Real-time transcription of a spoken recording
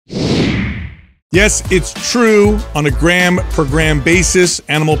Yes, it's true. On a gram per gram basis,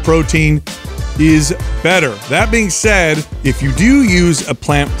 animal protein is better. That being said, if you do use a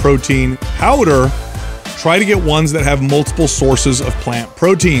plant protein powder, try to get ones that have multiple sources of plant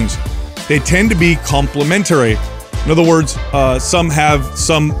proteins. They tend to be complementary. In other words, some have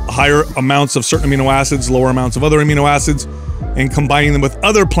some higher amounts of certain amino acids, lower amounts of other amino acids, and combining them with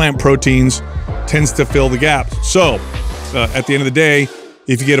other plant proteins tends to fill the gaps. So, at the end of the day,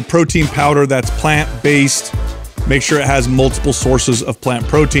 if you get a protein powder that's plant-based, make sure it has multiple sources of plant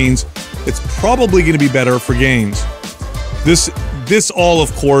proteins. It's probably going to be better for gains. This all,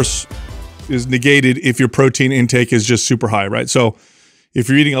 of course, is negated if your protein intake is just super high, right? So if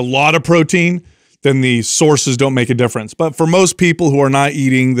you're eating a lot of protein, then the sources don't make a difference. But for most people who are not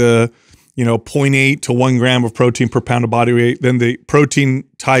eating the, 0.8 to 1 gram of protein per pound of body weight, then the protein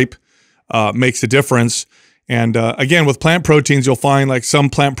type makes a difference. And again, with plant proteins, you'll find like some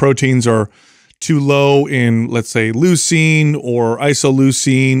plant proteins are too low in, let's say, leucine or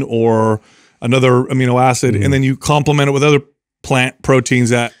isoleucine or another amino acid, and then you complement it with other plant proteins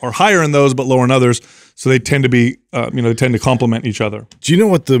that are higher in those but lower in others. So they tend to be, they tend to complement each other. Do you know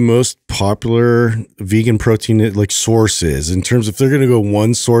what the most popular vegan protein source is in terms of if they're going to go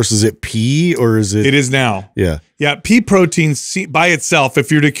one source? Is it pea or is it? It is now. Yeah. Yeah. Pea protein by itself,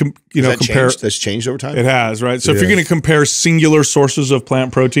 if you're to, compare. That's changed over time? It has, right? So if you're going to compare singular sources of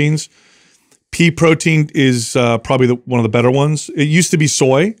plant proteins, pea protein is probably one of the better ones. It used to be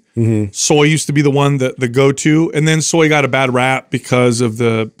soy. Soy used to be the one the go-to, and then soy got a bad rap because of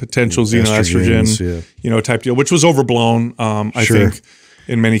the potential xenoestrogen, type deal, which was overblown. I think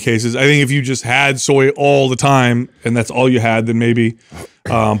in many cases. I think if you just had soy all the time and that's all you had, then maybe.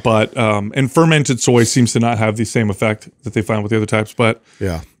 And fermented soy seems to not have the same effect that they find with the other types. But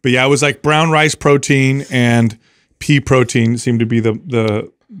yeah, it was like brown rice protein and pea protein seemed to be the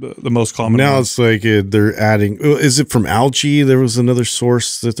most common. Now one. it's like they're adding. Is it from algae? There was another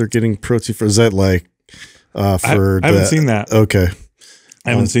source that they're getting protein for. Is that like for? I haven't seen that. Okay,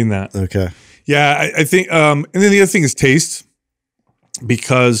 I haven't seen that. Okay, yeah, I think. And then the other thing is taste,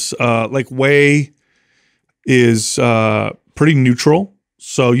 because like whey is pretty neutral,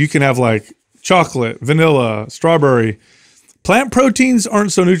 so you can have like chocolate, vanilla, strawberry. Plant proteins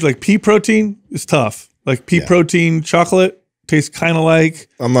aren't so neutral. Like pea protein is tough. Like pea protein chocolate. Tastes kind of like.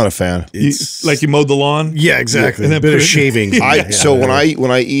 I'm not a fan. Like you mowed the lawn. Yeah, exactly. And a bit of shaving. When I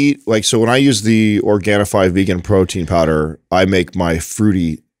use the Organifi vegan protein powder, I make my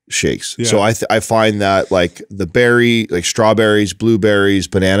fruity shakes. Yeah. So I find that like the berry, like strawberries, blueberries,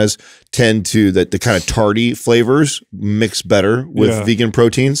 bananas tend to the kind of tarty flavors mix better with vegan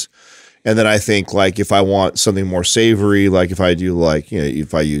proteins. And then I think like if I want something more savory, like if I do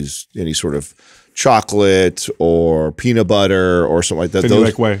if I use any sort of chocolate or peanut butter or something like that. Then you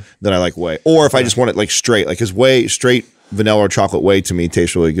like whey. Then I like whey. Or if I just want it like straight, like because straight vanilla or chocolate whey to me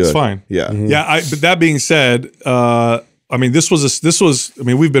tastes really good. It's fine. Yeah. Yeah. But that being said, we've been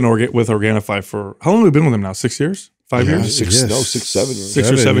with Organifi for, how long have we been with them now? 6 years? 5 years? 6, 7 years.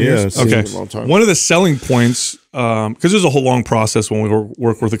 6 or 7 years. Okay. A long time. One of the selling points, because there's a whole long process when we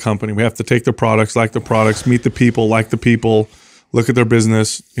work with a company. We have to take their products, like the products, meet the people, like the people, look at their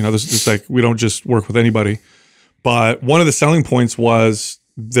business. This like we don't just work with anybody. But one of the selling points was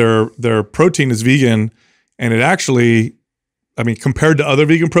their protein is vegan, and it actually, compared to other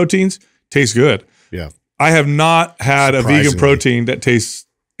vegan proteins, tastes good. Yeah. I have not had a vegan protein that tastes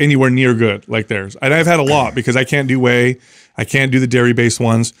anywhere near good like theirs. And I've had a lot because I can't do whey, I can't do the dairy-based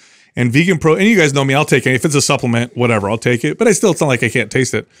ones. And vegan and you guys know me, I'll take it. If it's a supplement, whatever, I'll take it. But it's not like I can't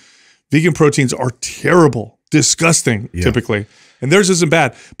taste it. Vegan proteins are terrible. Disgusting, typically. And theirs isn't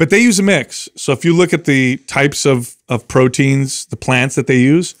bad, but they use a mix. So if you look at the types of proteins, the plants that they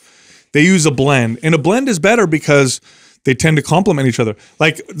use a blend. And a blend is better because they tend to complement each other.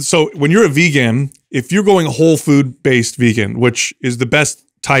 So when you're a vegan, if you're going whole food based vegan, which is the best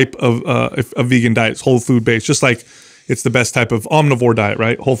type of vegan diet, it's whole food based, just like it's the best type of omnivore diet,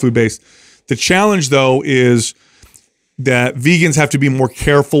 right? Whole food based. The challenge though is that vegans have to be more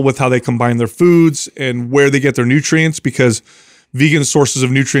careful with how they combine their foods and where they get their nutrients, because vegan sources of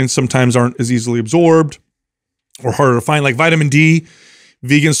nutrients sometimes aren't as easily absorbed or harder to find. Like vitamin D,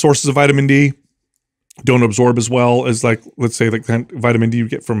 vegan sources of vitamin D don't absorb as well as let's say vitamin D you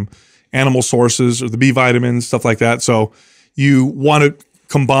get from animal sources or the B vitamins, stuff like that. So you want to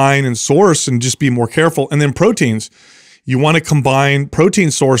combine and source and just be more careful. And then proteins, you want to combine protein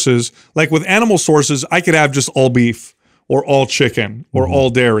sources. Like with animal sources, I could have just all beef or all chicken or all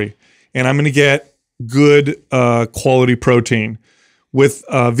dairy, and I'm going to get good quality protein. With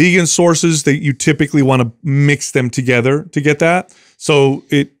vegan sources, that you typically want to mix them together to get that. So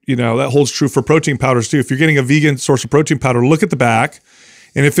that holds true for protein powders too. If you're getting a vegan source of protein powder, look at the back,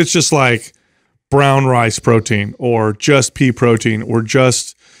 and if it's just like brown rice protein or just pea protein or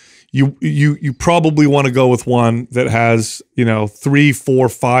just you probably want to go with one that has 3, 4,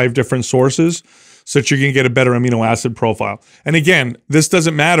 5 different sources, so that you're going to get a better amino acid profile. And again, this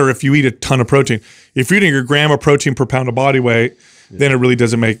doesn't matter if you eat a ton of protein. If you're eating a gram of protein per pound of body weight, then it really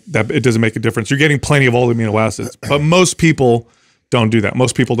doesn't make a difference. You're getting plenty of all the amino acids, but most people don't do that.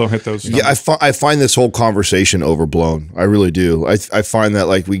 Most people don't hit those numbers. Yeah, I find this whole conversation overblown. I really do. I find that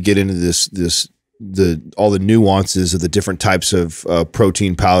like we get into all the nuances of the different types of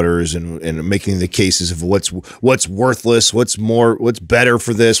protein powders and making the cases of what's worthless, what's better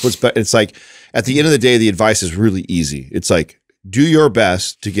for this, it's like at the end of the day, the advice is really easy. It's like, do your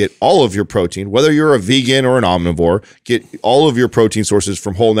best to get all of your protein, whether you're a vegan or an omnivore, get all of your protein sources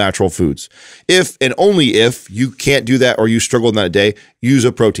from whole natural foods. If and only if you can't do that or you struggle in that day, use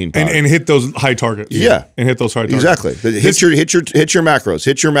a protein powder. And hit those high targets. Yeah. And hit those high targets. Exactly. Hit your macros.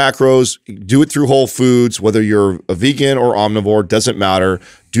 Hit your macros. Do it through whole foods, whether you're a vegan or omnivore, doesn't matter.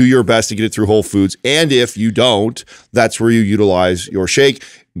 Do your best to get it through whole foods. And if you don't, that's where you utilize your shake.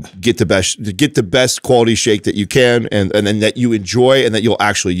 Get the best quality shake that you can and then that you enjoy and that you'll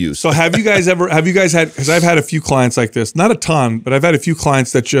actually use. So have you guys had, because I've had a few clients like this, not a ton, but I've had a few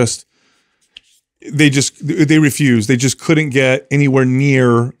clients that they refused. They just couldn't get anywhere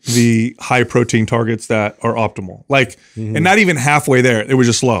near the high protein targets that are optimal. Like, and not even halfway there. It was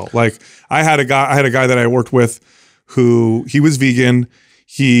just low. Like I had a guy that I worked with who he was vegan.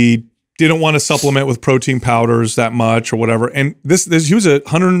 He didn't want to supplement with protein powders that much or whatever. And he was a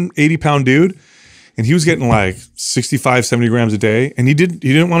 180-pound dude, and he was getting like 65, 70 grams a day. And he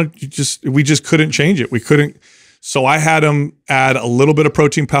didn't want to we just couldn't change it. We couldn't. So I had him add a little bit of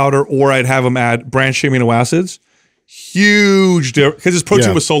protein powder, or I'd have him add branched amino acids. Huge difference, because his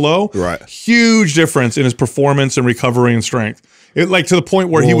protein was so low. Right. Huge difference in his performance and recovery and strength. It like to the point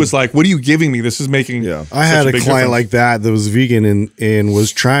where he was like, "What are you giving me? This is making." Yeah, I had a client like that was vegan and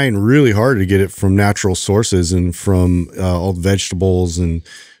was trying really hard to get it from natural sources and from all the vegetables and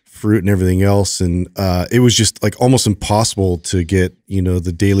fruit and everything else, and it was just like almost impossible to get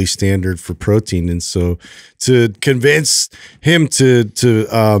the daily standard for protein. And so to convince him to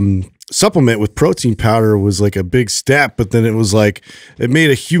supplement with protein powder was like a big step, but then it was like it made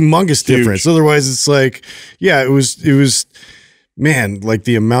a humongous difference. Otherwise, it's like, yeah, it was. Man, like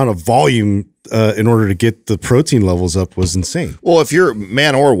the amount of volume in order to get the protein levels up was insane. Well, if you're a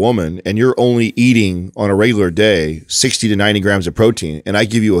man or a woman and you're only eating on a regular day 60 to 90 grams of protein, and I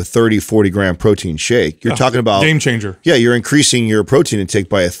give you a 30, 40 gram protein shake, you're talking about game changer. Yeah, you're increasing your protein intake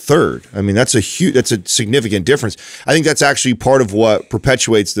by 1/3. I mean, that's a significant difference. I think that's actually part of what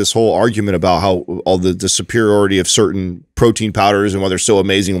perpetuates this whole argument about how all the superiority of certain protein powders and why they're so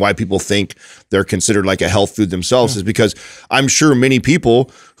amazing, why people think they're considered like a health food themselves, is because I'm sure many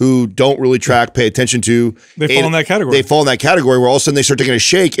people who don't really pay attention to, they fall in that category. They fall in that category where all of a sudden they start taking a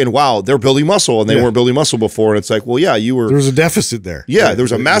shake and wow, they're building muscle and they weren't building muscle before. And it's like, well, yeah, there was a deficit there. Yeah, there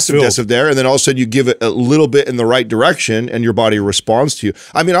was a massive deficit there. And then all of a sudden you give it a little bit in the right direction and your body responds to you.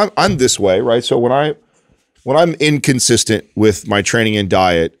 I mean, I'm this way, right? So when I'm inconsistent with my training and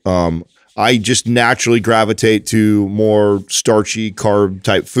diet, I just naturally gravitate to more starchy carb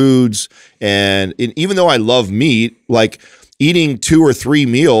type foods. And even though I love meat, like eating 2 or 3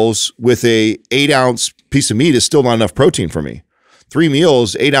 meals with a 8-ounce piece of meat is still not enough protein for me. 3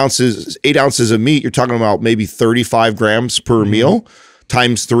 meals, 8 ounces of meat, you're talking about maybe 35 grams per meal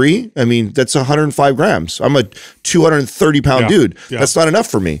times 3. I mean, that's 105 grams. I'm a 230 pound dude. Yeah. That's not enough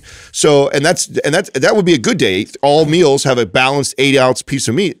for me. So, and that would be a good day. All meals have a balanced 8-ounce piece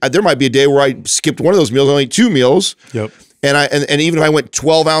of meat. There might be a day where I skipped one of those meals, only 2 meals. Yep. And even if I went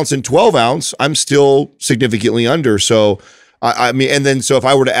 12 ounce and 12 ounce, I'm still significantly under. So, I mean, and then so if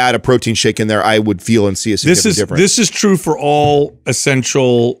I were to add a protein shake in there, I would feel and see a significant difference. This is true for all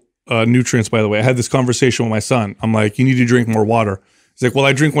essential nutrients, by the way. I had this conversation with my son. I'm like, you need to drink more water. He's like, well,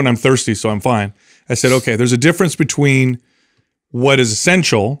 I drink when I'm thirsty, so I'm fine. I said, okay, there's a difference between what is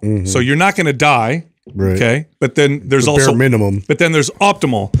essential. So you're not going to die. Right. Okay. But then there's also bare minimum. But then there's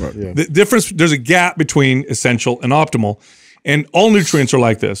optimal. Right, yeah. The difference, there's a gap between essential and optimal. And all nutrients are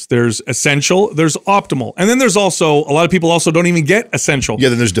like this. There's essential, there's optimal. And then there's also, a lot of people also don't even get essential. Yeah,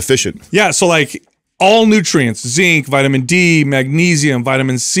 then there's deficient. Yeah, so like all nutrients, zinc, vitamin D, magnesium,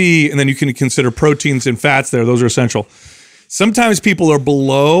 vitamin C, and then you can consider proteins and fats there. Those are essential. Sometimes people are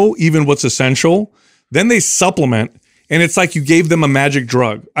below even what's essential. Then they supplement, And it's like you gave them a magic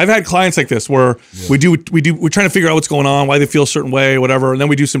drug. I've had clients like this where we're trying to figure out what's going on, why they feel a certain way, whatever. And then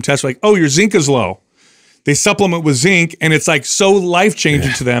we do some tests like, oh, your zinc is low. They supplement with zinc, and it's like so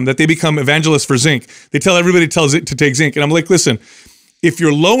life-changing to them that they become evangelists for zinc. They tell everybody to take zinc. And I'm like, listen, if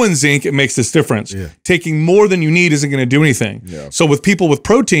you're low in zinc, it makes this difference. Taking more than you need isn't going to do anything. So with people with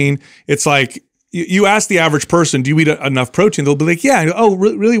protein, it's like, you ask the average person, do you eat enough protein? They'll be like, yeah. Oh,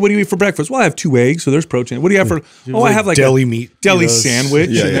 really? What do you eat for breakfast? Well, I have 2 eggs, so there's protein. What do you have for? Oh, I have like deli a meat, deli sandwich.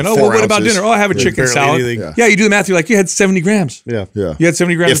 And then, well, what about dinner? Oh, I have a chicken salad. Yeah, you do the math. You're like, you had 70 grams. You had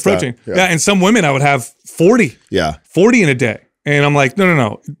 70 grams of protein. And some women, I would have 40. 40 in a day. And I'm like,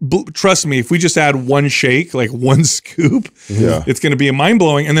 no. Trust me, if we just add 1 shake, like 1 scoop, it's going to be mind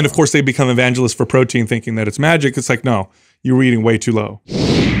blowing. And then, of course, they become evangelists for protein, thinking that it's magic. It's like, no, you were eating way too low.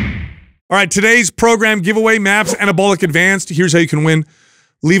 All right, today's program giveaway, MAPS Anabolic Advanced. Here's how you can win.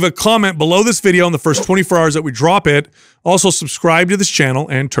 Leave a comment below this video in the first 24 hours that we drop it. Also, subscribe to this channel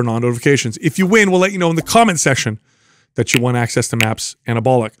and turn on notifications. If you win, we'll let you know in the comment section that you won access to MAPS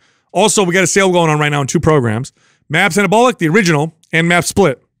Anabolic. Also, we got a sale going on right now on 2 programs. MAPS Anabolic, the original, and MAPS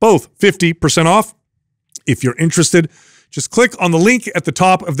Split, both 50% off. If you're interested, just click on the link at the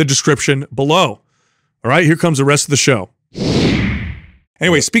top of the description below. All right, here comes the rest of the show.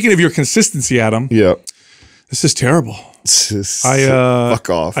 Anyway, speaking of your consistency, Adam. This is terrible. Fuck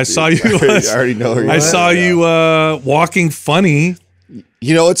off. I saw you. I already know. I saw you walking funny.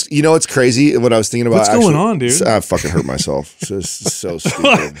 You know it's crazy. What I was thinking about. What's going on, dude? I fucking hurt myself. This is so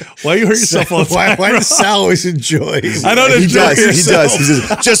stupid. Why you hurt yourself all the time? Why does Sal always enjoy? I don't know. He does. He says,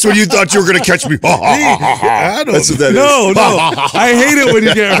 just when you thought you were going to catch me. I don't. That's what that is. No. I hate it when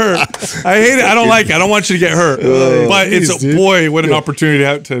you get hurt. I hate it. I don't like it. I don't want you to get hurt. But it's boy, what an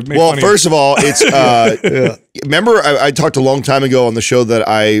opportunity to make Well, funny. first of all, it's remember I talked a long time ago on the show that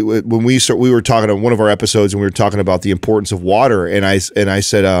when we were talking on one of our episodes and we were talking about the importance of water, and I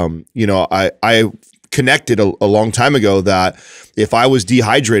said you know, I connected a long time ago that if I was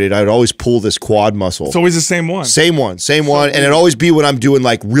dehydrated, I'd always pull this quad muscle. It's always the same one. Same one. And it'd always be when I'm doing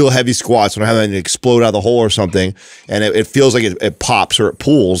like real heavy squats, when I'm having to explode out of the hole or something, and it feels like it pops or it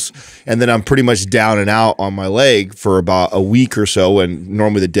pulls, and then I'm pretty much down and out on my leg for about a week or so, and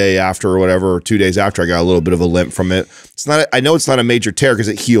normally the day after or whatever, or 2 days after, I got a little bit of a limp from it. It's not. I know it's not a major tear because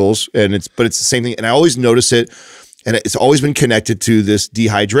it heals, but it's the same thing, and I always notice it, and it's always been connected to this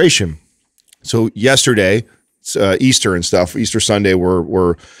dehydration. So yesterday, Easter and stuff, Easter Sunday,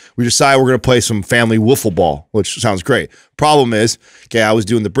 we decided we're going to play some family wiffle ball, which sounds great. Problem is, okay, I was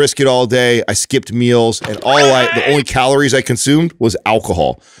doing the brisket all day. I skipped meals, and the only calories I consumed was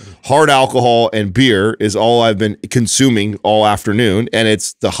alcohol. Hard alcohol and beer is all I've been consuming all afternoon, and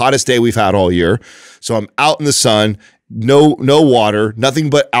it's the hottest day we've had all year. So I'm out in the sun, no water, nothing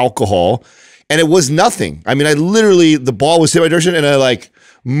but alcohol, and it was nothing. I mean, I literally, the ball was hit my direction, and I like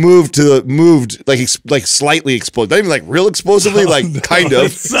moved like slightly explosive, not even like real explosively, like kind of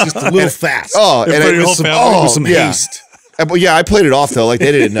just a little fast. Oh, and it was some haste. Yeah, I played it off though, like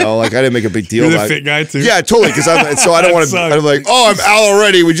they didn't know, like I didn't make a big deal. You're about the fit guy too. Yeah, totally. Because I don't want to. I'm like, oh, I'm out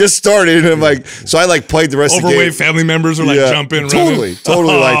already. We just started, and I'm like, so I like played the rest of the game. Overweight family members are like jumping, totally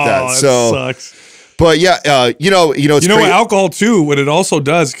like that. So sucks. But yeah, you know what alcohol too, what it also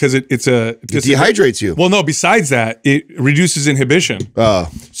does, because it dehydrates you. Well, no, besides that, it reduces inhibition.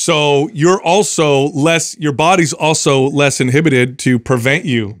 So your body's also less inhibited to prevent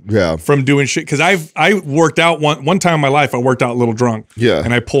you from doing shit. Because I worked out one time in my life, I worked out a little drunk.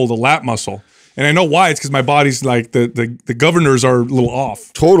 And I pulled a lat muscle. And I know why. It's because my body's like the governors are a little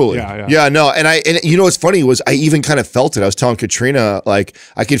off. Totally. Yeah. No. And you know what's funny was I even kind of felt it. I was telling Katrina, like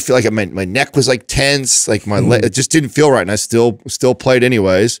I could feel like my neck was like tense, like my leg, it just didn't feel right, and I still played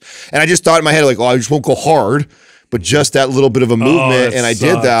anyways. And I just thought in my head like, oh, I just won't go hard, but just that little bit of a movement, and I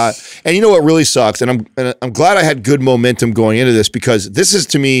did that. And you know what really sucks? And I'm glad I had good momentum going into this, because this is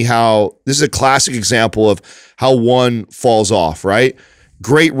to me this is a classic example of how one falls off. Right.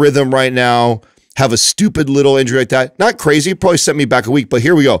 Great rhythm right now, have a stupid little injury like that. Not crazy, probably sent me back a week, but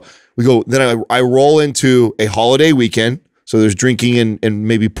here we go. Then I roll into a holiday weekend. So there's drinking and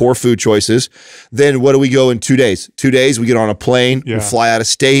maybe poor food choices. Then what do we go in 2 days? 2 days, we get on a plane, we fly out of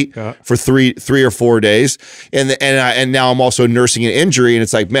state for three or 4 days. And now I'm also nursing an injury. And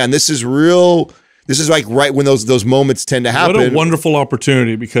it's like, man, this is real This is like right when those moments tend to happen. What a wonderful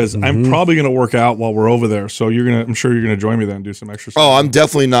opportunity, because I'm probably going to work out while we're over there. So I'm sure you're going to join me then and do some exercise. Oh, I'm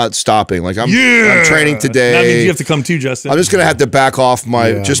definitely not stopping. Like I'm training today. That means you have to come too, Justin. I'm just going to have to back off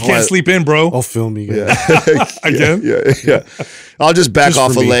my, can't sleep in, bro. I'll film you guys. Again? Yeah. I'll just back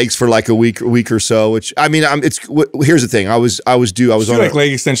off of legs for like a week or so, which I mean, here's the thing. I was on like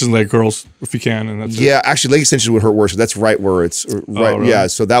leg extensions, leg curls, if you can. And that's actually leg extensions would hurt worse. That's right where it's right. Really? Yeah.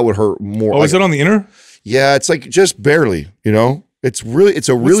 So that would hurt more. Oh, is it on the inner? Yeah. It's like just barely, you know? It's What's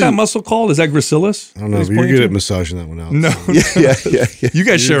that muscle called? Is that gracilis? I don't know, but you're good at massaging that one out. No. Yeah. You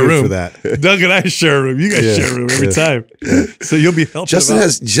guys share a room. For that. Doug and I share a room. You guys share a room every time. So you'll be helping.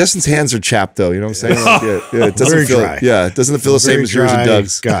 Justin's hands are chapped though. You know what I'm saying? Like, it doesn't feel dry. It doesn't feel the same as yours and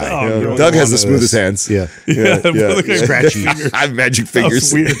Doug's. Guy. Doug has the smoothest hands. Yeah. Scratchy. I have magic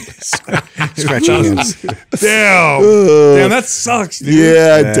fingers. Weird. Scratchy hands. Damn, that sucks, dude.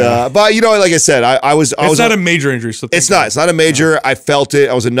 Yeah, but you know, like I said, I was. It's not a major injury. So it's not a major. I felt it.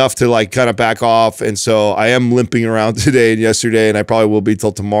 I was enough to like kind of back off, and so I am limping around today and yesterday, and I probably will be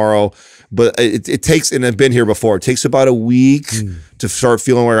till tomorrow. But it takes, and I've been here before. It takes about a week to start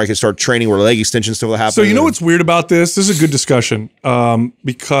feeling where I can start training, where leg extension stuff will happen. So you know what's weird about this? This is a good discussion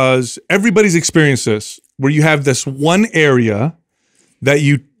because everybody's experienced this, where you have this one area that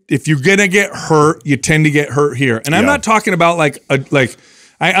if you're gonna get hurt, you tend to get hurt here. And I'm not talking about like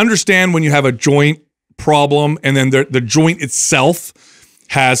I understand when you have a joint problem and then the joint itself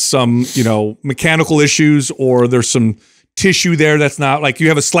has some, mechanical issues, or there's some tissue there that's not, like you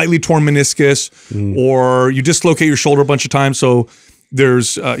have a slightly torn meniscus or you dislocate your shoulder a bunch of times. So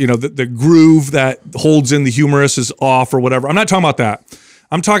there's, the groove that holds in the humerus is off or whatever. I'm not talking about that.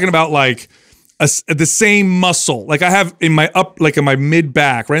 I'm talking about like the same muscle. Like I have in my in my mid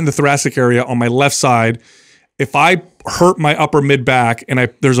back, right in the thoracic area on my left side. If I hurt my upper mid back and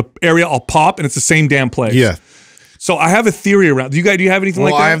there's an area I'll pop and it's the same damn place. Yeah. So I have a theory around. Do you have anything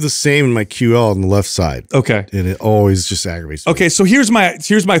like that? I have the same in my QL on the left side. Okay. And it always just aggravates me. Okay, so here's my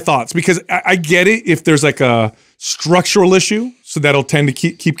thoughts, because I get it if there's like a structural issue, so that'll tend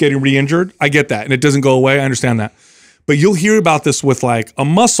to keep getting re-injured. I get that, and it doesn't go away. I understand that. But you'll hear about this with like a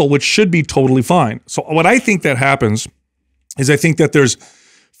muscle, which should be totally fine. So what I think that happens is I think that there's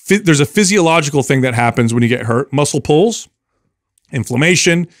a physiological thing that happens when you get hurt. Muscle pulls,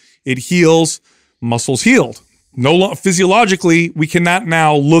 inflammation, it heals, muscle's healed. Physiologically, we cannot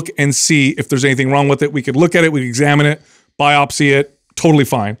now look and see if there's anything wrong with it. We could look at it, we could examine it, biopsy it, totally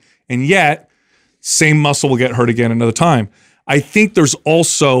fine. And yet, same muscle will get hurt again another time. I think there's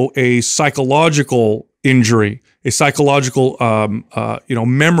also a psychological injury, a psychological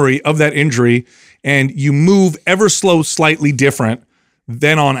memory of that injury, and you move ever slightly different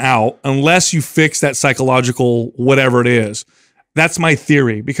then on out unless you fix that psychological whatever it is. That's my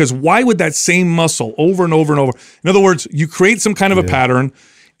theory, because why would that same muscle over and over and over? In other words, you create some kind of a pattern,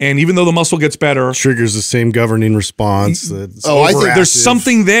 and even though the muscle gets better, triggers the same governing response. I think there's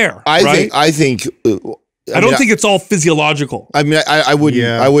something there. I think I don't think it's all physiological. I mean, I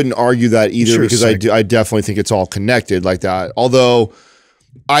wouldn't argue that either, because I definitely think it's all connected like that. Although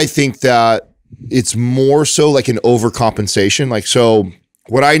I think that it's more so like an overcompensation. Like, so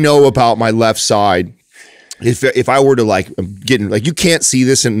what I know about my left side, if I were to you can't see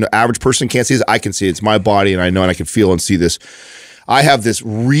this, and the average person can't see this, I can see it. It's my body, and I know, and I can feel and see this. I have this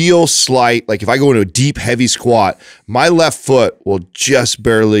real slight, like if I go into a deep, heavy squat, my left foot will just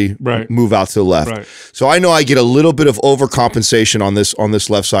barely move out to the left. Right. So I know I get a little bit of overcompensation on this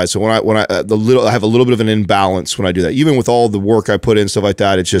left side. So I have a little bit of an imbalance when I do that. Even with all the work I put in, stuff like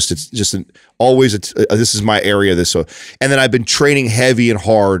that, this is my area. And then I've been training heavy and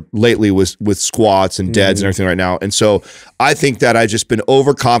hard lately with squats and deads and everything right now. And so I think that I've just been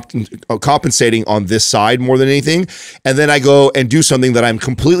overcompensating on this side more than anything. And then I go and do something that I'm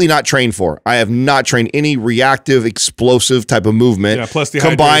completely not trained for. I have not trained any reactive, explosive type of movement, plus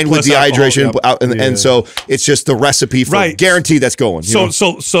combined with dehydration. And so it's just the recipe for guaranteed that's going.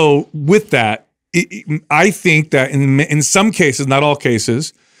 So with that, I think that in some cases, not all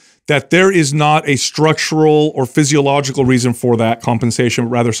cases, that there is not a structural or physiological reason for that compensation,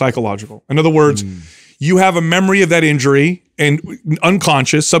 but rather psychological. In other words, you have a memory of that injury, and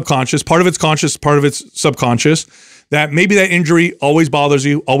unconscious, subconscious, part of it's conscious, part of it's subconscious, that maybe that injury always bothers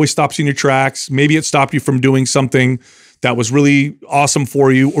you, always stops you in your tracks. Maybe it stopped you from doing something that was really awesome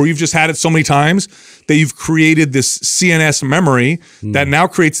for you, or you've just had it so many times that you've created this CNS memory that now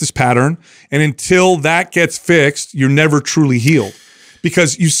creates this pattern. And until that gets fixed, you're never truly healed.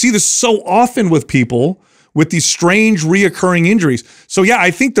 Because you see this so often with people with these strange reoccurring injuries. So yeah, I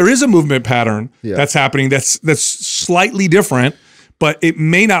think there is a movement pattern that's happening that's slightly different, but it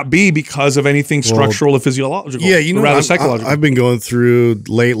may not be because of anything structural or physiological. Yeah, you know, rather psychological. I've been going through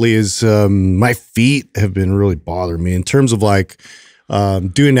lately is my feet have been really bothering me in terms of like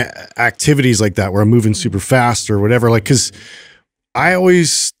doing activities like that where I'm moving super fast or whatever. Like, because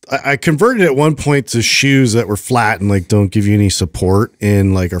I converted at one point to shoes that were flat and like don't give you any support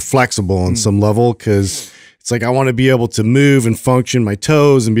and like are flexible on some level, because it's like I want to be able to move and function my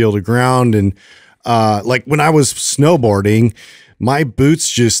toes and be able to ground. And like when I was snowboarding, my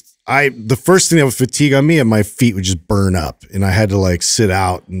boots the first thing that would fatigue on me and my feet would just burn up, and I had to like sit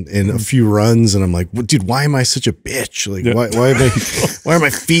out in a few runs, and I'm like, well, dude, why am I such a bitch? Like, why are my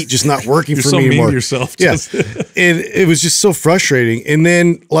feet just not working for me anymore? You're so mean to yourself. Yeah. It was just so frustrating. And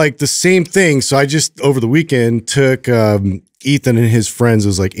then like the same thing. So I just over the weekend took Ethan and his friends, it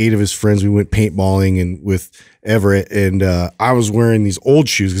was like 8 of his friends. We went paintballing and with Everett, and I was wearing these old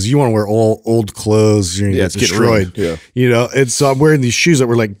shoes because you want to wear all old clothes. You're gonna get destroyed. Yeah. You know, and so I'm wearing these shoes that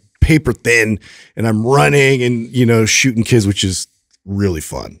were like paper thin, and I'm running and, you know, shooting kids, which is really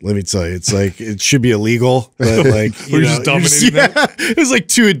fun. Let me tell you, it's like, it should be illegal, but like, we're just dominating that. It was like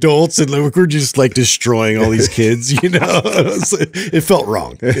 2 adults and like, we're just like destroying all these kids, you know. It felt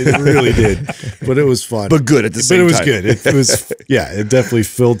wrong. It really did, but it was fun. But good at the same time. But it was good. It was, yeah, it definitely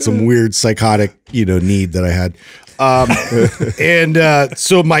filled some weird psychotic, you know, need that I had. And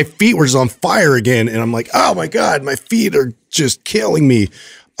so my feet were just on fire again, and I'm like, oh my God, my feet are just killing me.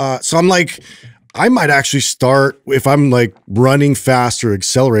 So I'm like, I might actually start, if I'm like running fast or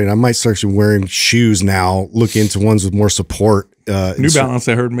accelerating, I might start actually wearing shoes now, look into ones with more support. New Balance,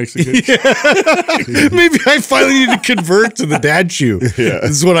 I heard, makes it good. Yeah. Maybe I finally need to convert to the dad shoe. Yeah.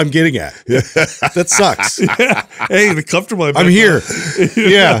 This is what I'm getting at. Yeah. That sucks. Yeah. Hey, the comfortable. I'm here.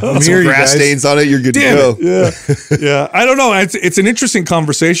 Yeah. I'm here, grass stains on it. You're good to go. Yeah. Yeah. I don't know. It's an interesting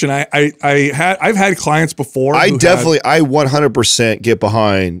conversation. I've had clients before. I 100% get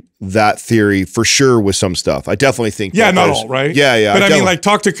behind that theory for sure with some stuff. I definitely think. Yeah, not all, right? Yeah, yeah. But I mean, like,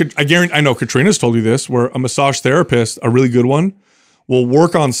 I know Katrina's told you this, where a massage therapist, a really good one, will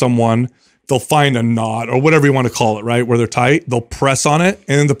work on someone. They'll find a knot or whatever you want to call it, right? Where they're tight. They'll press on it,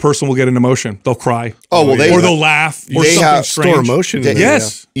 and then the person will get an emotion. They'll cry. Oh, well, or they'll laugh. Or they something strange. Store emotion.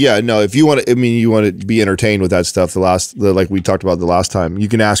 Yes. Yeah. No. If you want to, I mean, you want to be entertained with that stuff. Like we talked about the last time, you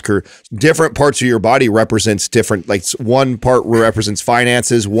can ask her. Different parts of your body represents different. Like one part represents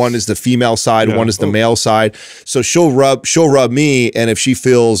finances. One is the female side. One is the male side. So she'll rub me, and if she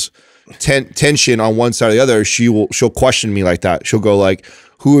feels tension on one side or the other, she'll question me like that. She'll go like,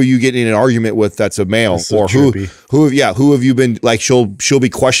 who are you getting in an argument with that's a male? That's so or who have you been, like, she'll be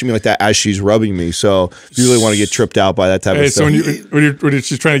questioning me like that as she's rubbing me. So if you really want to get tripped out by that type of stuff. So when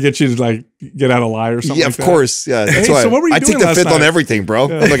she's trying to get you to like get out a lie or something. Yeah, like of course. Yeah. That's why so what were you I doing take the last fifth night? on everything, bro.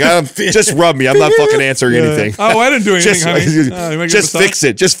 Yeah. I'm like, just rub me. I'm not fucking answering anything. Oh, I didn't do anything, honey. Just fix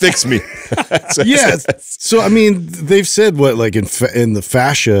it. Just fix me. Yeah. So I mean, they've said what, like in the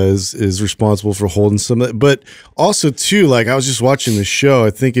fascia is responsible for holding some of it, but also too, like I was just watching the show.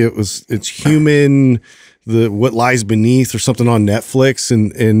 I think it's Human, What Lies Beneath or something on Netflix,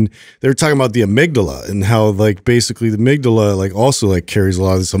 and they were talking about the amygdala and how like basically the amygdala like also like carries a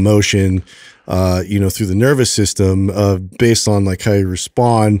lot of this emotion, you know, through the nervous system based on like how you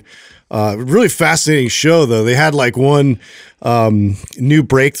respond. Really fascinating show though. They had like one new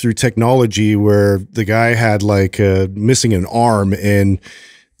breakthrough technology where the guy had like missing an arm, and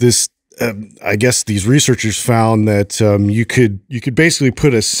this I guess these researchers found that you could basically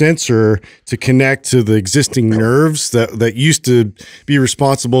put a sensor to connect to the existing nerves that used to be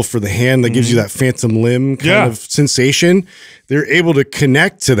responsible for the hand that gives you that phantom limb kind of sensation. They're able to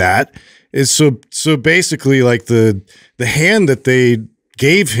connect to that. So basically, like the hand that they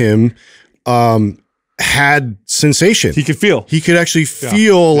gave him had sensation. He could feel. He could actually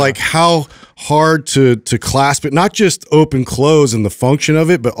feel like how hard to clasp it, not just open, close and the function of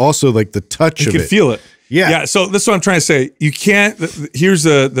it, but also like the touch of it. He could feel it. Yeah. Yeah. So that's what I'm trying to say. You can't, here's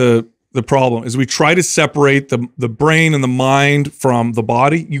the problem is we try to separate the brain and the mind from the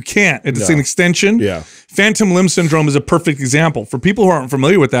body. You can't. It's an extension. Yeah. Phantom limb syndrome is a perfect example. For people who aren't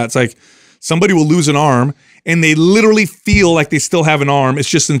familiar with that, it's like somebody will lose an arm and they literally feel like they still have an arm. It's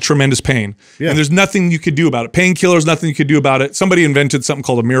just in tremendous pain. Yeah. And there's nothing you could do about it. Painkillers, nothing you could do about it. Somebody invented something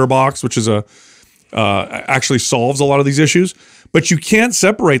called a mirror box, which is actually solves a lot of these issues, but you can't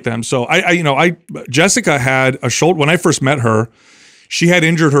separate them. So Jessica had a shoulder, when I first met her, she had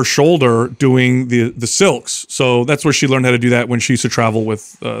injured her shoulder doing the silks. So that's where she learned how to do that when she used to travel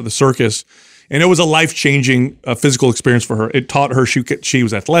with the circus. And it was a life-changing physical experience for her. It taught her she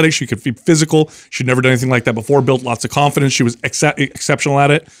was athletic, she could be physical. She'd never done anything like that before, built lots of confidence. She was exceptional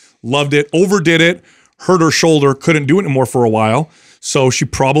at it, loved it, overdid it, hurt her shoulder, couldn't do it anymore for a while. So she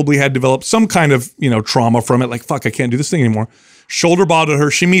probably had developed some kind of, trauma from it. Like, fuck, I can't do this thing anymore. Shoulder bothered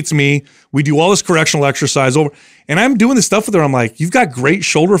her. She meets me. We do all this correctional exercise over. And I'm doing this stuff with her. I'm like, you've got great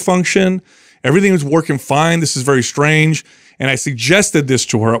shoulder function. Everything is working fine. This is very strange. And I suggested this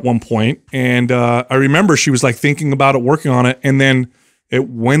to her at one point. And I remember she was like thinking about it, working on it. And then it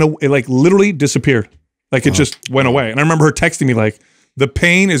went, it like literally disappeared. Like it just went away. And I remember her texting me like, the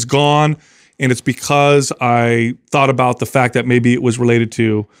pain is gone. And it's because I thought about the fact that maybe it was related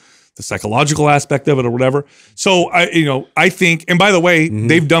to the psychological aspect of it or whatever. So I think, and by the way,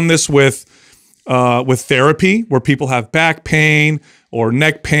 they've done this with therapy where people have back pain or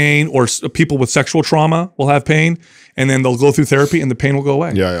neck pain, or people with sexual trauma will have pain, and then they'll go through therapy and the pain will go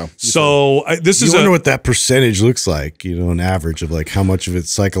away. Yeah. So this is I wonder what that percentage looks like, an average of like how much of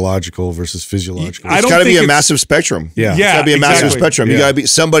it's psychological versus physiological. It's got to be a massive spectrum. Yeah. It's got to be a massive spectrum. You got to be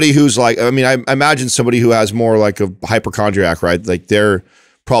somebody who's like, I mean, I imagine somebody who has more like a hypochondriac, right? Like they're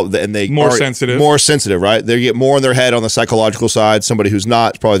probably, and they more sensitive, right? They get more in their head on the psychological side. Somebody who's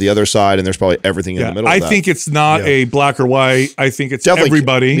not, probably the other side, and there's probably everything in the middle. I think it's not a black or white. I think it's definitely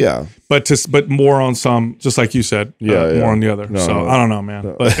everybody. Yeah, but more on some, just like you said. More on the other. So I don't know, man.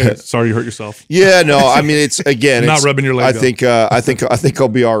 No. But sorry you hurt yourself. Yeah, no. I mean, it's again, not rubbing your leg. I think I'll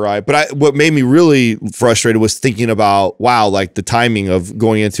be all right. But what made me really frustrated was thinking about like the timing of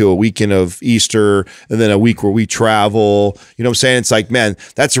going into a weekend of Easter and then a week where we travel. You know what I'm saying? It's like, man,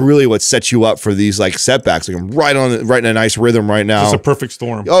 that's really what sets you up for these like setbacks. Like I'm right in a nice rhythm right now. It's a perfect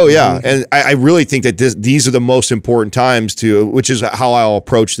storm. Oh yeah, and I really think that these are the most important times which is how I'll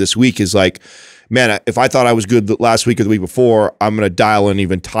approach this week. Is like, man, if I thought I was good last week or the week before, I'm going to dial in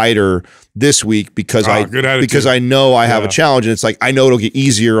even tighter this week because I know I have a challenge, and it's like I know it'll get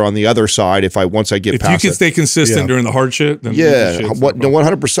easier on the other side once I get past it. If you can stay consistent during the hard shit, then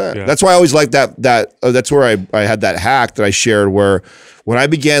 100%. That's why I always like that. That's where I had that hack that I shared where when I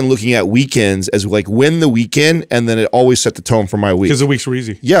began looking at weekends as like win the weekend, and then it always set the tone for my week. Because the weeks are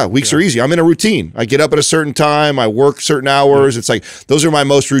easy. Yeah, weeks are easy. I'm in a routine. I get up at a certain time. I work certain hours. It's like those are my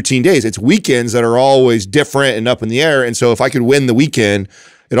most routine days. It's weekends that are always different and up in the air. And so if I could win the weekend,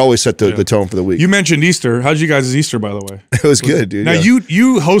 it always set the tone for the week. You mentioned Easter. How'd you guys' Easter, by the way? It was good, dude. Now you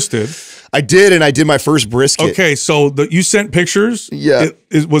hosted. I did, and I did my first brisket. Okay, so you sent pictures. Yeah,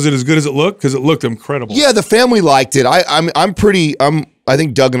 was it as good as it looked? Because it looked incredible. Yeah, the family liked it. I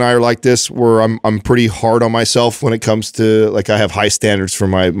think Doug and I are like this, where I'm pretty hard on myself when it comes to like I have high standards for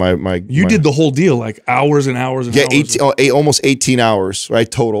my. You did the whole deal, like hours and hours and hours. Almost 18 hours, right,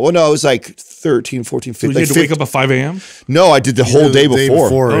 total. Well, no, it was like 13, 14, 15. So you had to wake up at 5 a.m.? No, I did the whole day before.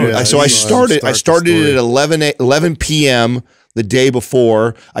 So I started at 11 p.m. the day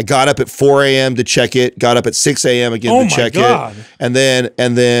before. I got up at 4 a.m. to check it, got up at 6 a.m. again to check it, and then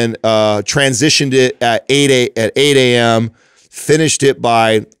transitioned it at 8 a.m., finished it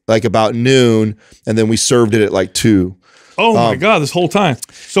by like about noon, and then we served it at like 2. Oh my God! This whole time.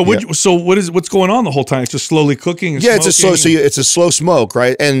 So what's going on the whole time? It's just slowly cooking. And it's a slow smoke,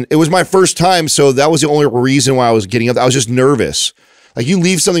 right? And it was my first time, so that was the only reason why I was getting up. I was just nervous. Like you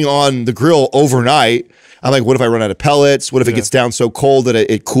leave something on the grill overnight. I'm like, what if I run out of pellets? What if it gets down so cold that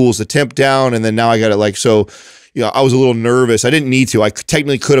it cools the temp down? And then now I got it like so. I was a little nervous. I didn't need to. I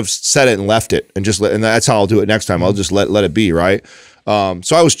technically could have set it and left it and and that's how I'll do it next time. I'll just let it be, right?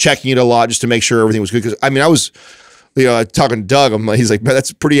 So I was checking it a lot just to make sure everything was good. Because I mean, I was, talking to Doug. He's like, man,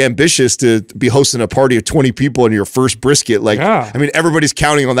 that's pretty ambitious to be hosting a party of 20 people in your first brisket. Like, I mean, everybody's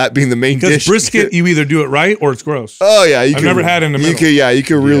counting on that being the main dish. Brisket, you either do it right or it's gross. Oh yeah, I've never had it in the middle.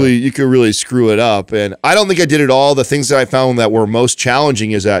 You could really screw it up. And I don't think I did it all. The things that I found that were most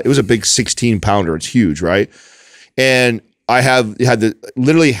challenging is that it was a big 16-pounder. It's huge, right? And I had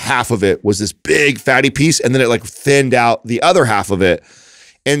literally half of it was this big fatty piece, and then it like thinned out the other half of it.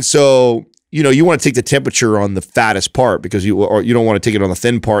 And so, you want to take the temperature on the fattest part because you don't want to take it on the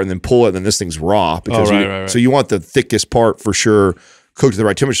thin part and then pull it, and then this thing's raw. Because So you want the thickest part for sure cooked at the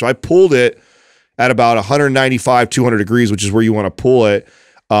right temperature. So I pulled it at about 195, 200 degrees, which is where you want to pull it.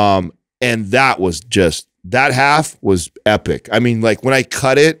 And that half was epic. I mean, like when I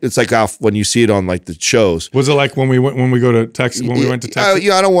cut it, it's like when you see it on like the shows. Was it like when we went to Texas? When we went to Texas?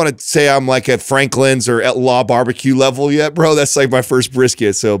 I don't want to say I'm like at Franklin's or at Law Barbecue level yet, bro. That's like my first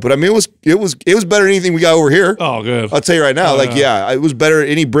brisket. So, but I mean, it was better than anything we got over here. Oh, good. I'll tell you right now. It was better than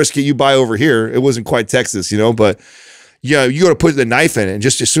any brisket you buy over here. It wasn't quite Texas, but. Yeah, you got to put the knife in, and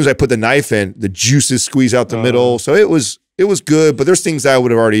just as soon as I put the knife in, the juices squeeze out the middle. So it was good, but there's things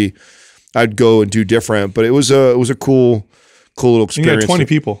that I'd go and do different. But it was a cool little experience. You got 20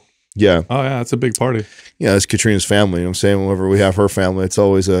 people. Yeah. Oh yeah, it's a big party. Yeah, it's Katrina's family. You know what I'm saying? Whenever we have her family, it's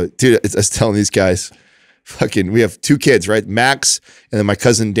always dude. I was telling these guys, we have 2 kids, right? Max and then my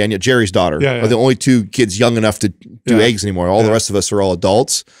cousin Danielle, Jerry's daughter, are the only 2 kids young enough to do eggs anymore. All the rest of us are all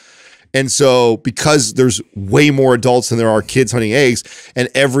adults. And so because there's way more adults than there are kids hunting eggs, and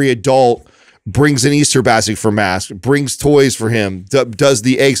every adult brings an Easter basket for Max, brings toys for him, does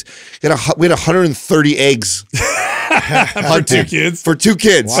the eggs. We had 130 eggs hunted for 2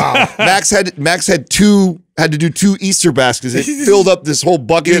 kids. Wow. Max had to do 2 Easter baskets. It filled up this whole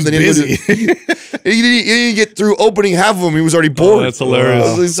bucket. And then he didn't get through opening half of them. He was already bored. That's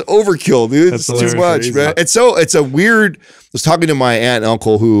hilarious. It's overkill, dude. It's too much, crazy, man. And so it's a weird. I was talking to my aunt and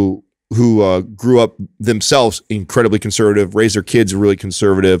uncle who grew up themselves incredibly conservative, raised their kids really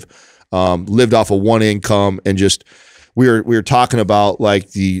conservative, lived off of 1 income, and just we were talking about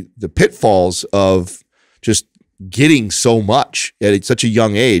like the pitfalls of just getting so much at such a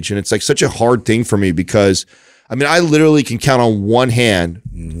young age. And it's like such a hard thing for me because I mean, I literally can count on one hand,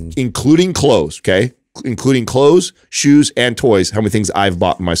 including clothes, okay? Including clothes, shoes, and toys, how many things I've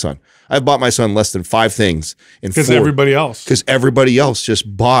bought my son. I've bought my son less than 5 things. Because everybody else. Because everybody else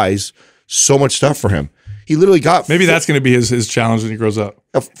just buys so much stuff for him. He literally got. Maybe that's going to be his challenge when he grows up.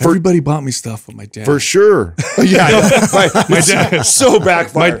 Everybody bought me stuff with my dad. For sure. Yeah. my dad. So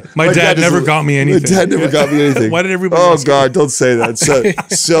backfired. My dad never got me anything. My dad never got me anything. Why did everybody? Oh, God, don't say that.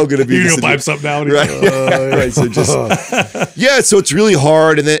 So going to be. You're going to buy something out. Right. Right. So just. Yeah. So it's really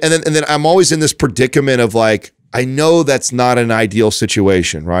hard. And then I'm always in this predicament of like, I know that's not an ideal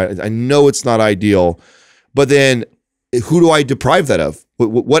situation, right? I know it's not ideal. But then who do I deprive that of?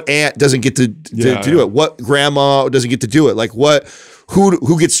 What aunt doesn't get to do it? What grandma doesn't get to do it? Like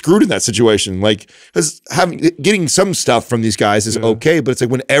who gets screwed in that situation? Like, because getting some stuff from these guys is okay, but it's like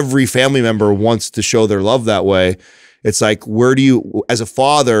when every family member wants to show their love that way, it's like, where do you, as a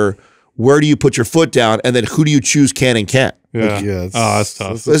father, where do you put your foot down? And then who do you choose can and can't? Yeah. That's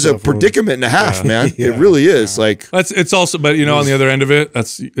tough. There's a predicament and a half, man. It really is. Like it's also, but you know, on the other end of it,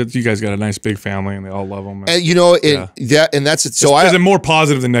 you guys got a nice big family and they all love them. And you know, that's it. So it's more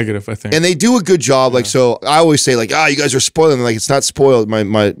positive than negative, I think. And they do a good job. Like, so I always say like, you guys are spoiling. Like, it's not spoiled. My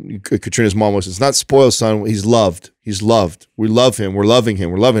Katrina's mom was, it's not spoiled, son. He's loved. He's loved. We love him. We're loving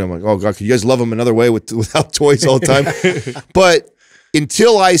him. We're loving him. I'm like, oh God, could you guys love him another way without toys all the time? But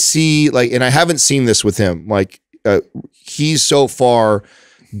until I see like, and I haven't seen this with him, like, he's so far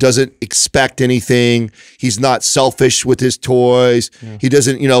doesn't expect anything. He's not selfish with his toys. He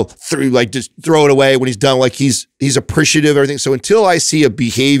doesn't, just throw it away when he's done. Like he's appreciative of everything. So until I see a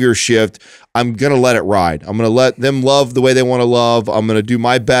behavior shift, I'm going to let it ride. I'm going to let them love the way they want to love. I'm going to do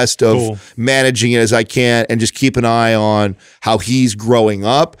my best of managing it as I can and just keep an eye on how he's growing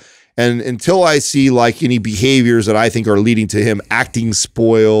up. And until I see like any behaviors that I think are leading to him acting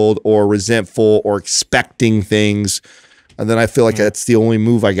spoiled or resentful or expecting things, and then I feel like that's the only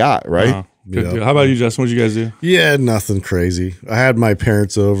move I got, right? Good deal. How about you, Justin? What'd you guys do? Yeah, nothing crazy. I had my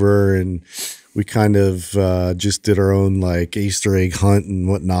parents over and we kind of just did our own like Easter egg hunt and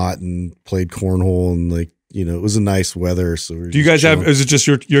whatnot and played cornhole and like, it was a nice weather. So do you guys have, is it just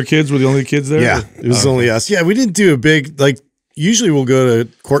your kids? Were the only kids there? Yeah, it was only us. Yeah, we didn't do a big, like, usually we'll go to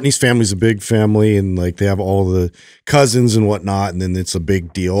Courtney's family's a big family and like they have all the cousins and whatnot. And then it's a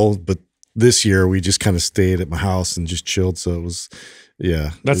big deal. But this year we just kind of stayed at my house and just chilled. So it was,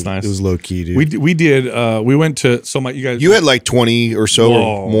 that's nice. It was low key, dude. We went to, you had like 20 or so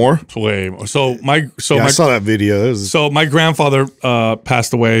or more? Way more. I saw that video. So my grandfather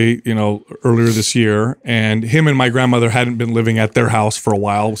passed away, earlier this year, and him and my grandmother hadn't been living at their house for a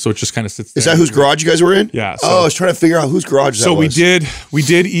while, so it just kind of sits there. Is that whose garage you guys were in? Yeah. I was trying to figure out whose garage that was. So we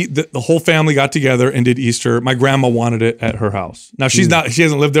did eat, the whole family got together and did Easter. My grandma wanted it at her house. Now she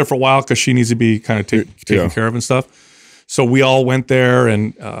hasn't lived there for a while because she needs to be kind of taken care of and stuff. So we all went there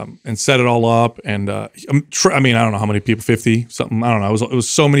and set it all up, and I don't know how many people, 50 something, I don't know. It was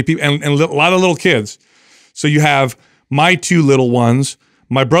so many people and a lot of little kids. So you have my 2 little ones.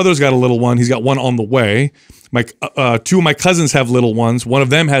 My brother's got a little one. He's got one on the way. My 2 of my cousins have little ones. One of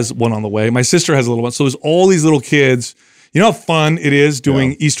them has one on the way. My sister has a little one. So there's all these little kids. You know how fun it is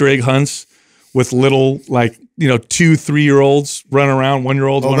doing Easter egg hunts with little 2-3-year-olds running around,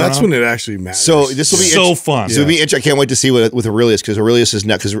 1-year-olds. Oh, that's when it actually matters. So this will be so fun. So it'll be interesting. I can't wait to see with Aurelius because Aurelius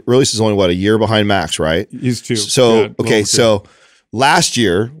is only a year behind Max, right? He's 2. So so last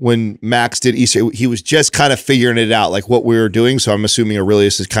year when Max did Easter, he was just kind of figuring it out, like what we were doing. So I'm assuming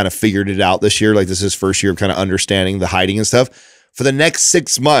Aurelius has kind of figured it out this year. Like this is his first year of kind of understanding the hiding and stuff. For the next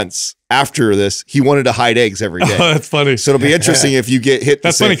 6 months, after this, he wanted to hide eggs every day. Oh, that's funny. So it'll be interesting if you get hit.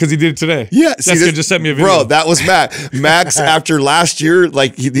 That's funny because he did it today. Yeah, Jessica just sent me a video. Bro, that was Max after last year,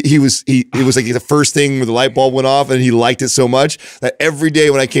 like it was like the first thing where the light bulb went off, and he liked it so much that every day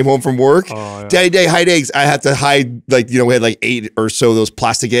when I came home from work, Daddy, hide eggs. I had to hide, like, we had like 8 or so of those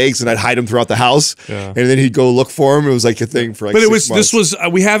plastic eggs, and I'd hide them throughout the house. Yeah. And then he'd go look for them. It was like a thing for like. But 6 months.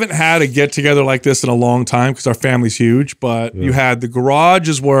 We haven't had a get together like this in a long time because our family's huge. But you had the garage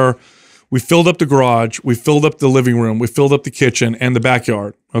is where. We filled up the garage, we filled up the living room, we filled up the kitchen and the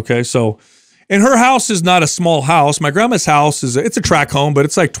backyard. Okay, so, and her house is not a small house. My grandma's house it's a tract home, but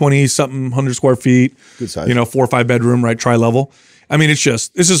it's like 20-something 100 square feet. Good size. 4 or 5 bedroom, right, tri-level. I mean, this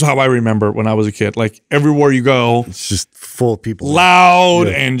is how I remember when I was a kid. Like everywhere you go, it's just full of people, loud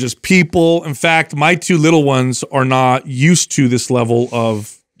and just people. In fact, my 2 little ones are not used to this level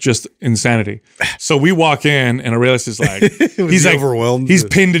of just insanity. So we walk in and Aurelius is like, he's like overwhelmed. He's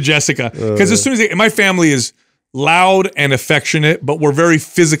pinned to Jessica. Because as soon as my family is loud and affectionate, but we're very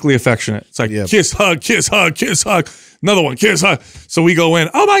physically affectionate. It's like kiss, hug, kiss, hug, kiss, hug. Another one, kiss, hug. So we go in,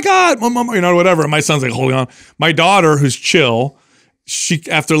 oh my God, mom, whatever. And my son's like holding on. My daughter, who's chill, she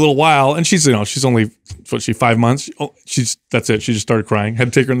after a little while, and she's only 5 months. That's it. She just started crying.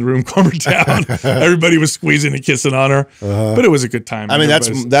 Had to take her in the room, calm her down. Everybody was squeezing and kissing on her, but it was a good time. I mean,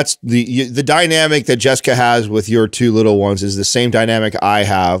 that's the dynamic that Jessica has with your 2 little ones is the same dynamic I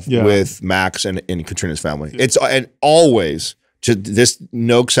have with Max and in Katrina's family. It's and always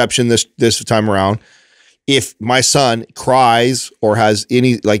no exception this time around. If my son cries or has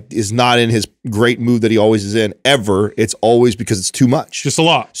is not in his great mood that he always is in ever, it's always because it's too much. Just a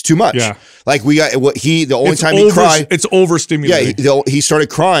lot. It's too much. Yeah. Like the only time he cried. It's overstimulating. Yeah. He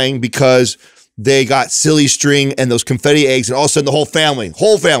started crying because they got silly string and those confetti eggs, and all of a sudden the whole family,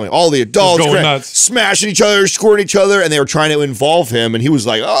 all the adults smashing each other, squirting each other, and they were trying to involve him, and he was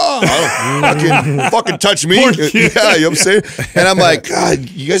like, oh, fucking touch me. Yeah, you know what I'm saying? And I'm like, God,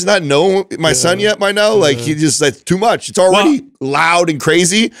 you guys not know my son yet by now? Like, he just, like, too much. It's already loud and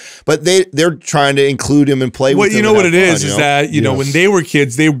crazy, but they're trying to include him and play with him. Well, you know what it is that, when they were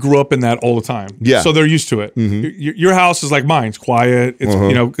kids, they grew up in that all the time. Yeah. So they're used to it. Your house is like mine. It's quiet.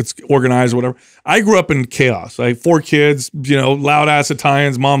 It's, it's organized, whatever. I grew up in chaos. Like 4 kids, loud ass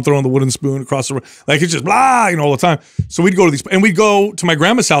Italians, mom throwing the wooden spoon across the room. Like it's just blah, all the time. So we'd go to we'd go to my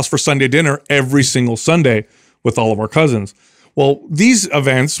grandma's house for Sunday dinner every single Sunday with all of our cousins. Well, these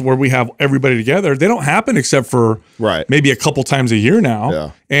events where we have everybody together, they don't happen except for maybe a couple times a year now.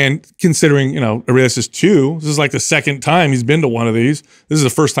 Yeah. And considering, Aurelius is 2, this is like the 2nd time he's been to one of these. This is the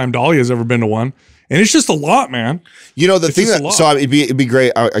first time Dahlia's ever been to one. And it's just a lot, man. It'd be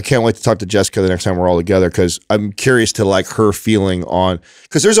great. I can't wait to talk to Jessica the next time we're all together, because I'm curious to like her feeling on,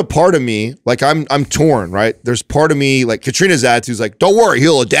 because there's a part of me, like I'm torn, right? There's part of me, like Katrina's attitude is like, don't worry,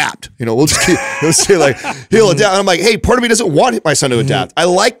 he'll adapt. We'll say like, he'll adapt. And I'm like, hey, part of me doesn't want my son to adapt. I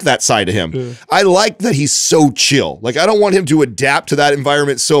like that side of him. Yeah. I like that he's so chill. Like, I don't want him to adapt to that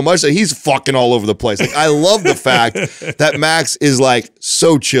environment so much that he's fucking all over the place. Like, I love the fact that Max is like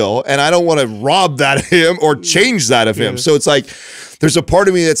so chill, and I don't want to rob that of him or change that of him. So it's like, there's a part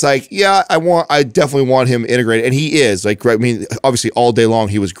of me that's like, yeah, I definitely want him integrated. And he is like, I mean, obviously all day long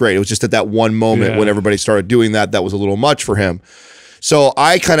he was great. It was just at that one moment when everybody started doing that was a little much for him. So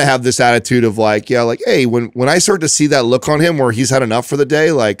I kind of have this attitude of like, hey, when I start to see that look on him where he's had enough for the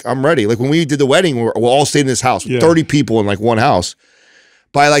day, like, I'm ready. Like when we did the wedding, we all stayed in this house with 30 people in like one house.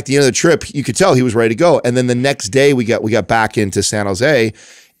 By like the end of the trip, you could tell he was ready to go. And then the next day we got back into San Jose,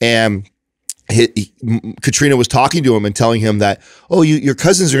 and Katrina was talking to him and telling him that, oh, your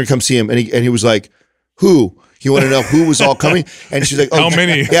cousins are going to come see him. And he was like, who? He wanted to know who was all coming. And she's like, oh, how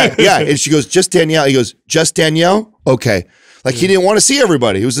many? Yeah. And she goes, just Danielle. He goes, just Danielle? Okay. Like he didn't want to see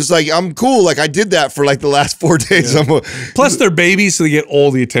everybody. He was just like, I'm cool. Like I did that for like the last 4 days. Yeah. Plus they're babies, so they get all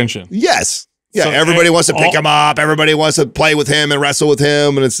the attention. Yes. Yeah, so everybody wants to pick him up. Everybody wants to play with him and wrestle with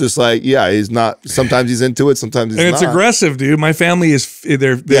him. And it's just like, he's not, sometimes he's into it, sometimes he's not. And it's aggressive, dude. My family is,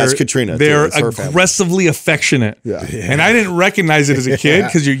 it's Katrina. They're aggressively affectionate. Yeah. And I didn't recognize it as a kid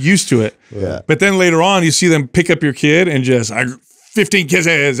because you're used to it. Yeah. But then later on, you see them pick up your kid and just, 15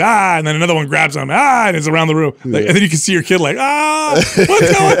 kisses, and then another one grabs them, and it's around the room. Like, and then you can see your kid like, what's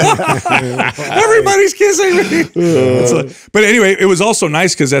going on? Everybody's kissing me. But anyway, it was also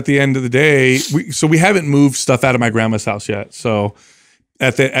nice because at the end of the day, we haven't moved stuff out of my grandma's house yet. So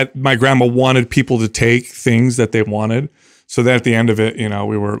my grandma wanted people to take things that they wanted. So that at the end of it, you know,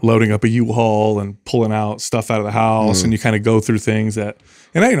 we were loading up a U-Haul and pulling out stuff out of the house, and you kind of go through things that,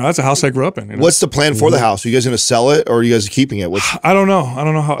 and you know, that's a house I grew up in. You know? What's the plan for the house? Are you guys going to sell it, or are you guys keeping it? I don't know. I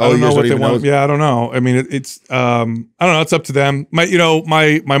don't know how. I don't know what they want. Yeah, I don't know. I mean, it's I don't know. It's up to them.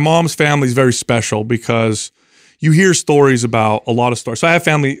 My mom's family is very special because you hear stories about a lot of stories. So I have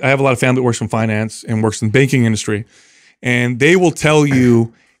a lot of family that works in finance and works in the banking industry, and they will tell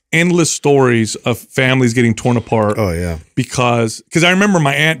you endless stories of families getting torn apart. Oh yeah. Because I remember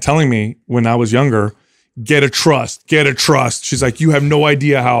my aunt telling me when I was younger, get a trust. She's like, you have no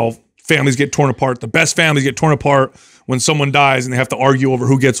idea how families get torn apart. The best families get torn apart when someone dies and they have to argue over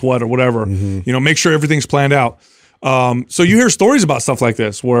who gets what or whatever. You know, make sure everything's planned out. So you hear stories about stuff like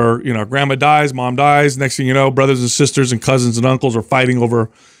this where, you know, grandma dies, mom dies. Next thing you know, brothers and sisters and cousins and uncles are fighting over.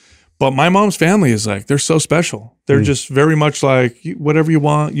 But my mom's family is like, they're so special. They're just very much like, whatever you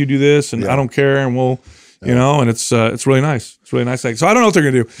want, you do this, and I don't care, and we'll, you know, and it's really nice. It's really nice. So I don't know what they're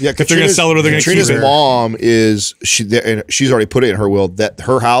gonna do. Yeah, if they're gonna sell it or they're gonna keep it. Katrina's mom is and she's already put it in her will that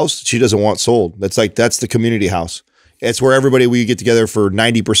her house she doesn't want sold. That's the community house. It's where we get together for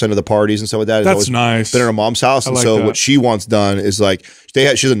 90% of the parties and stuff like that. That's nice. Been at her mom's house, and so what she wants done is like she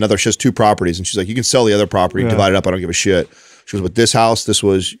has 2 properties, and she's like, you can sell the other property, divide it up. I don't give a shit. She goes, with this house, this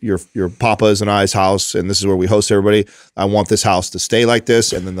was your papa's and I's house, and this is where we host everybody. I want this house to stay like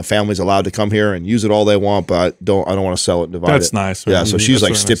this, and then the family's allowed to come here and use it all they want, but I don't want to sell it and divide it. That's nice. Yeah, so she's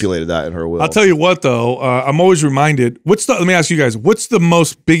like stipulated that in her will. I'll tell you what, though, I'm always reminded. Let me ask you guys, what's the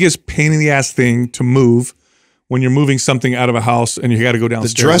most biggest pain in the ass thing to move when you're moving something out of a house and you got to go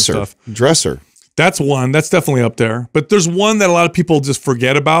downstairs? The dresser. That's one. That's definitely up there. But there's one that a lot of people just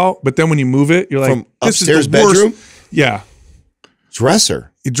forget about. But then when you move it, you're like, from upstairs bedroom? Yeah. Dresser.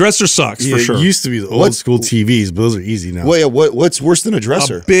 Dresser sucks for sure. It used to be the old school TVs, but those are easy now. Well, yeah, what's worse than a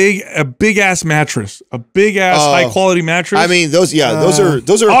dresser? A big ass mattress, a big ass high quality mattress. I mean, those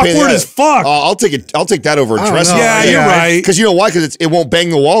are awkward as fuck. I'll take that over a dresser. Yeah, you're right. Because you know why? Because it won't bang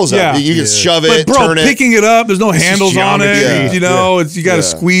the walls up. You can shove it, turn it. Picking it up, there's no handles on it. You know, you got to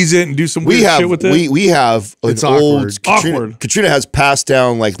squeeze it and do some weird shit with it. We have it's old. Awkward. Katrina has passed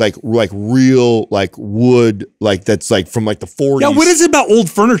down like real wood that's from the 40s. Yeah, what is it about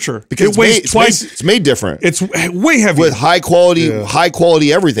old furniture? Because it's made different. It's way heavy with high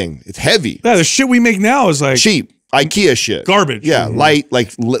quality everything. It's heavy. Yeah, the shit we make now is like cheap IKEA shit, garbage. Yeah, light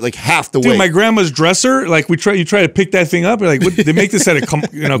like half the weight. Dude, my grandma's dresser, like you try to pick that thing up. You're like, what, they make this out of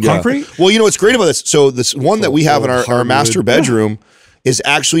concrete? Well, you know what's great about this? So this one that we have in our master bedroom is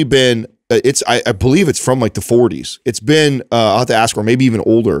actually been. I believe it's from like the 40s. It's been I'll have to ask her, maybe even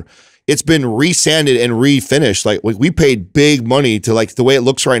older. It's been resanded and refinished. Like we paid big money to the way it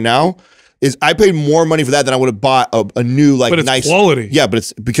looks right now. I paid more money for that than I would have bought a new nice quality. Yeah, but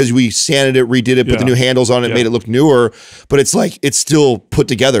it's because we sanded it, redid it, put the new handles on it, made it look newer. But it's still put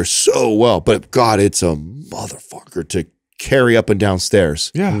together so well. But God, it's a motherfucker to carry up and down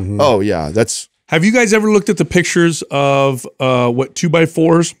stairs. Yeah. Oh yeah, Have you guys ever looked at the pictures of what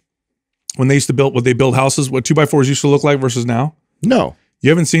 2x4s when they used to build houses? What 2x4s used to look like versus now? No. You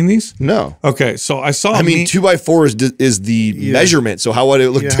haven't seen these? No. Okay, so I saw. I mean, 2x4 is the measurement. So how would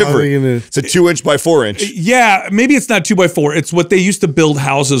it look different? It's a 2-inch by 4-inch. Yeah, maybe it's not 2x4. It's what they used to build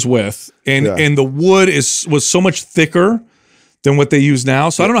houses with, and the wood was so much thicker than what they use now.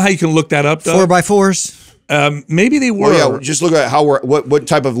 So I don't know how you can look that up. 4x4s. Maybe they were. Well, yeah, just look at what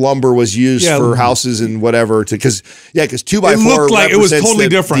type of lumber was used for houses and whatever. Because 2x4 it looked like it was totally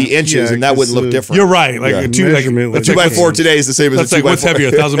different. The inches, and that wouldn't look different. You're right. Like a 2x4 today is the same as a 2x4. What's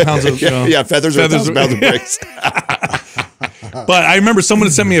heavier? 1,000 pounds of feathers or 1,000 pounds of bricks. But I remember someone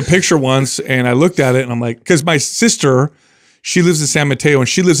sent me a picture once, and I looked at it, and I'm like, because my sister, she lives in San Mateo, and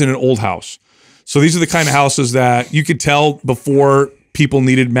she lives in an old house. So these are the kind of houses that you could tell before people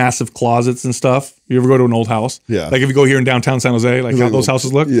needed massive closets and stuff. You ever go to an old house? Yeah. Like if you go here in downtown San Jose, like how those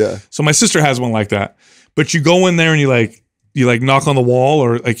houses look? Yeah. So my sister has one like that. But you go in there and you knock on the wall,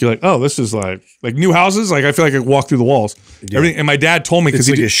 or you're like, oh, this is like new houses. Like I feel like I walk through the walls. Yeah. Everything. And my dad told me because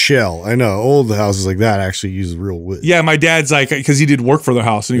it's like a shell. I know old houses like that actually use real wood. Yeah, my dad's like, because he did work for their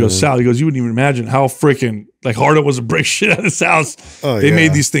house, and he goes, Sal, he goes, you wouldn't even imagine how freaking hard it was to break shit out of this house. Oh, they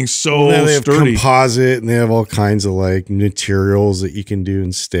made these things so they have sturdy. Composite, and they have all kinds of materials that you can do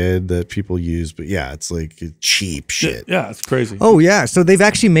instead that people use. But yeah, it's like cheap shit. Yeah, it's crazy. Oh yeah, so they've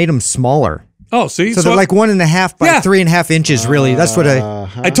actually made them smaller. Oh, see, so they're like 1.5 by 3.5 inches. Really, that's what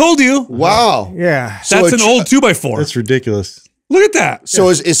I told you. Wow. Yeah, that's an old 2x4. That's ridiculous. Look at that. So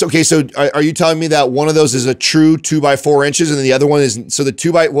it's okay. So are you telling me that one of those is a true 2x4 inches, and then the other one is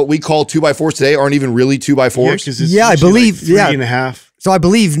what we call 2x4s today aren't even really 2x4s? Yeah, I believe 3.5. So I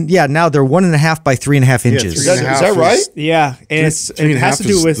believe, now they're 1.5 by 3.5 inches. Is that right? Yeah, and it has to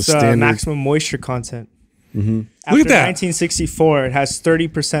do with maximum moisture content. Look After at that. 1964, it has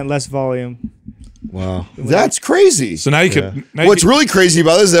 30% less volume. Wow. That's crazy. So now you could. Now What's really crazy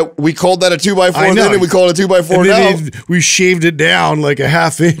about this is that we called that a 2x4 then, and we call it a 2x4 And now. then we shaved it down like a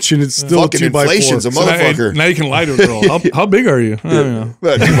half inch, and it's still Fucking a 2x4. inflation's a motherfucker. now you can lie to a girl. How big are you? I don't know.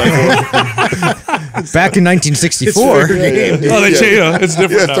 Well, 2x4. Back in 1964. It's different.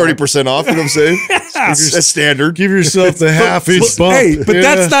 Yeah, now. 30% off. You know what I'm saying? That's standard. Give yourself the half-inch bump. Hey, but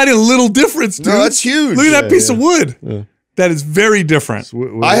that's not a little difference, dude. No, that's huge. Look at that piece of wood. That is very different.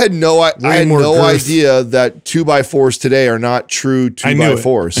 I had no girth. idea that 2x4s today are not true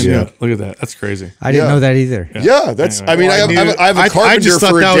 2x4s. Yeah, look at that. That's crazy. I didn't know that either. Yeah, that's. I mean, I have a carpenter just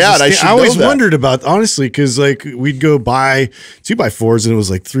thought for a that was dad. I always wondered about, honestly, because like we'd go buy 2x4s and it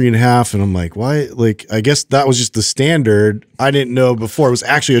was like 3.5, and I'm like, why? Like, I guess that was just the standard. I didn't know before it was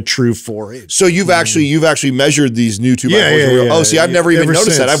actually a true 4-inch. So you've actually measured these new 2x4s. Yeah. Oh, see, I've never even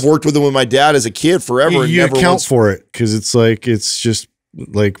noticed that. I've worked with them with my dad as a kid forever. You and never account once for it because it's like it's just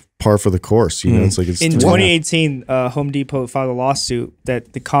like par for the course. You know, it's like it's In 3.5. 2018, Home Depot filed a lawsuit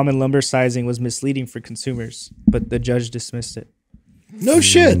that the common lumber sizing was misleading for consumers, but the judge dismissed it. No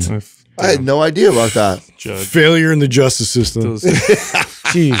shit. I had no idea about that. Failure in the justice system.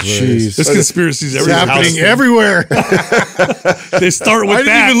 Jeez. This conspiracy's It's happening everywhere. They start with I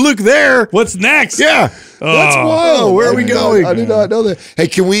that. didn't even look there. What's next? Yeah. That's wild. Where are we going? I did not know that. Hey,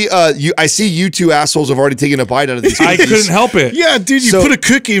 can we? I see you two assholes have already taken a bite out of these I cookies. couldn't help it. Yeah, dude, you So- put a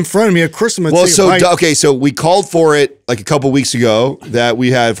cookie in front of me. Of course I'm going to Well, take a so bite. okay, so we called for it like a couple weeks ago that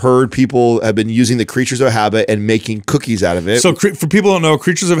we have heard people have been using the Creatures of Habit and making cookies out of it. So for people who don't know,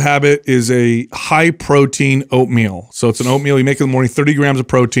 Creatures of Habit is a high protein oatmeal. So it's an oatmeal you make in the morning, 30 grams of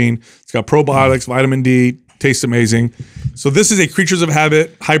protein. It's got probiotics, vitamin D, tastes amazing. So this is a Creatures of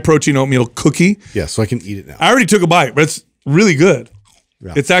Habit high protein oatmeal cookie. Yeah, so I can eat it now. I already took a bite, but it's really good.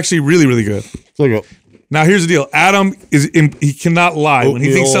 Yeah. It's actually really, really good. Look at Now here's the deal. Adam he cannot lie. When he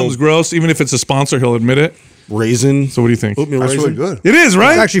thinks Oatmeal. something's gross, even if it's a sponsor, he'll admit it. raisin. So what do you think? Oatmeal that's raisin. really good. It is,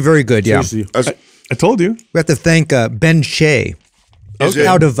 right? It's actually very good, yeah. Seriously. I told you. We have to thank Ben Shea Okay.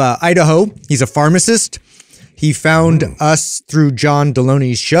 out of Idaho. He's a pharmacist. He found us through John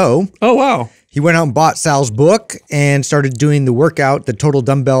Deloney's show. Oh, wow. He went out and bought Sal's book and started doing the workout, the total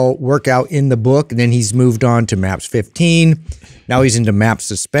dumbbell workout in the book. And then he's moved on to MAPS 15. Now he's into MAPS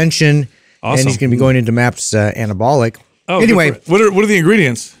suspension. Awesome. And he's going to be going into MAPS anabolic. Oh, anyway, good for it. What are the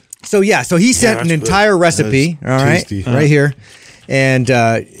ingredients? so he sent an entire recipe, all right, tasty. right here. And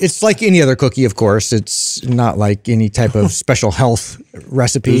it's like any other cookie, of course. It's not like any type of special health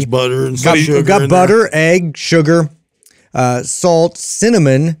recipe. There's butter and Got, sugar. got in butter, egg, sugar, salt,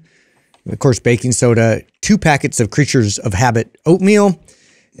 cinnamon, of course, baking soda, 2 packets of Creatures of Habit oatmeal,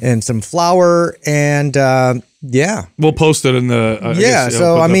 and some flour, and yeah. We'll post it in the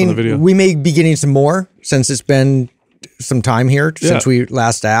So, I mean, we may be getting some more since it's been some time here since we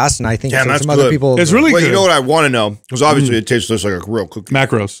last asked, and I think Damn, that's some other good. people. It's really Well, good. you know what I want to know? Because obviously it tastes just like a real cookie.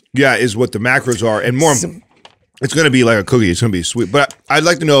 Macros. Yeah, is what the macros are. And more, it's going to be like a cookie. It's going to be sweet. But I'd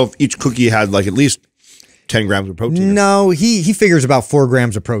like to know if each cookie had like at least 10 grams of protein. No, he figures about 4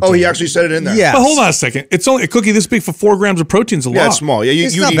 grams of protein. Oh, he actually said it in there. Yeah. But hold on a second. It's only a cookie this big for 4 grams of protein is a lot. Yeah, it's small. Yeah,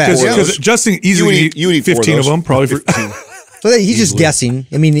 It's you not eat bad. four of Because those. Justin easily You would eat 4 15 of those. them, probably. For, So he's just guessing.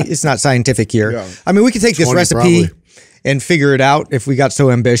 I mean, it's not scientific here. Yeah. I mean, we could take this 20 recipe probably. and figure it out if we got so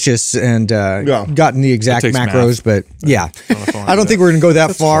ambitious and gotten the exact takes macros. math. But yeah, I don't think we're going to go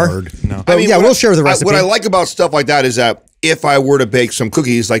that far. no. But yeah, we'll share the recipe. What I like about stuff like that is that if I were to bake some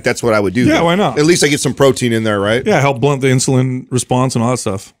cookies, like that's what I would do. Yeah, why not? At least I get some protein in there, right? Yeah, help blunt the insulin response and all that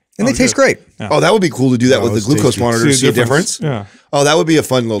stuff. and they taste great. Oh, that would be cool to do that with the it's glucose tasty. monitor to see a difference. Yeah. Oh, that would be a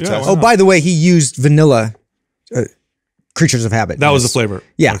fun little Yeah, test. why Oh, by the way, he used vanilla Creatures of Habit. That was the Yes. flavor.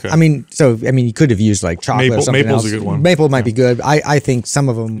 Yeah, Okay. I mean, he could have used like chocolate or Maple- something maple's else. a good one. Maple might be good. I think some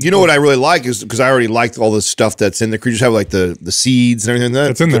of them. You know what I really like is because I already liked all the stuff that's in the creatures have like the seeds and everything like that.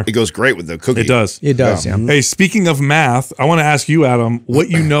 That's in there. It goes great with the cookie. It does. It does, yeah. Hey, speaking of math, I want to ask you, Adam, what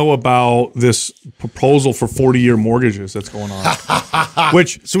you know about this proposal for 40-year mortgages that's going on.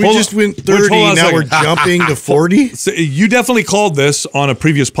 So we just went 30, hold on a now we're second. jumping to 40? So you definitely called this on a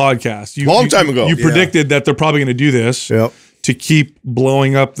previous podcast. Long time ago. You Yeah. predicted that they're probably going to do this Yep. to keep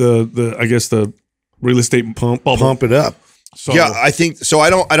blowing up the real estate bubble. Pump it up. So, Yeah, I think so. I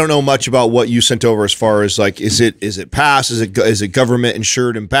don't know much about what you sent over as far as like is it passed? Is it government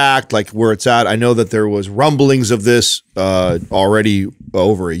insured and backed? Like where it's at? I know that there was rumblings of this already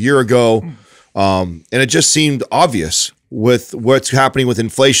over a year ago, and it just seemed obvious. with what's happening with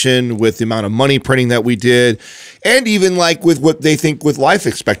inflation, with the amount of money printing that we did, and even like with what they think with life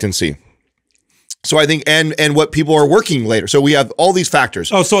expectancy. So I think, and what people are working later. So we have all these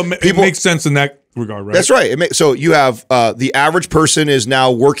factors. Oh, so it makes sense in that regard, right? That's right. So you have the average person is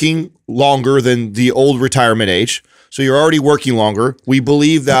now working longer than the old retirement age. So you're already working longer. We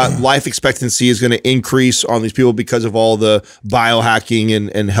believe that life expectancy is going to increase on these people because of all the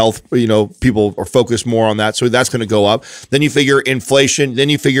biohacking and health. You know, people are focused more on that. So that's going to go up. Then you figure inflation. Then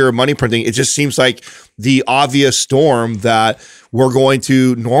you figure money printing. It just seems like the obvious storm that we're going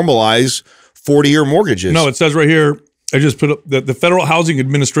to normalize 40-year mortgages. No, it says right here, I just put up that the Federal Housing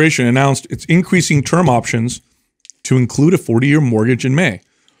Administration announced it's increasing term options to include a 40-year mortgage in May.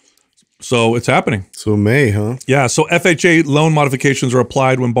 So it's happening. So May, huh? Yeah. So FHA loan modifications are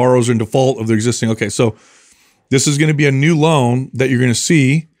applied when borrowers are in default of their existing. Okay. So this is going to be a new loan that you're going to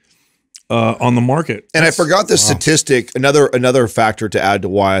see on the market. And I forgot the statistic, another factor to add to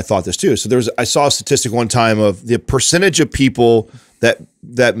why I thought this too. So I saw a statistic one time of the percentage of people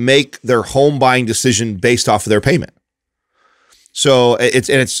that make their home buying decision based off of their payment. So it's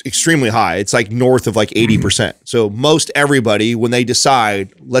extremely high. It's like north of like 80%. So most everybody, when they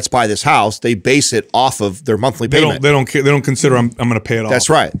decide let's buy this house, they base it off of their monthly payment. They don't consider I'm going to pay it off. That's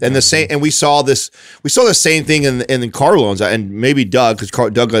right. And the same, and we saw the same thing in the car loans, and maybe Doug, because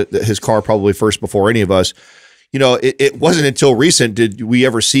Doug got his car probably first before any of us. You know, it wasn't until recent did we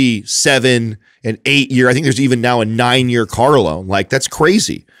ever see 7 and 8 year. I think there's even now a 9-year car loan. Like that's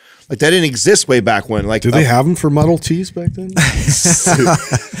crazy. Like that didn't exist way back when. Like, did they have them for Model Ts back then?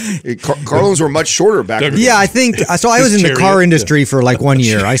 Car loans were much shorter back then. Yeah, I think so. I was in the car industry for like 1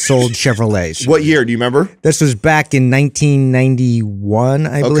 year. I sold Chevrolets. What year do you remember? This was back in 1991,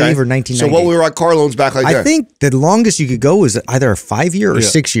 I believe, or 1990. So what were our car loans back like that? I think the longest you could go was either a 5-year or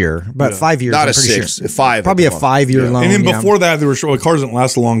 6-year, but 5 years. Not I'm a pretty 6, sure. 5. Probably a 5-year loan. And then before that, there were cars didn't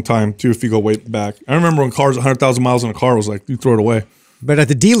last a long time too. If you go way back, I remember when cars 100,000 miles on a car was like you throw it away. But at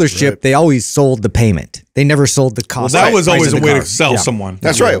the dealership, they always sold the payment. They never sold the cost. Well, that was always a way car. to sell someone.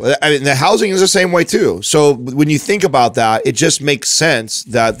 That's right. I mean, the housing is the same way too. So when you think about that, it just makes sense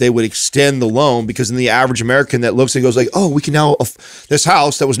that they would extend the loan because in the average American that looks and goes like, oh, we can now, this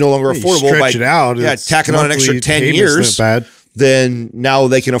house that was no longer affordable. Stretch it out. Yeah, tacking on an extra 10 years. Bad. Then now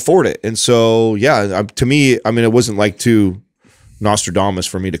they can afford it. And so, yeah, to me, I mean, it wasn't like too Nostradamus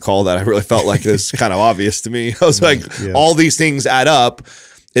for me to call that. I really felt like it's kind of obvious to me. I was like, all these things add up.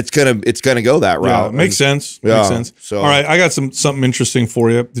 It's gonna go that route. Yeah, makes sense. Yeah, makes sense. So, all right, I got something interesting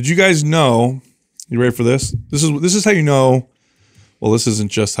for you. Did you guys know? You ready for this? This is how you know. Well, this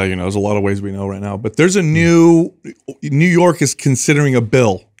isn't just how you know. There's a lot of ways we know right now. But there's a New York is considering a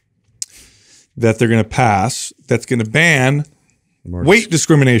bill that they're going to pass that's going to ban weight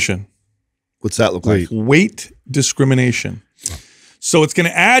discrimination. What's that look like? Weight discrimination. So it's going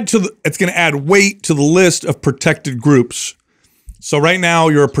to add weight to the list of protected groups. So right now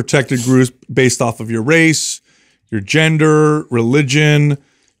you're a protected group based off of your race, your gender, religion,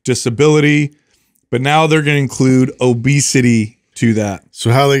 disability, but now they're going to include obesity to that.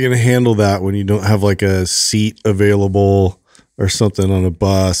 So how are they going to handle that when you don't have like a seat available or something on a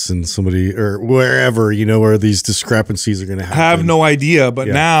bus and somebody or wherever, you know, where these discrepancies are going to happen? I have no idea, but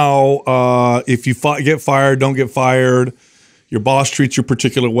now if you get fired, don't get fired, your boss treats you a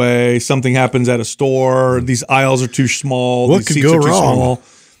particular way, something happens at a store, these aisles are too small, what these could seats go are too wrong? small.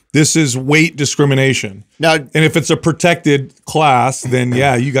 This is weight discrimination. Now, and if it's a protected class, then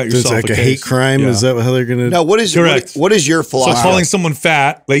yeah, you got yourself it's like a a case. hate crime. Yeah. Is that how they're going to? now what is your philosophy? So calling someone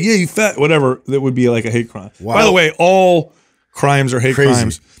fat, like yeah, you fat, whatever, that would be like a hate crime. Wow. By the way, all crimes are hate Crazy.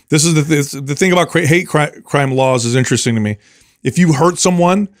 crimes. This is the thing about hate crime laws is interesting to me. If you hurt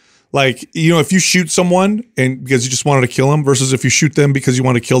someone, like, you know, if you shoot someone and because you just wanted to kill them versus if you shoot them because you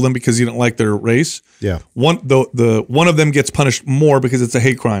want to kill them because you didn't like their race. Yeah. One of them gets punished more because it's a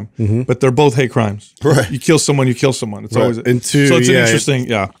hate crime, but they're both hate crimes. Right. You kill someone, you kill someone. It's always And two, so it's an yeah, interesting,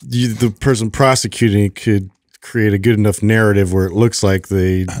 the person prosecuting it could create a good enough narrative where it looks like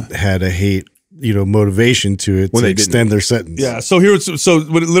they had a hate, you know, motivation to it When to they extend their sentence. Yeah. So here,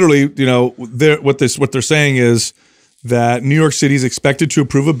 what it literally, you know, what they're saying is that New York City is expected to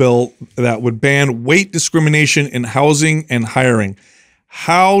approve a bill that would ban weight discrimination in housing and hiring.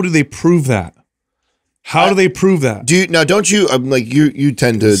 How do they prove that? How do they prove that? Don't you like you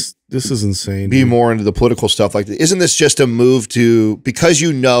tend to This is insane. be more into the political stuff like that. Isn't this just a move to, because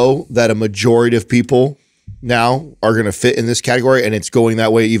you know that a majority of people now are going to fit in this category and it's going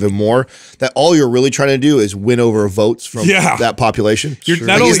that way even more, that all you're really trying to do is win over votes from that population? Isn't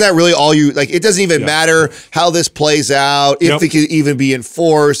that really all you, like, it doesn't even matter how this plays out, if it can even be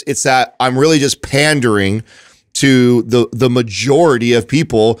enforced. It's that I'm really just pandering to the majority of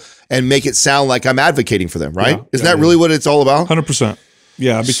people and make it sound like I'm advocating for them, right? Isn't that really what it's all about? 100%.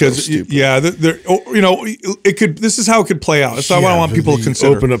 Yeah, because So it could. This is how it could play out. That's what I want people to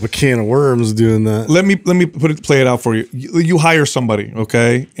consider. Open up a can of worms doing that. Let me play it out for you. You hire somebody,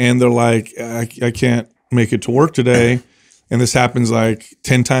 okay, and they're like, I can't make it to work today, and this happens like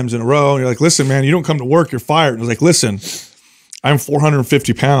 10 times in a row. And you're like, listen, man, you don't come to work, you're fired. And it's like, listen, I'm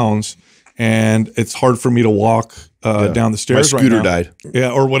 450 pounds, and it's hard for me to walk down the stairs. My scooter right now. died.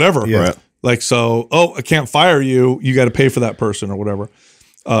 Yeah, or whatever. Yeah. Right. Like, so, I can't fire you. You got to pay for that person or whatever.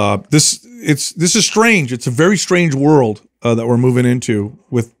 This is strange. It's a very strange world that we're moving into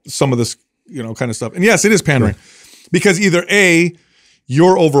with some of this, kind of stuff. And yes, it is pandering because either A,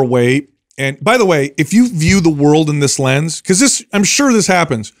 you're overweight. And by the way, if you view the world in this lens, because I'm sure this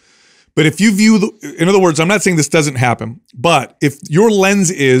happens, but if you view in other words, I'm not saying this doesn't happen, but if your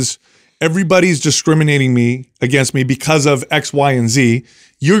lens is everybody's discriminating against me because of X, Y, and Z,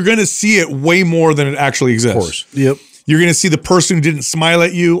 you're going to see it way more than it actually exists. Of course. Yep. You're going to see the person who didn't smile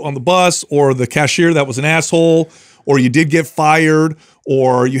at you on the bus, or the cashier that was an asshole, or you did get fired,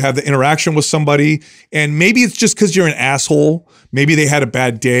 or you have the interaction with somebody. And maybe it's just because you're an asshole. Maybe they had a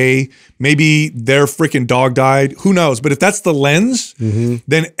bad day. Maybe their freaking dog died. Who knows? But if that's the lens,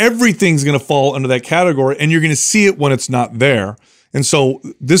 then everything's going to fall under that category, and you're going to see it when it's not there. And so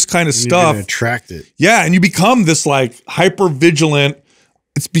this kind of stuff, you're gonna attract it. yeah, and you become this like hyper vigilant.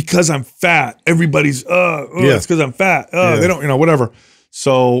 It's because I'm fat. Everybody's it's because I'm fat. They don't, whatever.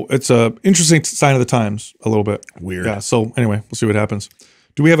 So it's a interesting sign of the times a little bit. Weird. Yeah. So anyway, we'll see what happens.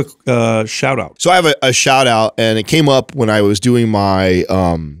 Do we have a shout out? So I have a shout out, and it came up when I was doing my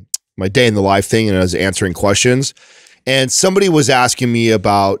my day in the life thing, and I was answering questions. And somebody was asking me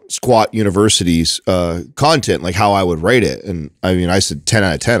about Squat University's content, like how I would rate it. And I mean, I said 10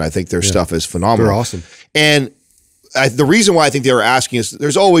 out of 10. I think their stuff is phenomenal. They're awesome. And the reason why I think they were asking is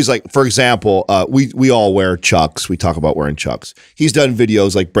there's always like, for example, we all wear Chucks. We talk about wearing Chucks. He's done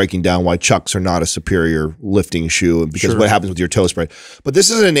videos like breaking down why Chucks are not a superior lifting shoe and because what happens with your toe spread. But this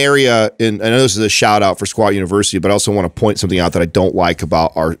is an area, and I know this is a shout out for Squat University, but I also want to point something out that I don't like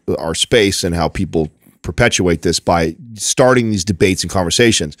about our space and how people perpetuate this by starting these debates and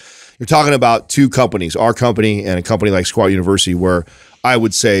conversations. You're talking about two companies, our company and a company like Squat University, where I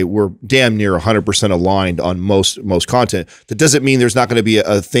would say we're damn near 100% aligned on most content. That doesn't mean there's not going to be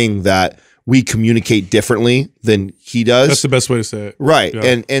a thing that we communicate differently than he does. That's the best way to say it. Right.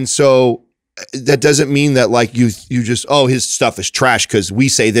 Yeah. And so that doesn't mean that like you just, his stuff is trash because we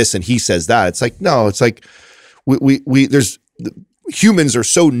say this and he says that. It's like, no, it's like humans are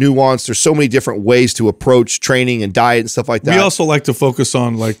so nuanced. There's so many different ways to approach training and diet and stuff like that. We also like to focus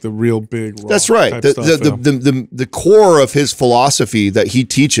on like the real big raw That's right. type The core of his philosophy that he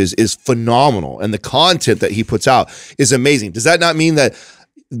teaches is phenomenal, and the content that he puts out is amazing. Does that not mean that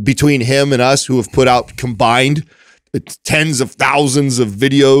between him and us, who have put out combined tens of thousands of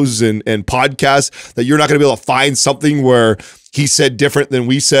videos and podcasts, that you're not going to be able to find something where he said different than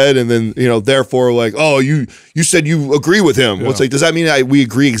we said, and then therefore like, you said you agree with him. Well, it's like, does that mean we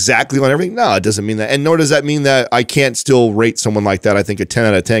agree exactly on everything? No, it doesn't mean that, and nor does that mean that I can't still rate someone like that. I think a 10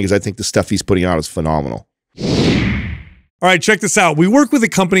 out of 10 because I think the stuff he's putting out is phenomenal. All right, check this out. We work with a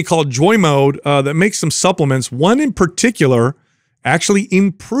company called Joy Mode that makes some supplements. One in particular actually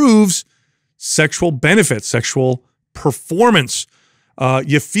improves sexual benefits, sexual performance.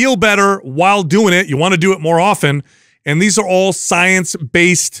 You feel better while doing it. You want to do it more often. And these are all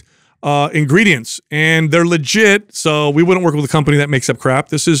science-based ingredients, and they're legit. So we wouldn't work with a company that makes up crap.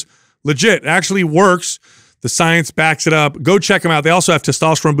 This is legit. It actually works. The science backs it up. Go check them out. They also have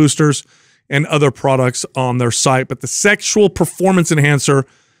testosterone boosters and other products on their site. But the sexual performance enhancer,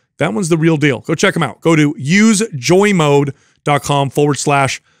 that one's the real deal. Go check them out. Go to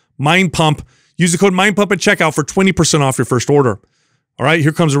usejoymode.com/mind pump. Use the code MindPump at checkout for 20% off your first order. All right,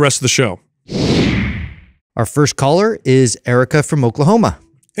 here comes the rest of the show. Our first caller is Erica from Oklahoma.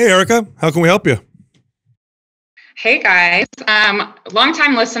 Hey, Erica, how can we help you? Hey, guys.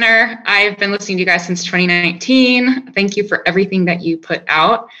 Longtime listener. I've been listening to you guys since 2019. Thank you for everything that you put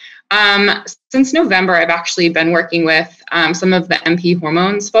out. Since November, I've actually been working with some of the MP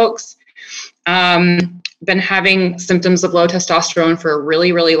hormones folks. Been having symptoms of low testosterone for a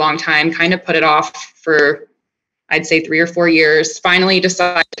really, really long time. Kind of put it off for, I'd say, 3 or 4 years. Finally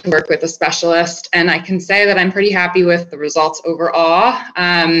decided to work with a specialist, and I can say that I'm pretty happy with the results overall.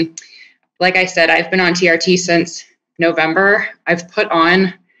 Like I said, I've been on TRT since November. I've put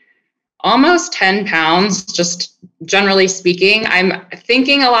on almost 10 pounds, just generally speaking. I'm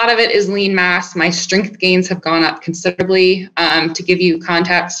thinking a lot of it is lean mass. My strength gains have gone up considerably. To give you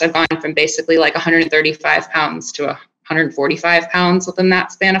context, I've gone from basically like 135 pounds to 145 pounds within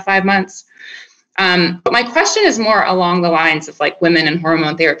that span of 5 months. But my question is more along the lines of like women and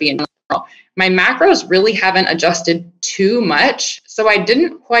hormone therapy in general. My macros really haven't adjusted too much. So I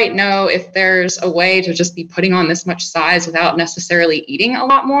didn't quite know if there's a way to just be putting on this much size without necessarily eating a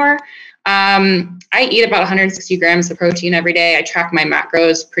lot more. I eat about 160 grams of protein every day. I track my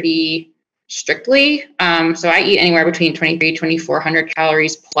macros pretty strictly. So I eat anywhere between 2,400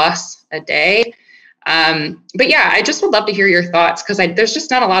 calories plus a day. But yeah, I just would love to hear your thoughts because there's just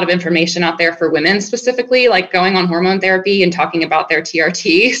not a lot of information out there for women specifically, like going on hormone therapy and talking about their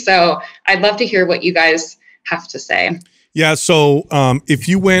TRT. So I'd love to hear what you guys have to say. Yeah. So if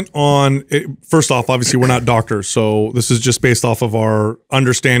you went on, first off, obviously we're not doctors. So this is just based off of our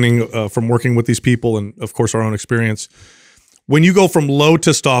understanding from working with these people and of course our own experience. When you go from low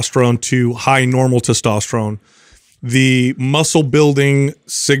testosterone to high normal testosterone, the muscle building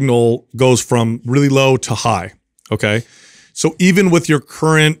signal goes from really low to high. Okay. So even with your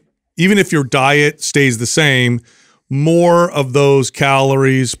even if your diet stays the same, more of those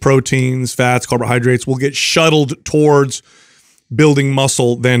calories, proteins, fats, carbohydrates will get shuttled towards building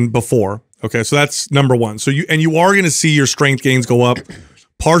muscle than before. Okay. So that's number one. So you are going to see your strength gains go up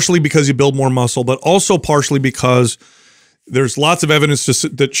partially because you build more muscle, but also partially because there's lots of evidence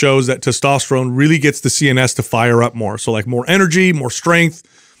that shows that testosterone really gets the CNS to fire up more. So like more energy, more strength,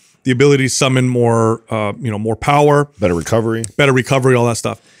 the ability to summon more, more power, better recovery, all that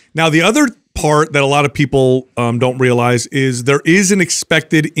stuff. Now, the other part that a lot of people don't realize is there is an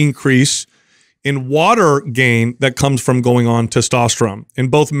expected increase in water gain that comes from going on testosterone in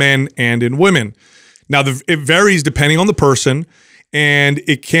both men and in women. Now, it varies depending on the person. And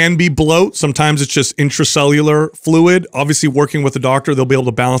it can be bloat. Sometimes it's just intracellular fluid. Obviously, working with a doctor, they'll be able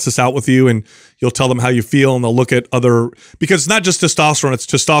to balance this out with you and you'll tell them how you feel and they'll look at because it's not just testosterone, it's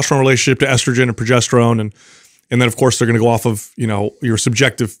testosterone relationship to estrogen and progesterone. And then, of course, they're going to go off of, your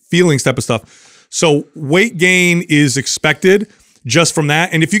subjective feelings type of stuff. So weight gain is expected just from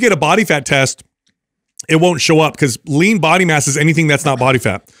that. And if you get a body fat test, it won't show up because lean body mass is anything that's not body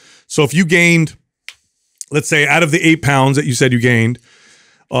fat. So if you gained, let's say out of the 8 pounds that you said you gained,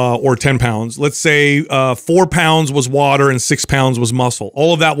 or 10 pounds, let's say 4 pounds was water and 6 pounds was muscle.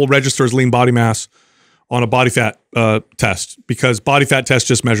 All of that will register as lean body mass on a body fat test because body fat test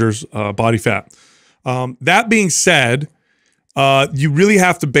just measures body fat. That being said, you really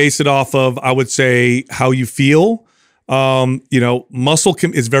have to base it off of, I would say, how you feel. Muscle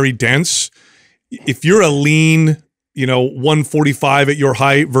is very dense. If you're a lean 145 at your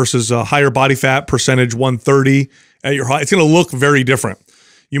height versus a higher body fat percentage 130 at your height, it's going to look very different.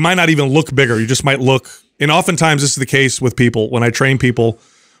 You might not even look bigger. You just might look, and oftentimes this is the case with people when I train people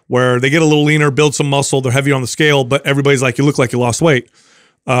where they get a little leaner, build some muscle, they're heavier on the scale, but everybody's like, you look like you lost weight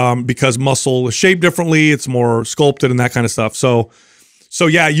because muscle is shaped differently. It's more sculpted and that kind of stuff. So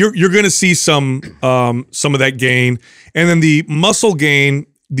yeah, you're going to see some of that gain. And then the muscle gain,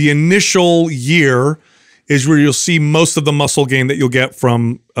 the initial year is where you'll see most of the muscle gain that you'll get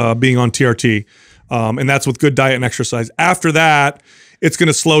from being on TRT. And that's with good diet and exercise. After that, it's going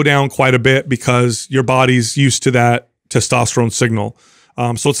to slow down quite a bit because your body's used to that testosterone signal.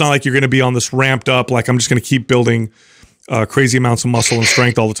 So it's not like you're going to be on this ramped up, like I'm just going to keep building crazy amounts of muscle and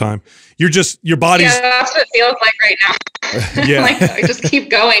strength all the time. Your body's— Yeah, that's what it feels like right now. Yeah. Like I just keep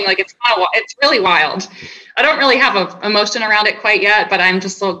going. Like it's really wild. I don't really have a emotion around it quite yet, but I'm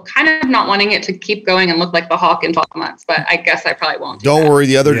just kind of not wanting it to keep going and look like the Hawk in 12 months. But I guess I probably won't. Don't worry.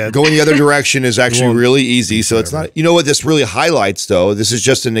 Going the other direction is actually really easy. So it's not, what this really highlights though, this is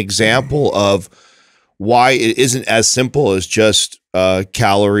just an example of why it isn't as simple as just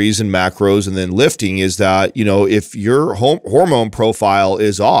calories and macros and then lifting is that, if your hormone profile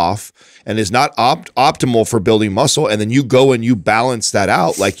is off and is not optimal for building muscle, and then you go and you balance that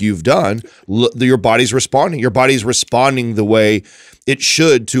out like you've done, your body's responding. Your body's responding the way it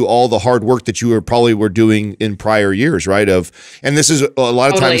should to all the hard work that you were doing in prior years, right? And this is a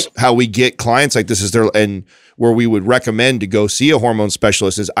lot of times how we get clients like this and where we would recommend to go see a hormone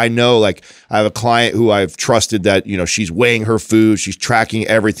specialist is I know, like I have a client who I've trusted that, she's weighing her food, she's tracking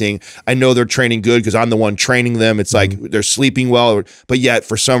everything. I know they're training good because I'm the one training them. It's like they're sleeping well, but yet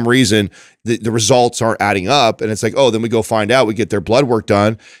for some reason the results aren't adding up. And it's like, oh, then we go find out, we get their blood work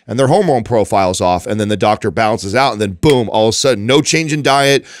done and their hormone profile's off. And then the doctor balances out and then boom, all of a sudden, no change in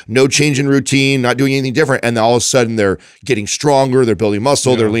diet, no change in routine, not doing anything different. And then all of a sudden they're getting stronger, they're building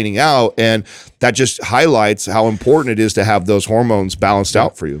muscle, they're leaning out. And that just highlights how important it is to have those hormones balanced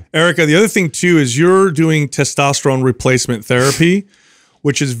out for you. Erica, the other thing too is you're doing testosterone replacement therapy,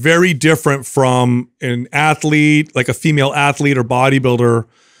 which is very different from an athlete, like a female athlete or bodybuilder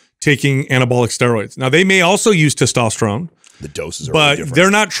taking anabolic steroids. Now, they may also use testosterone. The doses are but they're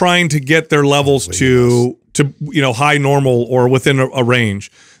not trying to get their levels to high normal or within a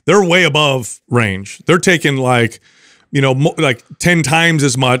range. They're way above range. They're taking like 10 times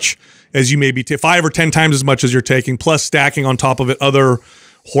as much as you may be, 5 or 10 times as much as you're taking, plus stacking on top of it other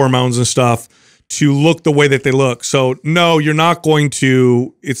hormones and stuff to look the way that they look. So no, you're not going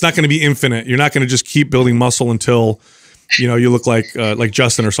to, it's not going to be infinite. You're not going to just keep building muscle until you look like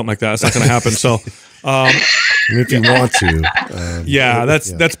Justin or something like that. It's not going to happen. So, if you want to,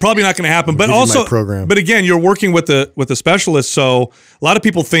 that's probably not going to happen. But also, but again, you're working with a specialist. So a lot of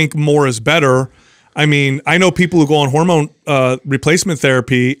people think more is better. I mean, I know people who go on hormone replacement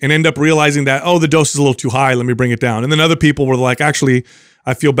therapy and end up realizing that, oh, the dose is a little too high. Let me bring it down. And then other people were like, actually,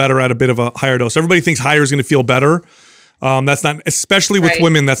 I feel better at a bit of a higher dose. Everybody thinks higher is going to feel better. That's not, especially with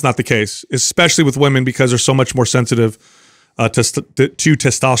women, that's not the case. Especially with women because they're so much more sensitive to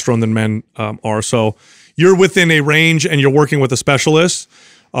testosterone than men are. So you're within a range and you're working with a specialist.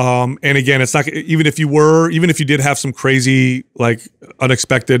 And again, it's not, even if you did have some crazy, like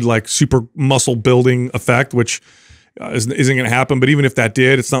unexpected, like super muscle building effect, which isn't going to happen. But even if that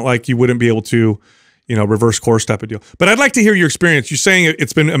did, it's not like you wouldn't be able to, reverse course type of deal. But I'd like to hear your experience. You're saying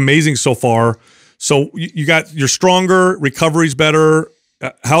it's been amazing so far. So you're stronger, recovery's better.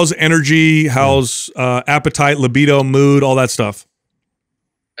 How's energy? How's appetite, libido, mood, all that stuff?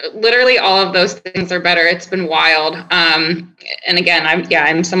 Literally all of those things are better. It's been wild. And again,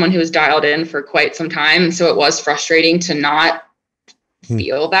 I'm someone who's dialed in for quite some time. So it was frustrating to not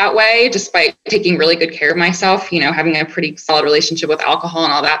feel that way, despite taking really good care of myself, having a pretty solid relationship with alcohol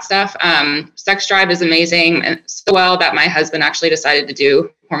and all that stuff. Sex drive is amazing. And so well that my husband actually decided to do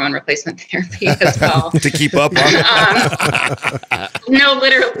hormone replacement therapy as well. To keep up on No,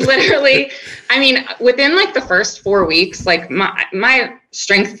 literally. I mean, within like the first 4 weeks, like my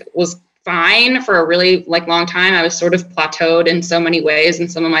strength was fine for a really long time. I was sort of plateaued in so many ways in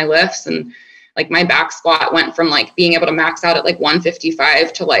some of my lifts, and like my back squat went from like being able to max out at like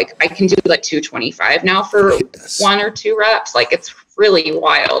 155 to like I can do like 225 now for 1 or 2 reps. Like it's really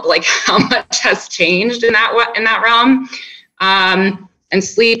wild, like how much has changed in that realm. And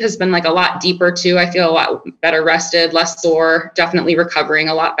sleep has been like a lot deeper too. I feel a lot better rested, less sore, definitely recovering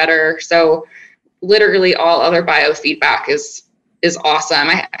a lot better. So literally all other biofeedback is awesome.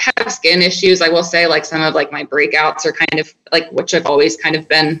 I have skin issues. I will say like some of like my breakouts are kind of like, which I've always kind of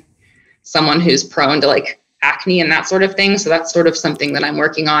been someone who's prone to like acne and that sort of thing. So that's sort of something that I'm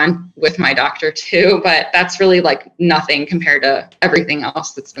working on with my doctor too. But that's really like nothing compared to everything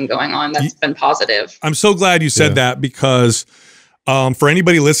else that's been going on. That's been positive. I'm so glad you said that because for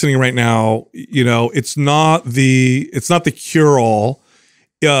anybody listening right now, it's not the cure all.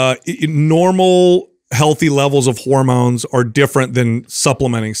 Normal healthy levels of hormones are different than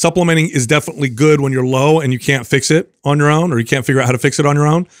supplementing. Supplementing is definitely good when you're low and you can't fix it on your own, or you can't figure out how to fix it on your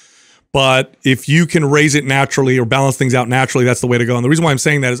own. But if you can raise it naturally or balance things out naturally, that's the way to go. And the reason why I'm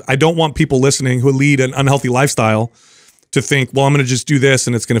saying that is I don't want people listening who lead an unhealthy lifestyle to think, well, I'm going to just do this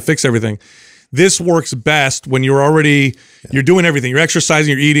and it's going to fix everything. This works best when you're already, you're doing everything. You're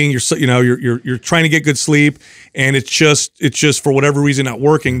exercising, you're eating, you're trying to get good sleep, and it's just for whatever reason not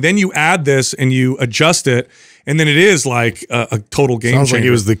working. Then you add this and you adjust it, and then it is like a total game changer. Sounds like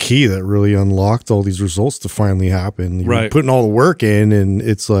it was the key that really unlocked all these results to finally happen. You're right. Putting all the work in, and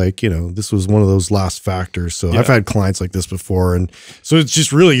it's like, this was one of those last factors. So I've had clients like this before, and so it's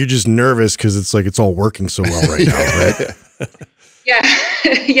just really, you're just nervous because it's like it's all working so well right now, right?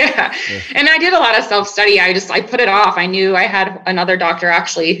 Yeah. And I did a lot of self-study. I put it off. I knew I had another doctor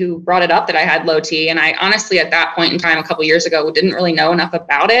actually who brought it up that I had low T. And I honestly, at that point in time, a couple years ago, didn't really know enough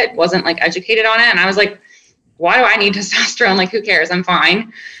about it, wasn't like educated on it. And I was like, why do I need testosterone? Like, who cares? I'm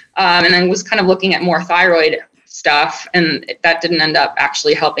fine. And then was kind of looking at more thyroid stuff, and that didn't end up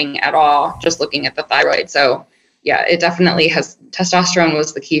actually helping at all, just looking at the thyroid. So yeah, it definitely has. Testosterone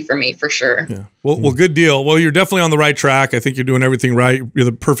was the key for me, for sure. Yeah. Well, good deal. Well, you're definitely on the right track. I think you're doing everything right. You're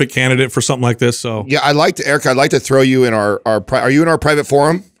the perfect candidate for something like this. So yeah, Erica, I'd like to throw you in our are you in our private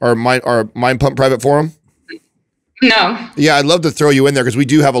forum, our Mind Pump private forum? No. Yeah, I'd love to throw you in there because we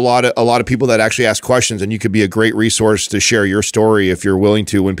do have a lot of people that actually ask questions, and you could be a great resource to share your story if you're willing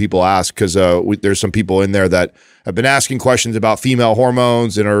to when people ask. Because there's some people in there that have been asking questions about female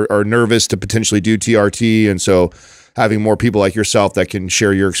hormones and are nervous to potentially do TRT, and so having more people like yourself that can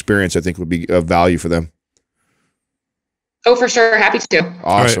share your experience, I think, would be of value for them. Oh, for sure. Happy to.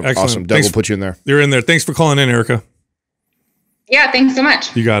 Awesome, right, awesome. Doug will put you in there. You're in there. Thanks for calling in, Erica. Yeah, thanks so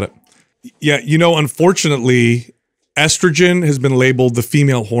much. You got it. Yeah, unfortunately, estrogen has been labeled the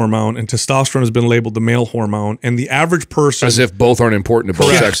female hormone and testosterone has been labeled the male hormone. And the average person... As if both aren't important to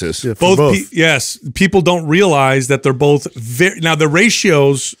both sexes. Yeah, both. Yes. People don't realize that they're both... Now, the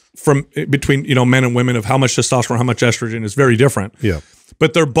ratios from between men and women of how much testosterone, how much estrogen is very different. Yeah.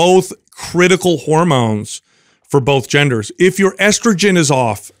 But they're both critical hormones for both genders. If your estrogen is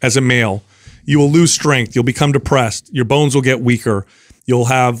off as a male, you will lose strength. You'll become depressed. Your bones will get weaker. You'll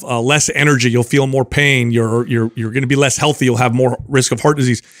have less energy. You'll feel more pain. You're going to be less healthy. You'll have more risk of heart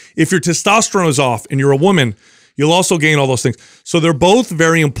disease. If your testosterone is off and you're a woman, you'll also gain all those things. So they're both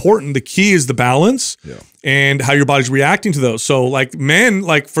very important. The key is the balance and how your body's reacting to those. So like men,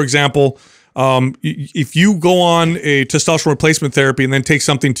 like for example, if you go on a testosterone replacement therapy and then take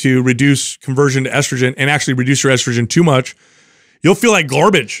something to reduce conversion to estrogen and actually reduce your estrogen too much, you'll feel like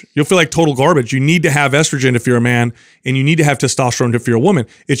garbage. You'll feel like total garbage. You need to have estrogen if you're a man, and you need to have testosterone if you're a woman.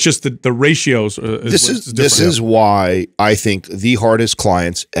 It's just the ratios. This is why I think the hardest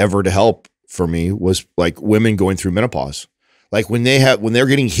clients ever to help for me was like women going through menopause. Like when they're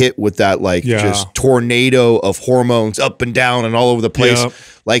getting hit with that just tornado of hormones up and down and all over the place. Yep.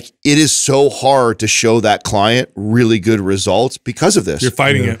 Like it is so hard to show that client really good results because of this. You're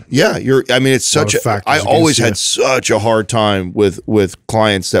fighting it. Yeah, it's such I always had such a hard time with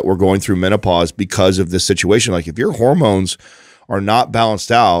clients that were going through menopause because of this situation. Like if your hormones are not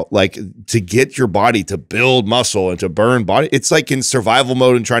balanced out, like to get your body to build muscle and to burn body, it's like in survival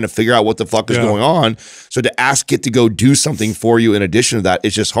mode and trying to figure out what the fuck is going on. So to ask it to go do something for you in addition to that,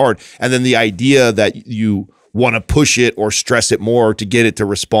 it's just hard. And then the idea that you want to push it or stress it more to get it to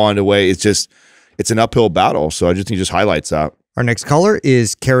respond away, it's an uphill battle. So I just think it just highlights that. Our next caller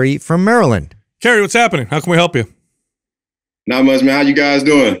is Carrie from Maryland. Carrie, what's happening? How can we help you? Not much, man. How you guys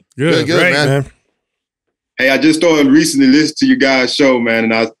doing? Good, great, man. Hey, I just started recently listening to you guys' show, man,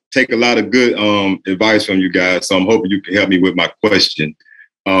 and I take a lot of good advice from you guys. So I'm hoping you can help me with my question.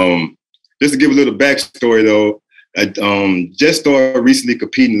 Just to give a little backstory, though, I just started recently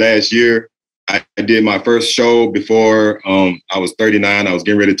competing last year. I did my first show before I was 39. I was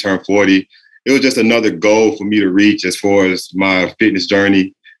getting ready to turn 40. It was just another goal for me to reach as far as my fitness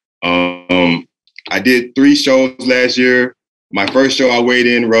journey. I did 3 shows last year. My first show, I weighed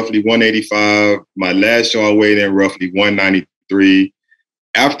in roughly 185. My last show, I weighed in roughly 193.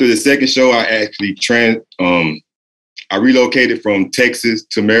 After the second show, I actually I relocated from Texas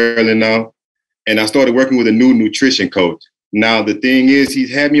to Maryland now, and I started working with a new nutrition coach. Now, the thing is,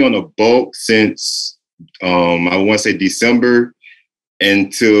 he's had me on a bulk since, I want to say December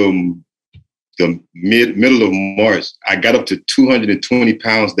until the middle of March. I got up to 220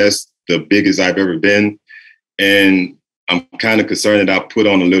 pounds. That's the biggest I've ever been. And I'm kind of concerned that I put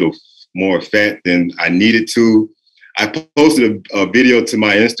on a little more fat than I needed to. I posted a video to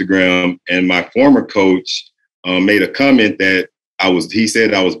my Instagram, and my former coach made a comment that he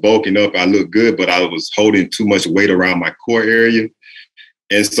said I was bulking up. I looked good, but I was holding too much weight around my core area.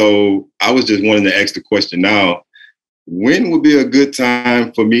 And so I was just wanting to ask the question now, when would be a good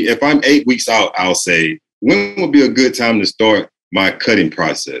time for me? If I'm 8 weeks out, I'll say, when would be a good time to start my cutting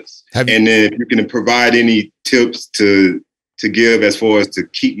process? And then if you can provide any tips to give as far as to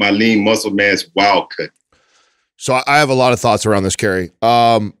keep my lean muscle mass while cutting. So I have a lot of thoughts around this, Carrie.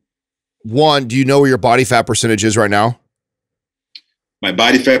 One, do you know where your body fat percentage is right now? My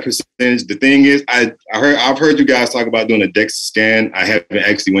body fat percentage. The thing is, I've heard you guys talk about doing a DEXA scan. I haven't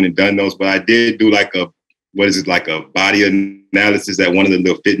actually went and done those, but I did do like a body analysis at one of the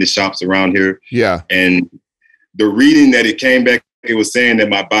little fitness shops around here. Yeah. And the reading that it came back, it was saying that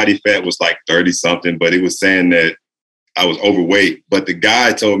my body fat was like 30 something, but it was saying that I was overweight. But the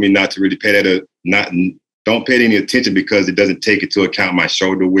guy told me not to really don't pay any attention because it doesn't take into account my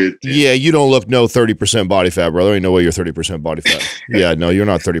shoulder width. Yeah, you don't look 30% body fat, brother. Ain't no way you're 30% body fat. Yeah, no, you're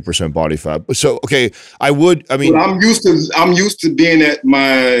not 30% body fat. So, okay, well, I'm used to being at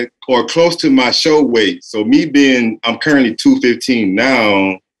my or close to my show weight. So I'm currently 215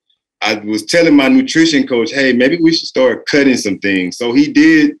 now. I was telling my nutrition coach, hey, maybe we should start cutting some things. So he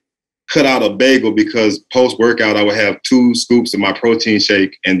did cut out a bagel because post-workout I would have 2 scoops of my protein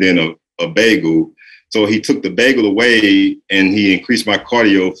shake and then a bagel. So he took the bagel away and he increased my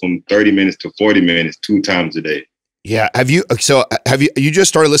cardio from 30 minutes to 40 minutes 2 times a day. Yeah. You just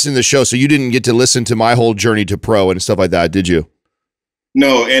started listening to the show, so you didn't get to listen to my whole journey to pro and stuff like that, did you?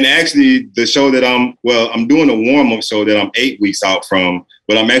 No, and actually the show that I'm doing a warm-up show that I'm 8 weeks out from,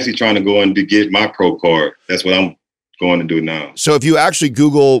 but I'm actually trying to go in to get my pro card. That's what I'm going to do now. So if you actually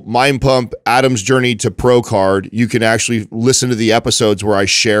Google Mind Pump Adam's journey to pro card, you can actually listen to the episodes where I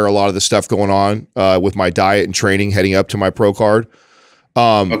share a lot of the stuff going on with my diet and training heading up to my pro card.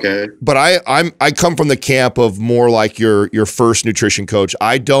 Okay. But I come from the camp of more like your first nutrition coach.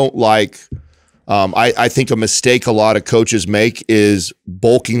 I don't like I think a mistake a lot of coaches make is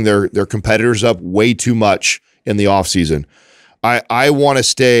bulking their competitors up way too much in the off season. I want to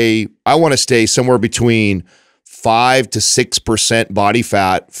stay somewhere between 5 to 6% body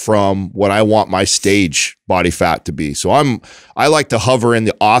fat from what I want my stage body fat to be. So I like to hover in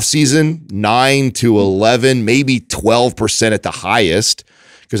the off season 9 to 11, maybe 12% at the highest,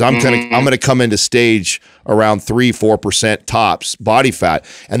 because I'm going to come into stage around 3-4% tops body fat.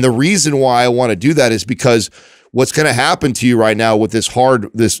 And the reason why I want to do that is because what's going to happen to you right now with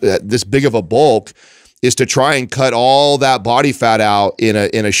this big of a bulk is to try and cut all that body fat out in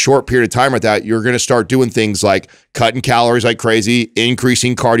a short period of time like that. You're going to start doing things like cutting calories like crazy,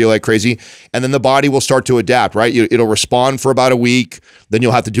 increasing cardio like crazy, and then the body will start to adapt, right? It'll respond for about a week, then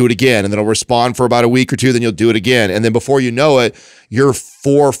you'll have to do it again, and then it'll respond for about a week or two, then you'll do it again. And then before you know it, you're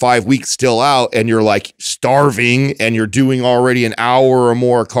 4 or 5 weeks still out and you're like starving and you're doing already an hour or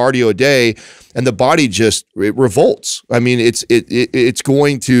more cardio a day, and the body just revolts. I mean, it's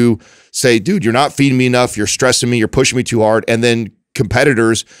going to say, dude, you're not feeding me enough, you're stressing me, you're pushing me too hard. And then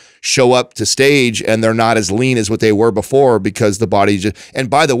competitors show up to stage and they're not as lean as what they were before because the body just, and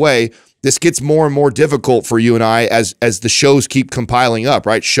by the way, this gets more and more difficult for you and I as the shows keep compiling up,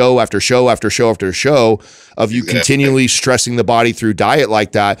 right? Show after show after show after show of you continually stressing the body through diet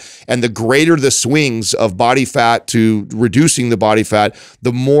like that. And the greater the swings of body fat to reducing the body fat,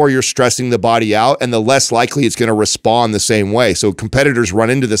 the more you're stressing the body out and the less likely it's going to respond the same way. So competitors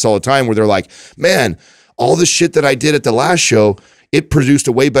run into this all the time where they're like, man, all the shit that I did at the last show, it produced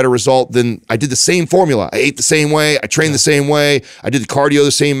a way better result than I did the same formula. I ate the same way. I trained the same way. I did the cardio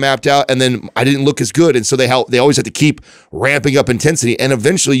the same mapped out, and then I didn't look as good. And so they always have to keep ramping up intensity. And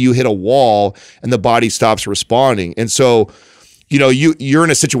eventually you hit a wall and the body stops responding. And so, you know, you're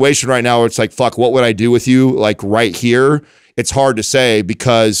in a situation right now where it's like, fuck, what would I do with you? Like right here, it's hard to say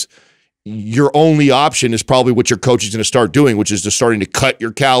because your only option is probably what your coach is going to start doing, which is starting to cut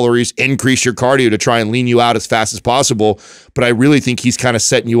your calories, increase your cardio to try and lean you out as fast as possible. But I really think he's kind of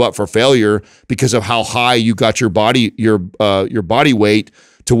setting you up for failure because of how high you got your body weight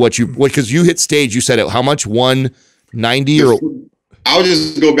to because you hit stage, you said it, how much? 190 or? I'll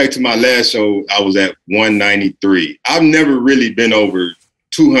just go back to my last show. I was at 193. I've never really been over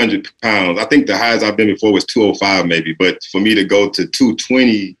 200 pounds. I think the highest I've been before was 205 maybe, but for me to go to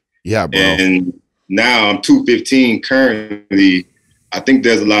 220, yeah, bro. And now I'm 215 currently. I think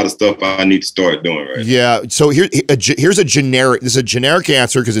there's a lot of stuff I need to start doing, right? Yeah. So here's a generic. This is a generic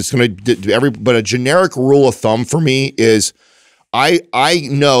answer because it's going to do but a generic rule of thumb for me is I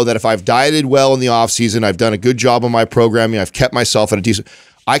know that if I've dieted well in the off season, I've done a good job on my programming, I've kept myself at a decent,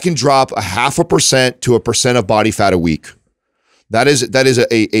 I can drop 0.5% to 1% of body fat a week. That is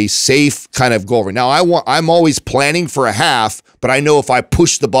a safe kind of goal. Now I'm always planning for a half, but I know if I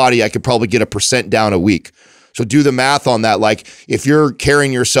push the body, I could probably get 1% down a week. So do the math on that. Like if you're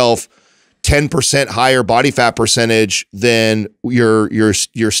carrying yourself 10% higher body fat percentage than your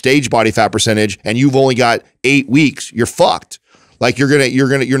stage body fat percentage, and you've only got 8 weeks, you're fucked. Like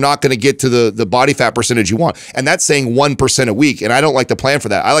you're not gonna get to the body fat percentage you want. And that's saying 1% a week. And I don't like to plan for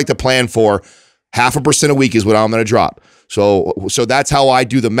that. I like to plan for 0.5% a week is what I'm gonna drop. So that's how I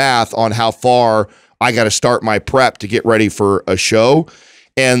do the math on how far I got to start my prep to get ready for a show.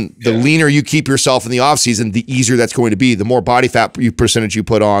 And the leaner you keep yourself in the off season, the easier that's going to be. The more body fat percentage you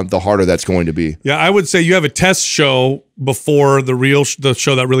put on, the harder that's going to be. Yeah, I would say you have a test show before the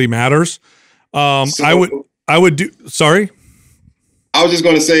show that really matters. I would do. Sorry. I was just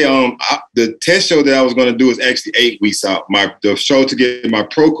going to say, the test show that I was going to do is actually 8 weeks out. The show to get my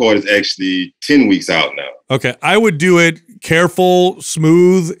pro card is actually 10 weeks out now. Okay, I would do it careful,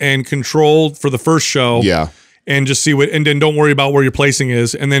 smooth, and controlled for the first show. Yeah, and just see and then don't worry about where your placing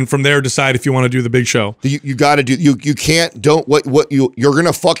is, and then from there decide if you want to do the big show. You got to do. You can't. You're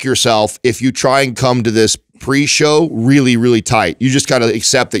gonna fuck yourself if you try and come to this pre-show really, really tight. You just got to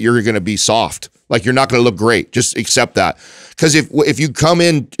accept that you're gonna be soft. Like you're not gonna look great. Just accept that. Because if you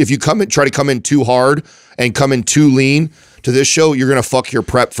try to come in too hard and come in too lean to this show, you're gonna fuck your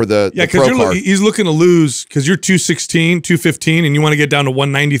prep for the pro card. He's looking to lose because you're 216, 215, and you want to get down to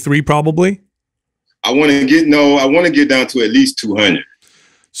 193 probably. I want to get down to at least 200.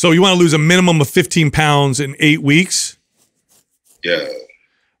 So you want to lose a minimum of 15 pounds in 8 weeks? Yeah.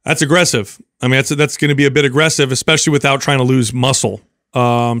 That's aggressive. I mean, that's going to be a bit aggressive, especially without trying to lose muscle.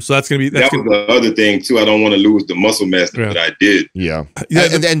 So that's going to be that was the other thing too. I don't want to lose the muscle mass that I did. Yeah.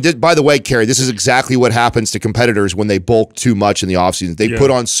 And by the way, Kerry, this is exactly what happens to competitors when they bulk too much in the offseason. They put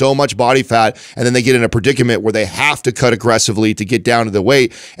on so much body fat, and then they get in a predicament where they have to cut aggressively to get down to the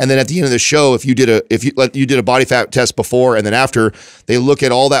weight. And then at the end of the show, if you did a body fat test before and then after, they look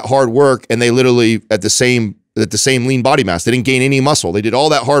at all that hard work and they literally at the same lean body mass. They didn't gain any muscle. They did all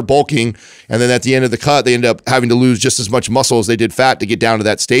that hard bulking, and then at the end of the cut, they end up having to lose just as much muscle as they did fat to get down to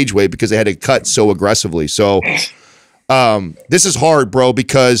that stage weight because they had to cut so aggressively. So this is hard, bro,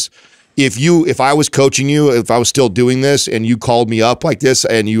 because if I was coaching you, if I was still doing this and you called me up like this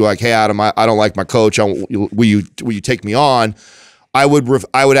and you like, hey, Adam, I don't like my coach. Will you take me on? I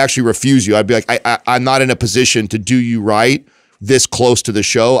would actually refuse you. I'd be like, I'm not in a position to do you right this close to the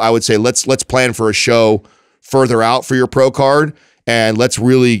show. I would say, let's plan for a show further out for your pro card, and let's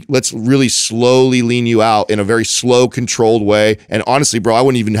really slowly lean you out in a very slow, controlled way. And honestly, bro, I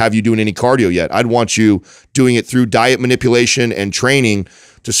wouldn't even have you doing any cardio yet. I'd want you doing it through diet manipulation and training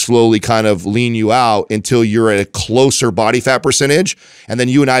to slowly kind of lean you out until you're at a closer body fat percentage. And then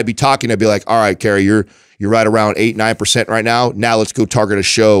you and I'd be talking. I'd be like, all right, Kerry, you're right around 8-9% right now. Now let's go target a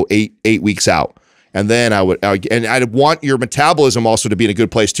show eight weeks out. And then I'd want your metabolism also to be in a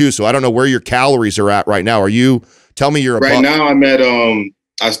good place too. So I don't know where your calories are at right now. Tell me you're right now. I'm at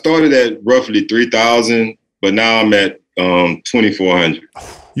I started at roughly 3,000, but now I'm at 2,400.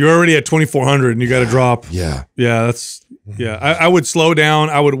 You're already at 2,400, and you got to drop. Yeah. I would slow down.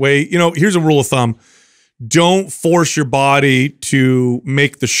 I would wait. Here's a rule of thumb: don't force your body to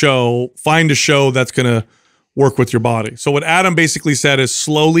make the show. Find a show that's going to work with your body. So what Adam basically said is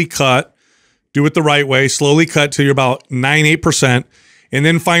slowly cut. Do it the right way. Slowly cut till you're about 9-8%, and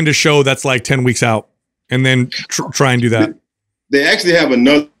then find a show that's like 10 weeks out, and then try and do that. They actually have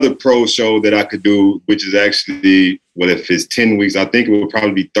another pro show that I could do, which is actually, if it's 10 weeks, I think it would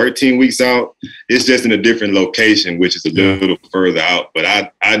probably be 13 weeks out. It's just in a different location, which is a little further out. But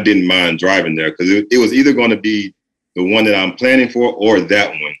I didn't mind driving there because it was either going to be the one that I'm planning for or that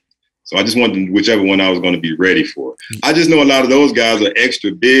one. So I just wanted whichever one I was going to be ready for. I just know a lot of those guys are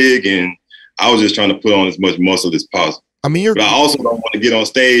extra big, and I was just trying to put on as much muscle as possible. I mean, but I also don't want to get on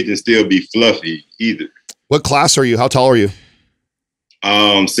stage and still be fluffy either. What class are you? How tall are you?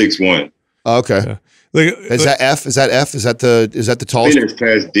 6'1". Oh, okay. Yeah. Is that F? Is that the tallest? I think it's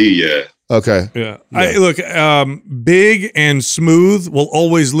class D. Yeah. Okay. Yeah. Big and smooth will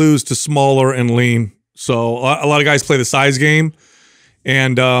always lose to smaller and lean. So a lot of guys play the size game,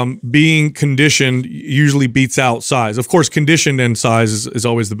 and being conditioned usually beats out size. Of course, conditioned and size is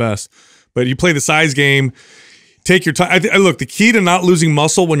always the best. But you play the size game, take your time. Look, the key to not losing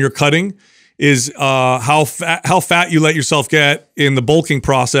muscle when you're cutting is how fat you let yourself get in the bulking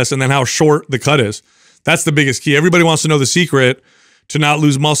process, and then how short the cut is. That's the biggest key. Everybody wants to know the secret to not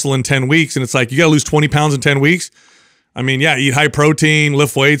lose muscle in 10 weeks. And it's like, you got to lose 20 pounds in 10 weeks. I mean, yeah, eat high protein,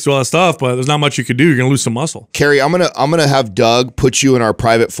 lift weights, all that stuff, but there's not much you could do. You're going to lose some muscle. Kerry, I'm gonna have Doug put you in our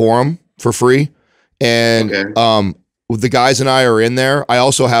private forum for free. And the guys and I are in there. I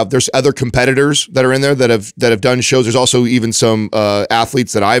also there's other competitors that are in there that have done shows. There's also even some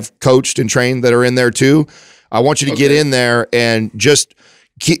athletes that I've coached and trained that are in there too. I want you to get in there and just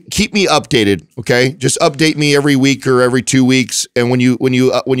keep me updated. Okay. Just update me every week or every 2 weeks. And when you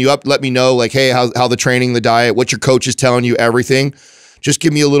let me know, like, hey, how the training, the diet, what your coach is telling you, everything, just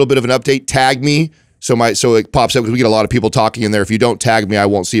give me a little bit of an update. Tag me. So it pops up, because we get a lot of people talking in there. If you don't tag me, I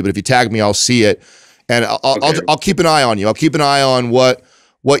won't see it. But if you tag me, I'll see it. And I'll keep an eye on you. I'll keep an eye on what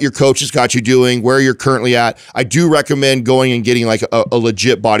your coach has got you doing, where you're currently at. I do recommend going and getting like a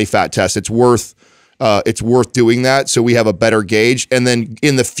legit body fat test. It's worth doing that, so we have a better gauge. And then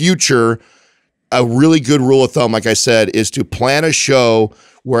in the future, a really good rule of thumb, like I said, is to plan a show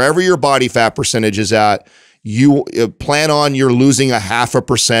wherever your body fat percentage is at. You plan on you're losing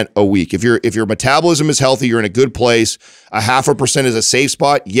 0.5% a week. If your metabolism is healthy, you're in a good place. 0.5% is a safe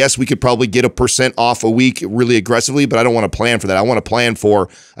spot. Yes, we could probably get 1% off a week really aggressively, but I don't want to plan for that. I want to plan for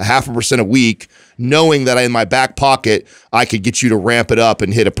 0.5% a week, knowing that in my back pocket, I could get you to ramp it up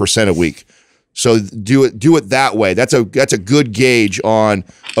and hit 1% a week. So do it that way. That's a good gauge on,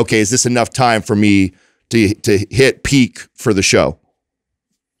 okay, is this enough time for me to hit peak for the show?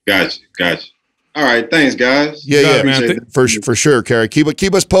 Gotcha. All right, thanks, guys. Yeah, man. For sure, Kerry.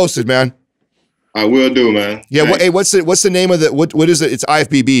 Keep us posted, man. I will do, man. Yeah. What's the name of the what is it? It's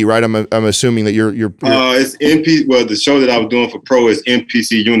IFBB, right? I'm assuming that you're it's NP. Well, the show that I was doing for pro is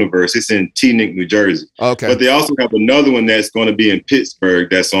NPC Universe. It's in Teaneck, New Jersey. Okay. But they also have another one that's going to be in Pittsburgh.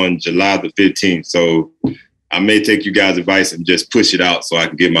 That's on July the 15th. So I may take you guys' advice and just push it out so I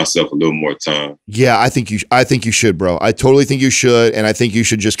can give myself a little more time. Yeah, I think you should, bro. I totally think you should, and I think you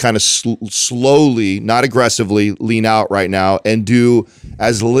should just kind of slowly, not aggressively, lean out right now and do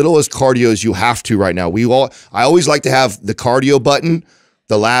as little as cardio as you have to right now. I always like to have the cardio button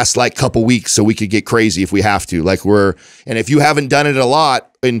the last like couple weeks so we could get crazy if we have to. And if you haven't done it a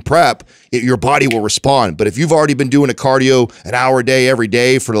lot in prep, your body will respond. But if you've already been doing a cardio an hour a day every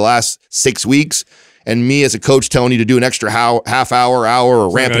day for the last 6 weeks, and me as a coach telling you to do an extra half hour,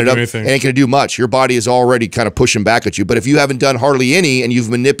 or ramping it up, it ain't going to do much. Your body is already kind of pushing back at you. But if you haven't done hardly any and you've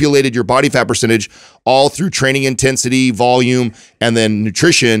manipulated your body fat percentage all through training intensity, volume, and then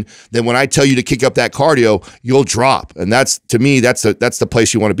nutrition, then when I tell you to kick up that cardio, you'll drop. And that's, to me, that's the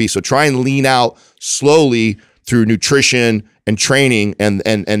place you want to be. So try and lean out slowly through nutrition and training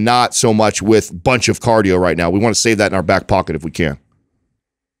and not so much with bunch of cardio right now. We want to save that in our back pocket if we can.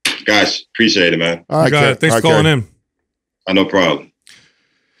 Gosh, appreciate it, man. All right, thanks for calling in. No problem.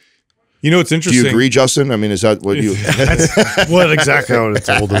 You know, it's interesting. Do you agree, Justin? I mean, is that what you? That's what exactly I would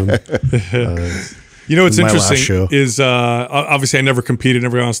have told him. You know, what's interesting is obviously I never competed,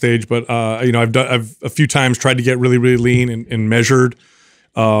 never got on stage, but you know, I've a few times tried to get really, really lean and measured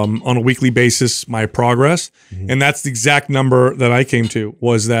on a weekly basis my progress, and that's the exact number that I came to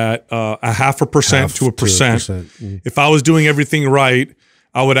was that 0.5% to 1%. If I was doing everything right,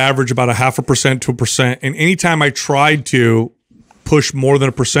 I would average about 0.5% to 1%. And anytime I tried to push more than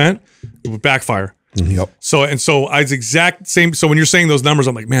 1%, it would backfire. Yep. So I was exact same. So when you're saying those numbers,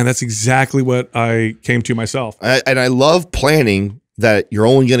 I'm like, man, that's exactly what I came to myself. And I love planning that you're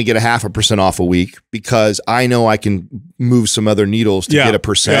only going to get 0.5% off a week because I know I can move some other needles to get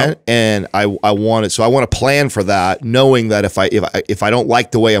 1%. And I want it. So I want to plan for that, knowing that if I don't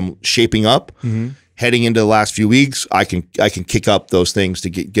like the way I'm shaping up, heading into the last few weeks, I can kick up those things to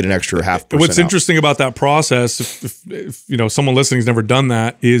get an extra 0.5%. What's interesting about that process, if you know someone listening has never done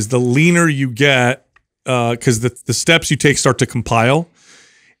that, is the leaner you get, because the steps you take start to compile,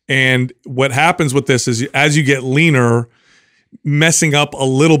 and what happens with this is as you get leaner, messing up a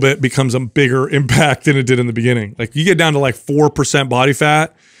little bit becomes a bigger impact than it did in the beginning. Like you get down to like 4% body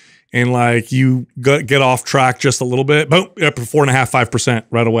fat. And like you get off track just a little bit, boom, up to 4.5%, 5%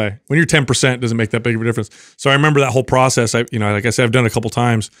 right away. When you're 10%, it doesn't make that big of a difference. So I remember that whole process. Like I said, I've done it a couple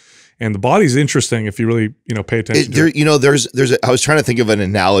times, and the body's interesting if you really pay attention. I was trying to think of an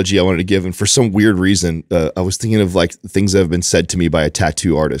analogy I wanted to give, and for some weird reason, I was thinking of like things that have been said to me by a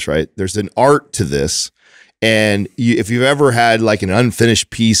tattoo artist. Right? There's an art to this. And if you've ever had like an unfinished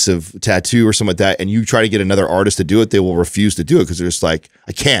piece of tattoo or something like that, and you try to get another artist to do it, they will refuse to do it because they're just like,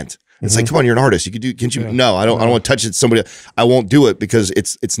 I can't. It's like, come on, you're an artist. You could do. Can't you? No, I don't want to touch it. Somebody, I won't do it because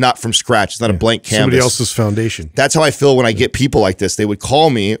it's not from scratch. It's not a blank canvas. Somebody else's foundation. That's how I feel when I get people like this. They would call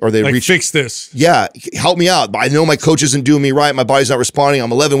me or they like, fix this. Yeah, help me out. I know my coach isn't doing me right. My body's not responding.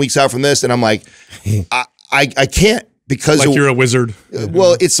 I'm 11 weeks out from this, and I'm like, I can't. Because like you're a wizard.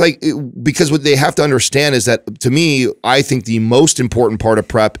 Well, it's like because what they have to understand is that to me, I think the most important part of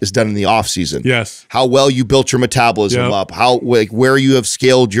prep is done in the off season. Yes, how well you built your metabolism up, how where you have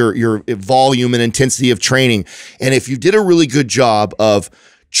scaled your volume and intensity of training, and if you did a really good job of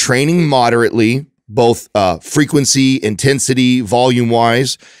training moderately, both frequency, intensity, volume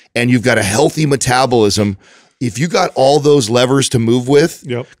wise, and you've got a healthy metabolism. If you got all those levers to move with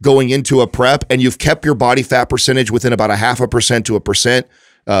going into a prep and you've kept your body fat percentage within about 0.5% to 1%,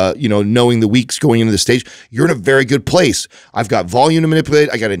 knowing the weeks going into the stage, you're in a very good place. I've got volume to manipulate.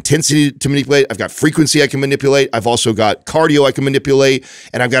 I got intensity to manipulate. I've got frequency I can manipulate. I've also got cardio I can manipulate.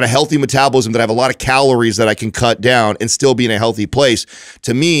 And I've got a healthy metabolism that I have a lot of calories that I can cut down and still be in a healthy place.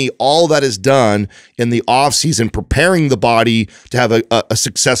 To me, all that is done in the off season, preparing the body to have a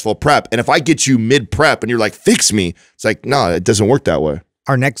successful prep. And if I get you mid prep and you're like, fix me, it's like, no, it doesn't work that way.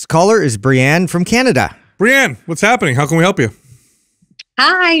 Our next caller is Brianne from Canada. Brianne, what's happening? How can we help you?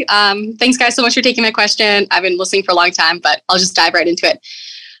 Hi. Thanks, guys, so much for taking my question. I've been listening for a long time, but I'll just dive right into it.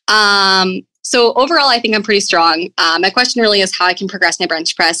 So overall, I think I'm pretty strong. My question really is how I can progress my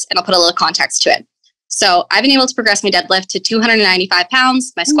bench press, and I'll put a little context to it. So I've been able to progress my deadlift to 295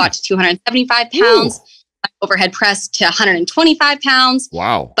 pounds, my squat to 275 pounds, my overhead press to 125 pounds.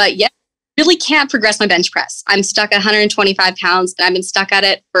 Wow. But yet, really can't progress my bench press. I'm stuck at 125 pounds, and I've been stuck at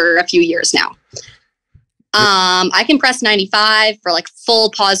it for a few years now. I can press 95 for like full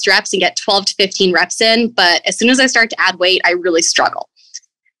paused reps and get 12 to 15 reps in. But as soon as I start to add weight, I really struggle.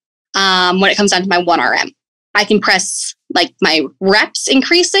 when it comes down to my 1RM. I can press like my reps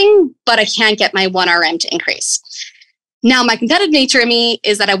increasing, but I can't get my 1RM to increase. Now, my competitive nature in me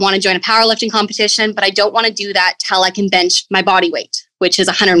is that I want to join a powerlifting competition, but I don't want to do that till I can bench my body weight, which is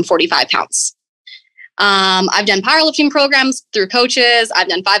 145 pounds. I've done powerlifting programs through coaches. I've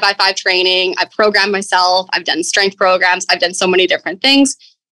done 5x5 training. I've programmed myself. I've done strength programs. I've done so many different things.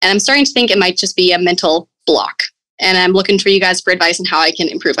 And I'm starting to think it might just be a mental block. And I'm looking for you guys for advice on how I can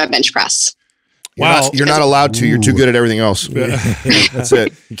improve my bench press. Wow. You're not allowed to. You're too good at everything else. Yeah. That's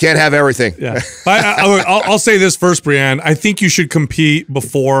it. You can't have everything. Yeah. I'll say this first, Brianne. I think you should compete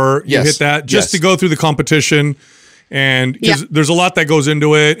before you hit that, just to go through the competition. And because there's a lot that goes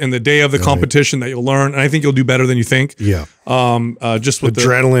into it, and the day of the competition that you'll learn. And I think you'll do better than you think. Yeah. Just with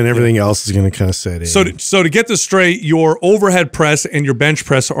adrenaline, everything else is going to kind of set in. So to get this straight, your overhead press and your bench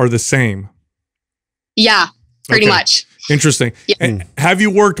press are the same. Yeah, pretty much. Interesting. Yeah. And have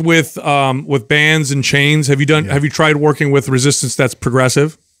you worked with bands and chains? Have you tried working with resistance that's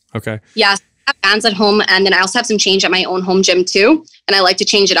progressive? Okay. Yeah, I have bands at home, and then I also have some change at my own home gym too. And I like to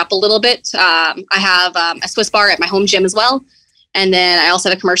change it up a little bit. I have a Swiss bar at my home gym as well. And then I also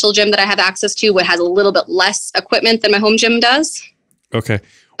have a commercial gym that I have access to, which has a little bit less equipment than my home gym does. Okay.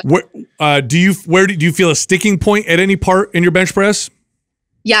 Where do you feel a sticking point at any part in your bench press?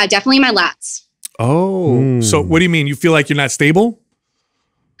 Yeah, definitely my lats. Oh, so what do you mean? You feel like you're not stable?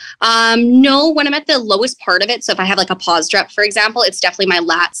 No, when I'm at the lowest part of it. So if I have like a paused rep, for example, it's definitely my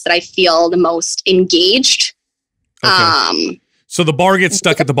lats that I feel the most engaged. Okay. So the bar gets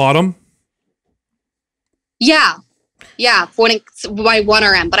stuck at the bottom? Yeah. Yeah. When it's my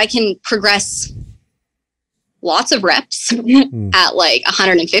 1RM, but I can progress lots of reps at like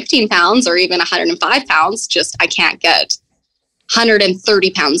 115 pounds or even 105 pounds. Just, I can't get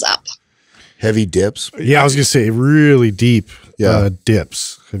 130 pounds up. Heavy dips. Yeah, I was going to say really deep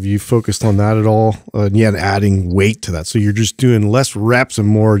dips. Have you focused on that at all? And adding weight to that. So you're just doing less reps and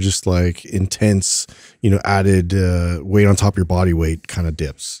more just like intense, added weight on top of your body weight kind of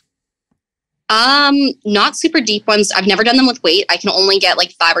dips. Not super deep ones. I've never done them with weight. I can only get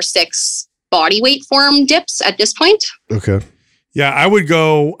like 5 or 6 body weight form dips at this point. Okay. Yeah,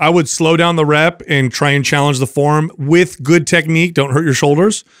 I would slow down the rep and try and challenge the form with good technique. Don't hurt your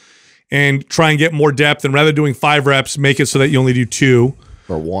shoulders. And try and get more depth, and rather doing 5 reps, make it so that you only do 2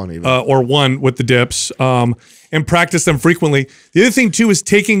 or 1 even, or 1 with the dips, and practice them frequently. The other thing too is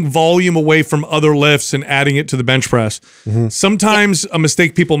taking volume away from other lifts and adding it to the bench press. Sometimes a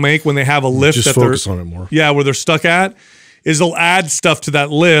mistake people make when they have a lift just that focus on it more. Yeah, where they're stuck at, is they'll add stuff to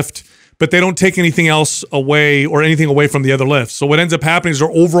that lift, but they don't take anything else away or anything away from the other lifts. So what ends up happening is their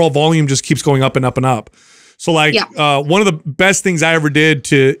overall volume just keeps going up and up and up. So like one of the best things I ever did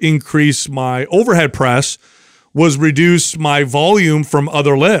to increase my overhead press was reduce my volume from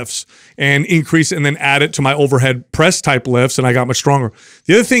other lifts and increase and then add it to my overhead press type lifts, and I got much stronger.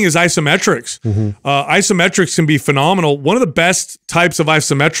 The other thing is isometrics. Isometrics can be phenomenal. One of the best types of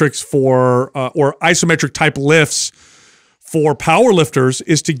isometrics or isometric type lifts for power lifters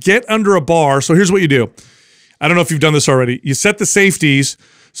is to get under a bar. So here's what you do. I don't know if you've done this already. You set the safeties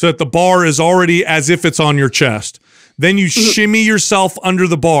so that the bar is already as if it's on your chest. Then you shimmy yourself under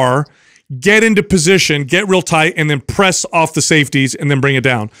the bar, get into position, get real tight, and then press off the safeties and then bring it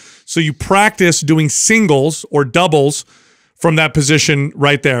down. So you practice doing singles or doubles from that position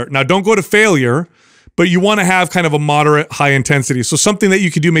right there. Now, don't go to failure, but you want to have kind of a moderate high intensity. So something that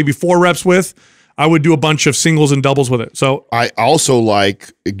you could do maybe 4 reps with, I would do a bunch of singles and doubles with it. So I also like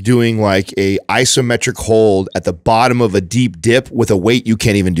doing like a isometric hold at the bottom of a deep dip with a weight you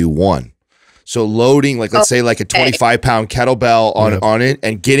can't even do 1. So loading, like let's say like a 25-pound kettlebell on it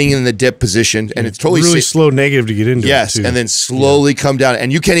and getting in the dip position, and it's totally really slow negative to get into. Yes, and then slowly come down,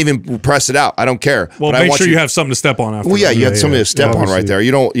 and you can't even press it out. I don't care. Well, make sure you have something to step on after. Well, yeah, you have something to step on right there.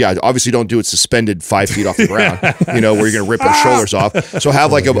 You don't, obviously don't do it suspended 5 feet off the ground, where you're going to rip your shoulders off. So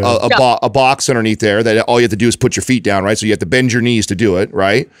have like a box underneath there that all you have to do is put your feet down, right? So you have to bend your knees to do it,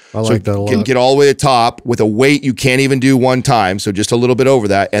 right? I like that a lot. Get all the way to the top with a weight you can't even do 1 time, so just a little bit over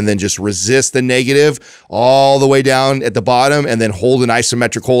that, and then just resist the negative all the way down at the bottom, and then hold an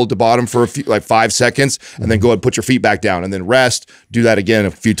isometric hold at the bottom for a few, like 5 seconds, and then go ahead and put your feet back down, and then rest. Do that again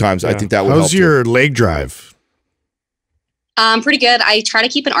a few times. I think that will help. How's your leg drive? Pretty good. I try to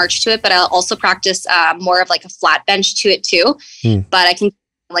keep an arch to it, but I'll also practice more of like a flat bench to it too. But I can,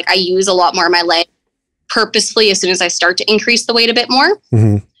 like, I use a lot more of my leg purposefully as soon as I start to increase the weight a bit more.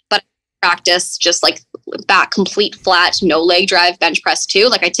 But I practice just like back complete flat, no leg drive bench press too.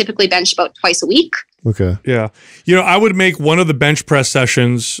 Like I typically bench about twice a week. Okay. Yeah. I would make one of the bench press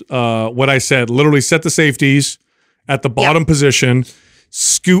sessions, what I said, literally set the safeties at the bottom position,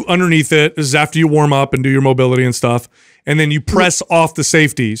 scoot underneath it. This is after you warm up and do your mobility and stuff. And then you press off the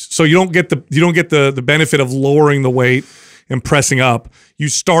safeties. So you don't get the benefit of lowering the weight and pressing up. You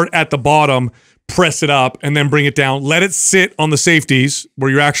start at the bottom, press it up, and then bring it down. Let it sit on the safeties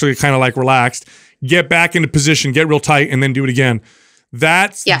where you're actually kind of like relaxed. Get back into position, get real tight, and then do it again.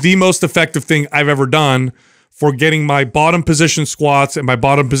 That's the most effective thing I've ever done for getting my bottom position squats and my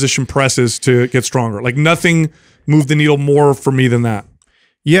bottom position presses to get stronger. Like nothing moved the needle more for me than that.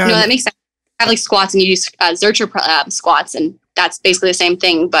 Yeah. No, that makes sense. I have like squats and you use Zercher squats, and that's basically the same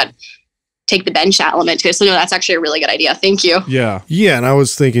thing, but take the bench element to it. So no, that's actually a really good idea. Thank you. Yeah. Yeah. And I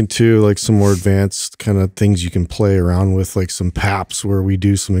was thinking too, like some more advanced kind of things you can play around with, like some PAPs where we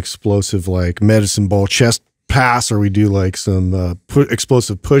do some explosive, like medicine ball chest pass, or we do like some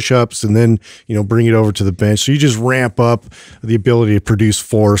explosive push-ups and then, bring it over to the bench. So you just ramp up the ability to produce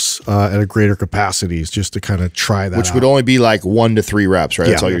force at a greater capacities just to kind of try that Which out. would only be like 1 to 3 reps, right?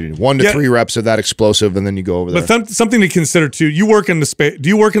 Yeah. That's all you're doing. 1 to 3 reps of that explosive, and then you go over there. But something to consider too, you work in the space. Do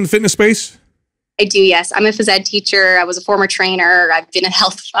you work in the fitness space? I do, yes. I'm a phys ed teacher. I was a former trainer. I've been in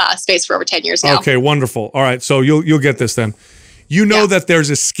health space for over 10 years now. Okay, wonderful. All right, so you'll get this then. You know that there's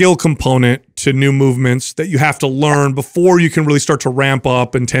a skill component to new movements that you have to learn before you can really start to ramp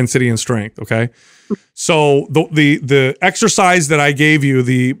up intensity and strength, okay? So the exercise that I gave you,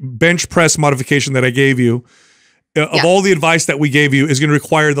 the bench press modification that I gave you, of all the advice that we gave you, is going to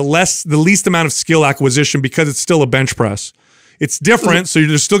require the least amount of skill acquisition because it's still a bench press. It's different, so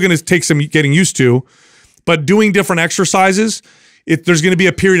you're still going to take some getting used to, but doing different exercises, there's going to be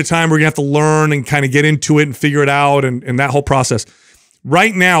a period of time where you're going to have to learn and kind of get into it and figure it out and that whole process.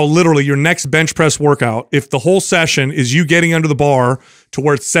 Right now, literally, your next bench press workout, if the whole session is you getting under the bar to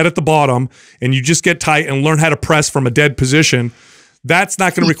where it's set at the bottom and you just get tight and learn how to press from a dead position, that's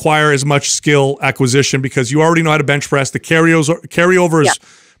not going to require as much skill acquisition because you already know how to bench press. The carryover is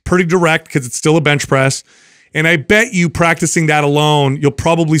pretty direct because it's still a bench press. And I bet you practicing that alone, you'll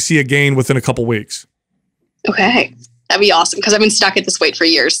probably see a gain within a couple weeks. Okay. That'd be awesome because I've been stuck at this weight for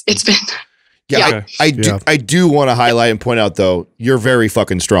years. It's been, I do want to highlight and point out though, you're very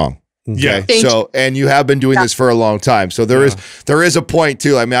fucking strong. Yeah. So, and you have been doing this for a long time. So there is a point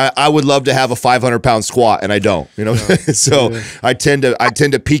too. I mean, I would love to have a 500-pound squat and I don't, so I tend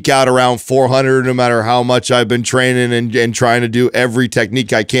to peak out around 400 no matter how much I've been training and trying to do every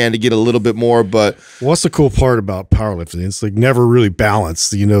technique I can to get a little bit more. But what's the cool part about powerlifting? It's like never really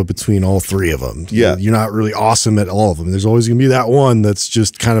balanced, between all three of them. Yeah. You're not really awesome at all of them. There's always going to be that one that's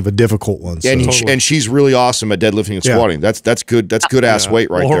just kind of a difficult one. And she's really awesome at deadlifting and squatting. That's good. That's good ass weight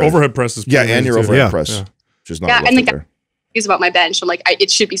right there. Her overhead press is and your overhead press. Yeah. Just not and the guy is about my bench. I'm like,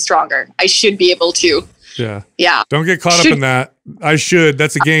 it should be stronger. I should be able to. Yeah. Don't get caught up in that.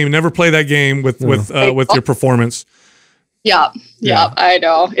 That's a game. Never play that game with your performance. Yeah, I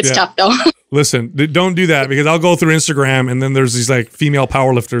know. It's tough though. Listen, don't do that because I'll go through Instagram and then there's these like female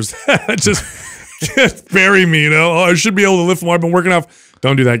powerlifters that just bury me. I should be able to lift more. I've been working out.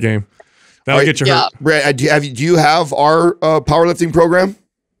 Don't do that game. That'll get you hurt. Brad, do you have our powerlifting program?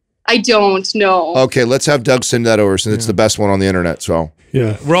 I don't know. Okay, let's have Doug send that over since it's the best one on the internet. So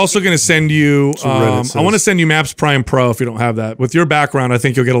we're also going to send you. I want to send you Maps Prime Pro if you don't have that. With your background, I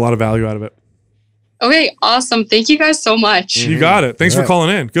think you'll get a lot of value out of it. Okay, awesome. Thank you guys so much. You got it. Thanks for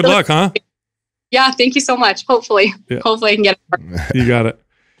calling in. Good luck, huh? Yeah, thank you so much. Hopefully I can get it. You got it.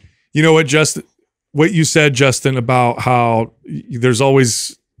 You know what, what you said, Justin, about how there's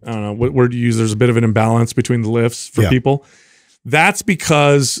always, I don't know, what word you use, there's a bit of an imbalance between the lifts for people. That's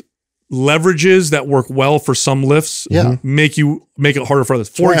because leverages that work well for some lifts make it harder for others.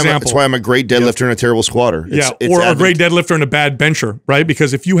 For example, that's why I'm a great deadlifter and a terrible squatter. Or a great deadlifter and a bad bencher, right?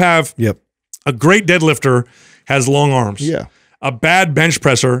 Because if you have a great deadlifter has long arms. Yeah. A bad bench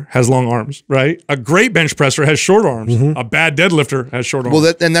presser has long arms, right? A great bench presser has short arms. A bad deadlifter has short arms.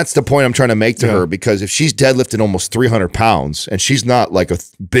 Well, and that's the point I'm trying to make to her, because if she's deadlifting almost 300 pounds and she's not like a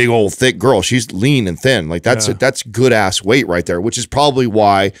big old thick girl, she's lean and thin. Like that's good ass weight right there, which is probably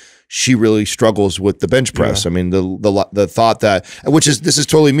why she really struggles with the bench press. I mean, the thought that, this is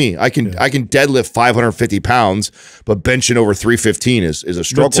totally me. I can deadlift 550 pounds, but benching over 315 is a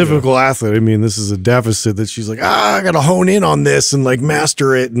struggle. The typical athlete. I mean, this is a deficit that she's like, I got to hone in on this and like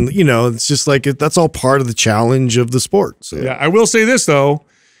master it. And it's just like, that's all part of the challenge of the sport. So. Yeah. I will say this though,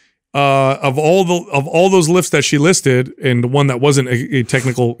 of all those lifts that she listed, and the one that wasn't a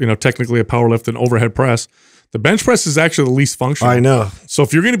technically a power lift and overhead press, the bench press is actually the least functional. I know. So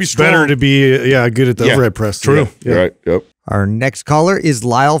if you're going to be strong, better to be good at the overhead press. True. Yeah. Right. Yep. Our next caller is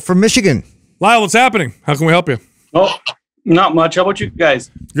Lyle from Michigan. Lyle, what's happening? How can we help you? Oh, not much. How about you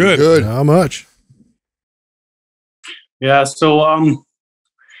guys? Good. How much? Yeah. So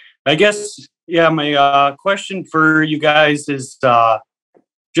I guess, yeah, my question for you guys is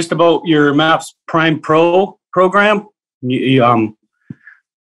just about your MAPS Prime Pro program.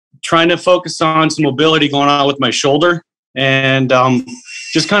 Trying to focus on some mobility going on with my shoulder. And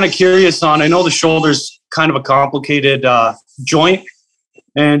just kind of curious on, I know the shoulder's kind of a complicated joint.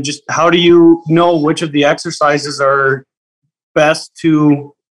 And just how do you know which of the exercises are best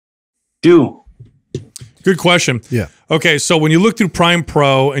to do? Good question. Yeah. Okay, so when you look through Prime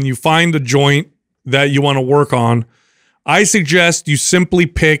Pro and you find the joint that you want to work on, I suggest you simply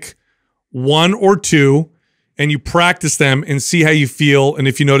pick one or two and you practice them and see how you feel and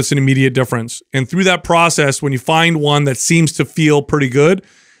if you notice an immediate difference. And through that process, when you find one that seems to feel pretty good,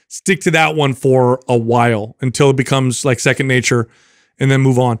 stick to that one for a while until it becomes like second nature and then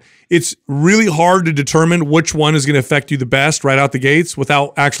move on. It's really hard to determine which one is going to affect you the best right out the gates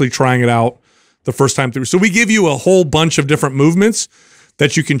without actually trying it out the first time through. So we give you a whole bunch of different movements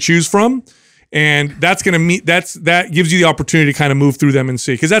that you can choose from. And that's going to meet, that gives you the opportunity to kind of move through them and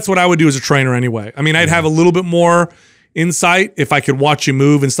see. Because that's what I would do as a trainer anyway. I mean, I'd have a little bit more insight if I could watch you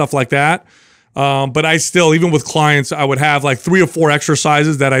move and stuff like that. But I still, even with clients, I would have like 3 or 4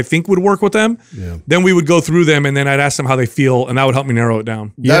 exercises that I think would work with them. Yeah. Then we would go through them and then I'd ask them how they feel and that would help me narrow it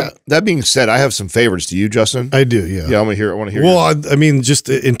down. That being said, I have some favorites. Do you, Justin? I do, yeah. Yeah, I want to hear. Well, I mean, just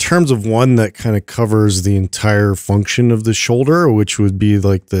in terms of one that kind of covers the entire function of the shoulder, which would be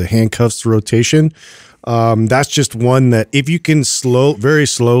like the handcuffs rotation. That's just one that if you can very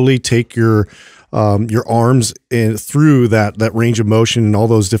slowly take your arms in through that range of motion and all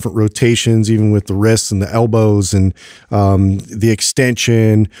those different rotations, even with the wrists and the elbows and the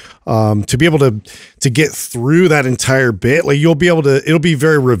extension, to be able to get through that entire bit, like it'll be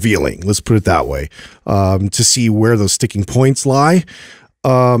very revealing. Let's put it that way, to see where those sticking points lie.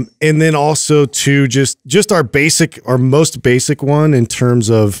 And then also to just our most basic one in terms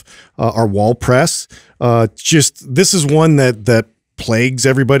of our wall press. This is one that plagues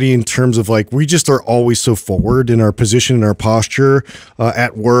everybody in terms of like we just are always so forward in our position and our posture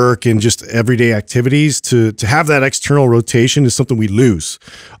at work and just everyday activities. To have that external rotation is something we lose.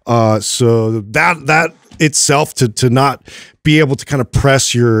 So that itself to not be able to kind of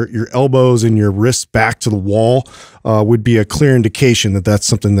press your elbows and your wrists back to the wall would be a clear indication that that's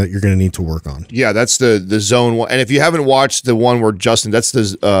something that you're going to need to work on. Yeah, that's the zone one. And if you haven't watched the one where Justin, that's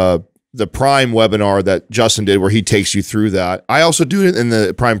the Prime webinar that Justin did where he takes you through that. I also do it in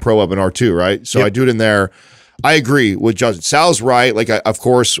the Prime Pro webinar too, right? So yep. I do it in there. I agree with Justin. Sal's right. Like, of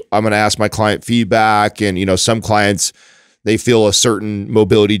course, I'm going to ask my client feedback and, some clients, they feel a certain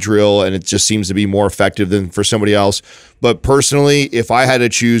mobility drill and it just seems to be more effective than for somebody else. But personally, if I had to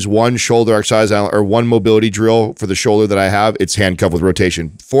choose one shoulder exercise or one mobility drill for the shoulder that I have, it's handcuff with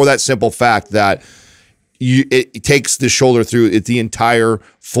rotation for that simple fact that it takes the shoulder through the entire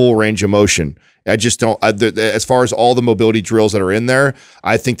full range of motion. I just don't, as far as all the mobility drills that are in there,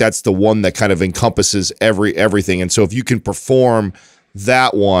 I think that's the one that kind of encompasses everything. And so if you can perform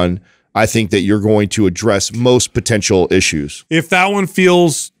that one, I think that you're going to address most potential issues. If that one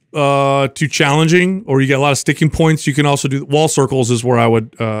feels too challenging or you get a lot of sticking points, you can also do wall circles is where I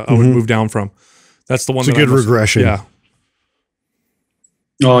would move down from. That's the one. It's a good regression. Yeah.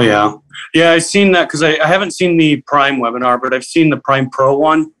 Oh, yeah. Yeah, I've seen that because I haven't seen the Prime webinar, but I've seen the Prime Pro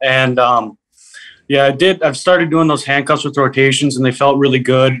one. And yeah, I've started doing those handcuffs with rotations and they felt really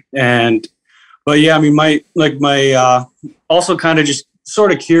good. But yeah, I mean, my also kind of just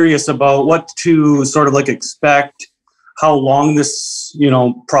sort of curious about what to sort of like expect, how long this,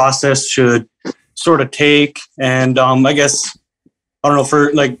 process should sort of take. And I guess, I don't know,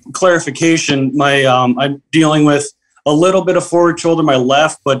 for like clarification, I'm dealing with a little bit of forward shoulder, my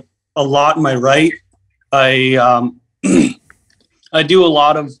left, but a lot in my right. I do a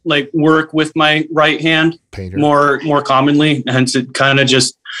lot of like work with my right hand more commonly. Hence it kind of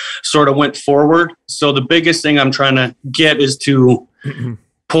just sort of went forward. So the biggest thing I'm trying to get is to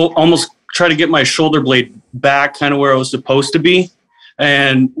try to get my shoulder blade back kind of where it was supposed to be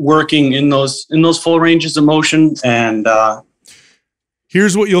and working in those full ranges of motion. And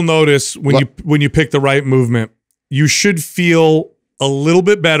here's what you'll notice when you pick the right movement. You should feel a little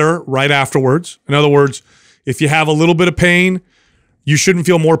bit better right afterwards. In other words, if you have a little bit of pain, you shouldn't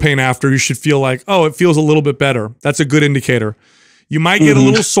feel more pain after. You should feel like, oh, it feels a little bit better. That's a good indicator. You might get a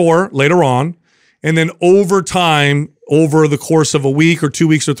little sore later on. And then over time, over the course of a week or 2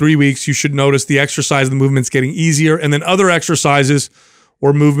 weeks or 3 weeks, you should notice the exercise, the movement's getting easier. And then other exercises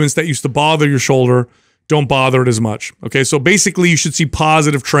or movements that used to bother your shoulder don't bother it as much. Okay, so basically you should see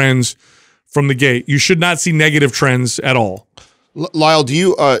positive trends from the gate. You should not see negative trends at all. Lyle, do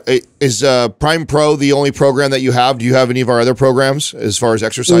you is Prime Pro the only program that you have? Do you have any of our other programs as far as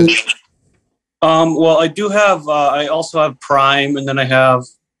exercise? Well, I do have. I also have Prime, and then I have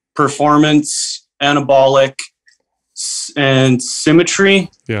Performance, Anabolic, and Symmetry.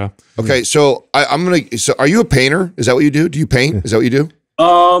 Yeah. Okay, so I'm gonna. So, are you a painter? Is that what you do? Do you paint? Is that what you do?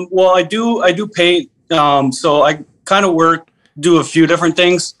 Well, I do paint. So I kind of do a few different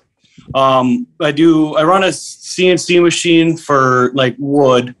things. I run a CNC machine for like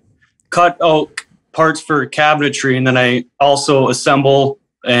wood, cut out parts for cabinetry, and then I also assemble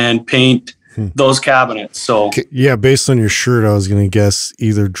and paint those cabinets. So yeah, based on your shirt, I was going to guess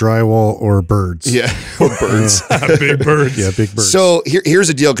either drywall or birds. Yeah, or birds. Big birds. Yeah, big birds. So here's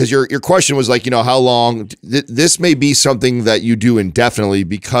the deal, because your question was like, how long? This may be something that you do indefinitely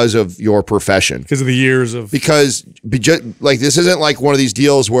because of your profession. Because of the years of. Because like this isn't like one of these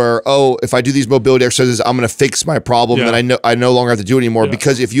deals where, oh, if I do these mobility exercises, I'm going to fix my problem, and I no longer have to do it anymore. Yeah.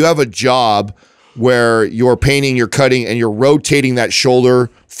 Because if you have a job where you're painting, you're cutting, and you're rotating that shoulder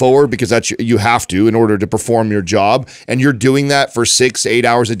forward, because that's you have to in order to perform your job, and you're doing that for 6-8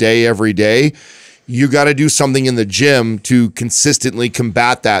 hours a day every day, you got to do something in the gym to consistently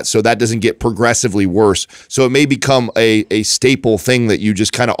combat that so that doesn't get progressively worse. So it may become a staple thing that you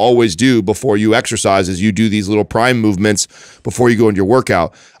just kind of always do before you exercise, is you do these little prime movements before you go into your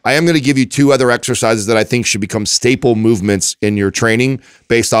workout. I am going to give you 2 other exercises that I think should become staple movements in your training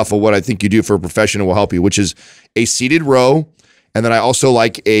based off of what I think you do for a profession and will help you, which is a seated row, and then I also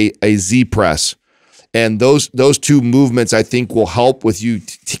like a Z press. And those 2 movements I think will help with you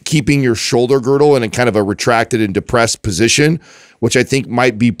keeping your shoulder girdle in a kind of a retracted and depressed position, which I think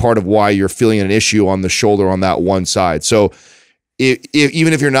might be part of why you're feeling an issue on the shoulder on that one side. So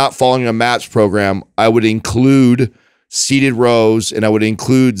even if you're not following a MAPS program, I would include seated rows and I would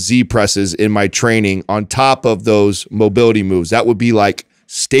include Z presses in my training on top of those mobility moves. That would be like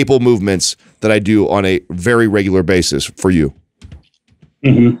staple movements that I do on a very regular basis for you.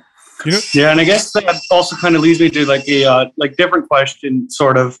 Mm-hmm. Yeah, and I guess that also kind of leads me to like a different question,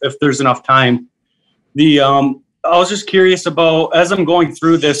 sort of, if there's enough time. I was just curious about, as I'm going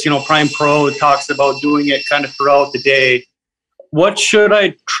through this, Prime Pro talks about doing it kind of throughout the day. What should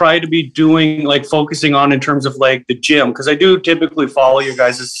I try to be doing, like focusing on in terms of like the gym? Because I do typically follow you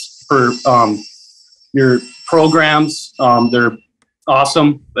guys for your programs. They're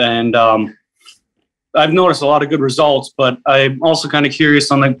awesome, and I've noticed a lot of good results. But I'm also kind of curious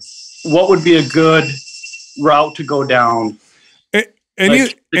on like, what would be a good route to go down?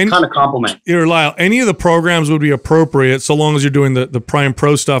 Kind of compliment. Here, Lyle, any of the programs would be appropriate so long as you're doing the Prime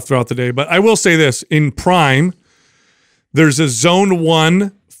Pro stuff throughout the day. But I will say this, in Prime, there's a Zone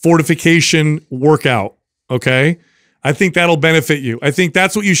 1 fortification workout, okay? I think that'll benefit you. I think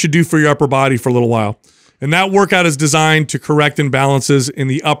that's what you should do for your upper body for a little while. And that workout is designed to correct imbalances in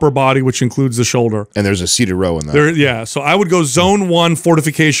the upper body, which includes the shoulder. And there's a seated row in that. Yeah, so I would go Zone 1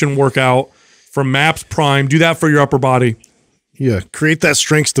 fortification workout from MAPS Prime. Do that for your upper body. Yeah, create that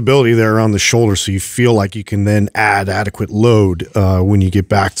strength stability there around the shoulder so you feel like you can then add adequate load when you get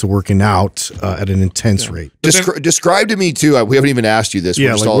back to working out at an intense rate. Describe to me, too, we haven't even asked you this.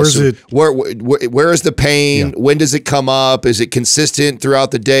 Yeah, like where is the pain? Yeah. When does it come up? Is it consistent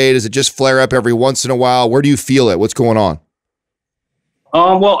throughout the day? Does it just flare up every once in a while? Where do you feel it? What's going on?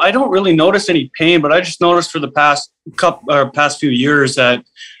 Well, I don't really notice any pain, but I just noticed for the past few years that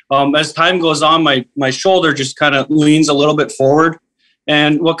as time goes on, my shoulder just kind of leans a little bit forward.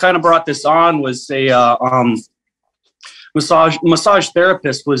 And what kind of brought this on was a massage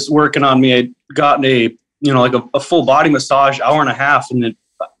therapist was working on me. I'd gotten a full body massage, hour and a half, and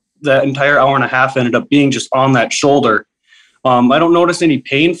that entire hour and a half ended up being just on that shoulder. I don't notice any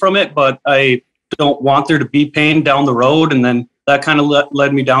pain from it, but I don't want there to be pain down the road. And then that kind of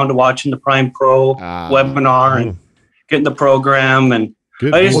led me down to watching the Prime Pro webinar and getting the program. And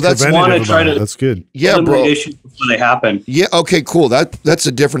good. I just want to try to that's good. Yeah, bro. Issues before they happen. Yeah. Okay. Cool. That's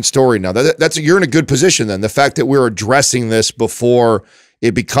a different story now. You're in a good position then. The fact that we're addressing this before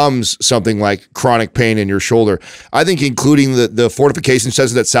it becomes something like chronic pain in your shoulder. I think including the fortification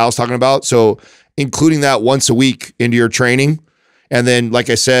session that Sal's talking about. So including that once a week into your training, and then like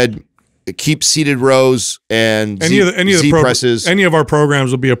I said, keep seated rows and Z presses. Any of our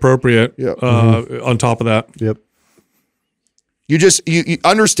programs will be appropriate. On top of that. Yep. You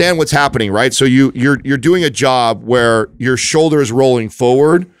understand what's happening, right? So you're doing a job where your shoulder is rolling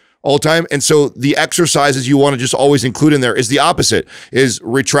forward all the time, and so the exercises you want to just always include in there is the opposite, is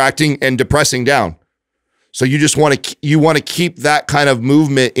retracting and depressing down. So you just want to keep that kind of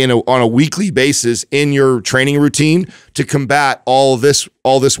movement on a weekly basis in your training routine to combat all this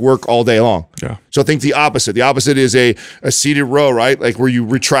work all day long. Yeah. So think the opposite. The opposite is a seated row, right? Like where you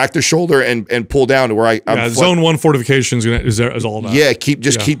retract the shoulder and pull down to where I'm zone 1 fortification is all that. Yeah, keep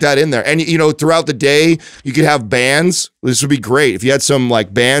that in there. And throughout the day, you could have bands. This would be great. If you had some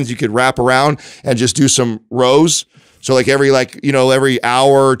like bands you could wrap around and just do some rows. So like every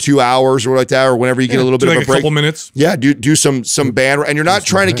hour or 2 hours or like that, or whenever you get a little bit of a break, couple minutes. Yeah, do some band, and you're not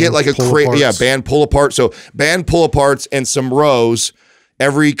trying to get like a band pull apart. So band pull aparts and some rows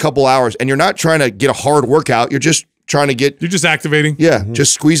every couple hours, and you're not trying to get a hard workout. You're just trying to get. You're just activating. Yeah,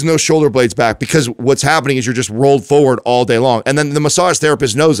 just squeezing those shoulder blades back, because what's happening is you're just rolled forward all day long, and then the massage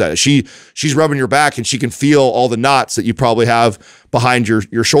therapist knows that. She's rubbing your back and she can feel all the knots that you probably have behind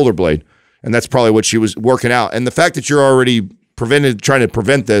your shoulder blade. And that's probably what she was working out. And the fact that you're already trying to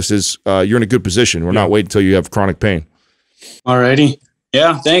prevent this is you're in a good position. We're not waiting until you have chronic pain. Alrighty.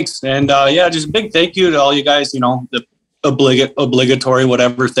 Yeah, thanks. And just a big thank you to all you guys, the obligatory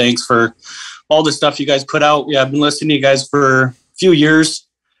whatever. Thanks for all the stuff you guys put out. Yeah, I've been listening to you guys for a few years.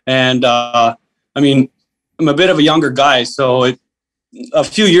 And I'm a bit of a younger guy, so a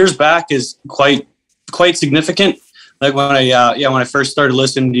few years back is quite significant. Like when I first started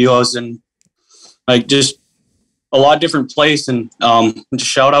listening to you, I was in like just a lot different place, and just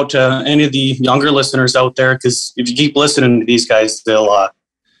shout out to any of the younger listeners out there, because if you keep listening to these guys, they'll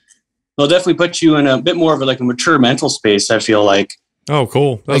definitely put you in a bit more of a mature mental space, I feel like. Oh,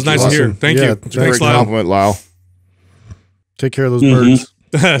 cool. That was nice to hear. Thank you. Thanks, Lyle. Compliment, Lyle. Take care of those birds.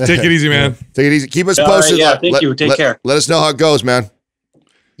 Take it easy, man. Take it easy. Keep us posted. Thank you. Take care. Let us know how it goes, man.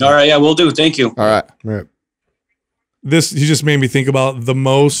 All right. Yeah, we'll do. Thank you. All right. He just made me think about the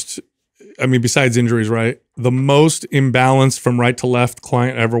most, besides injuries, right? The most imbalanced from right to left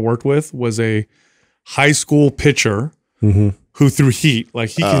client I ever worked with was a high school pitcher who threw heat. Like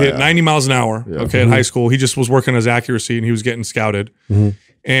he could hit 90 miles an hour, at high school. He just was working on his accuracy and he was getting scouted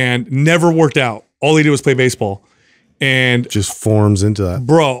and never worked out. All he did was play baseball. And just forms into that.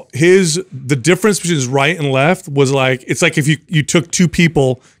 Bro, the difference between his right and left was like, it's like if you took two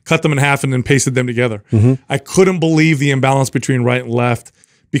people, cut them in half, and then pasted them together. I couldn't believe the imbalance between right and left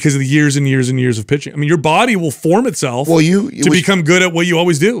because of the years and years and years of pitching. Your body will form itself to become good at what you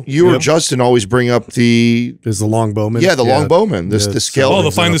always do. You or Justin always bring up the long bowman. Yeah, the long bowman. The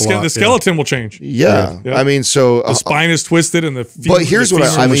skeleton. The skeleton will change. Yeah. So the spine is twisted and the feet. But here's what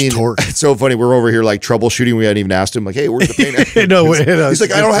it's so funny. We're over here like troubleshooting. We hadn't even asked him like, hey, where's the pain? He's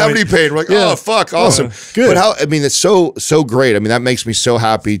like, I don't have any pain. We're like, oh fuck, awesome. Good. But how? It's so great. That makes me so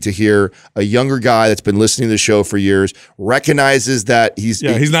happy to hear a younger guy that's been listening to the show for years recognizes that he's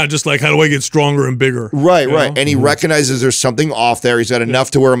not just like, how do I get stronger and bigger? Right. And he recognizes there's something off there. He's got enough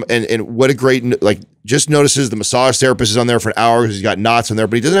to where and what a great, just notices the massage therapist is on there for an hour because he's got knots on there,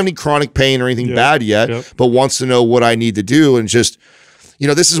 but he doesn't have any chronic pain or anything bad yet, but wants to know what I need to do. And just,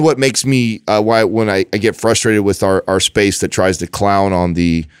 this is what makes me, why when I get frustrated with our space that tries to clown on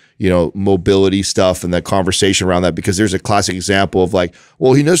the, mobility stuff and that conversation around that, because there's a classic example of like,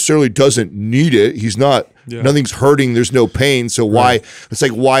 well, he necessarily doesn't need it. He's not, nothing's hurting. There's no pain. So why, it's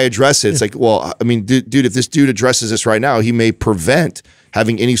like, why address it? It's like, well, dude, if this dude addresses this right now, he may prevent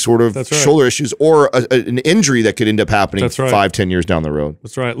having any sort of shoulder issues or an injury that could end up happening 5-10 years down the road.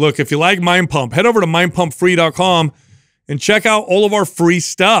 That's right. Look, if you like Mind Pump, head over to mindpumpfree.com and check out all of our free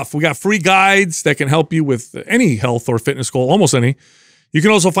stuff. We got free guides that can help you with any health or fitness goal, almost any. You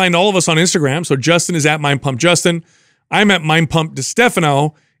can also find all of us on Instagram. So Justin is at mindpumpjustin. I'm at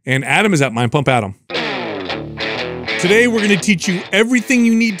mindpumpdestefano, and Adam is at mindpumpadam. Today, we're going to teach you everything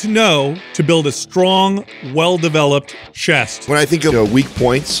you need to know to build a strong, well-developed chest. When I think of weak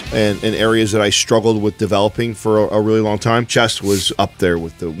points and areas that I struggled with developing for a really long time, chest was up there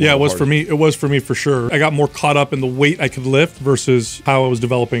with the it was for me. It was for me for sure. I got more caught up in the weight I could lift versus how I was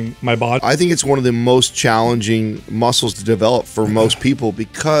developing my body. I think it's one of the most challenging muscles to develop for most people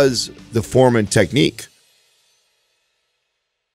because the form and technique.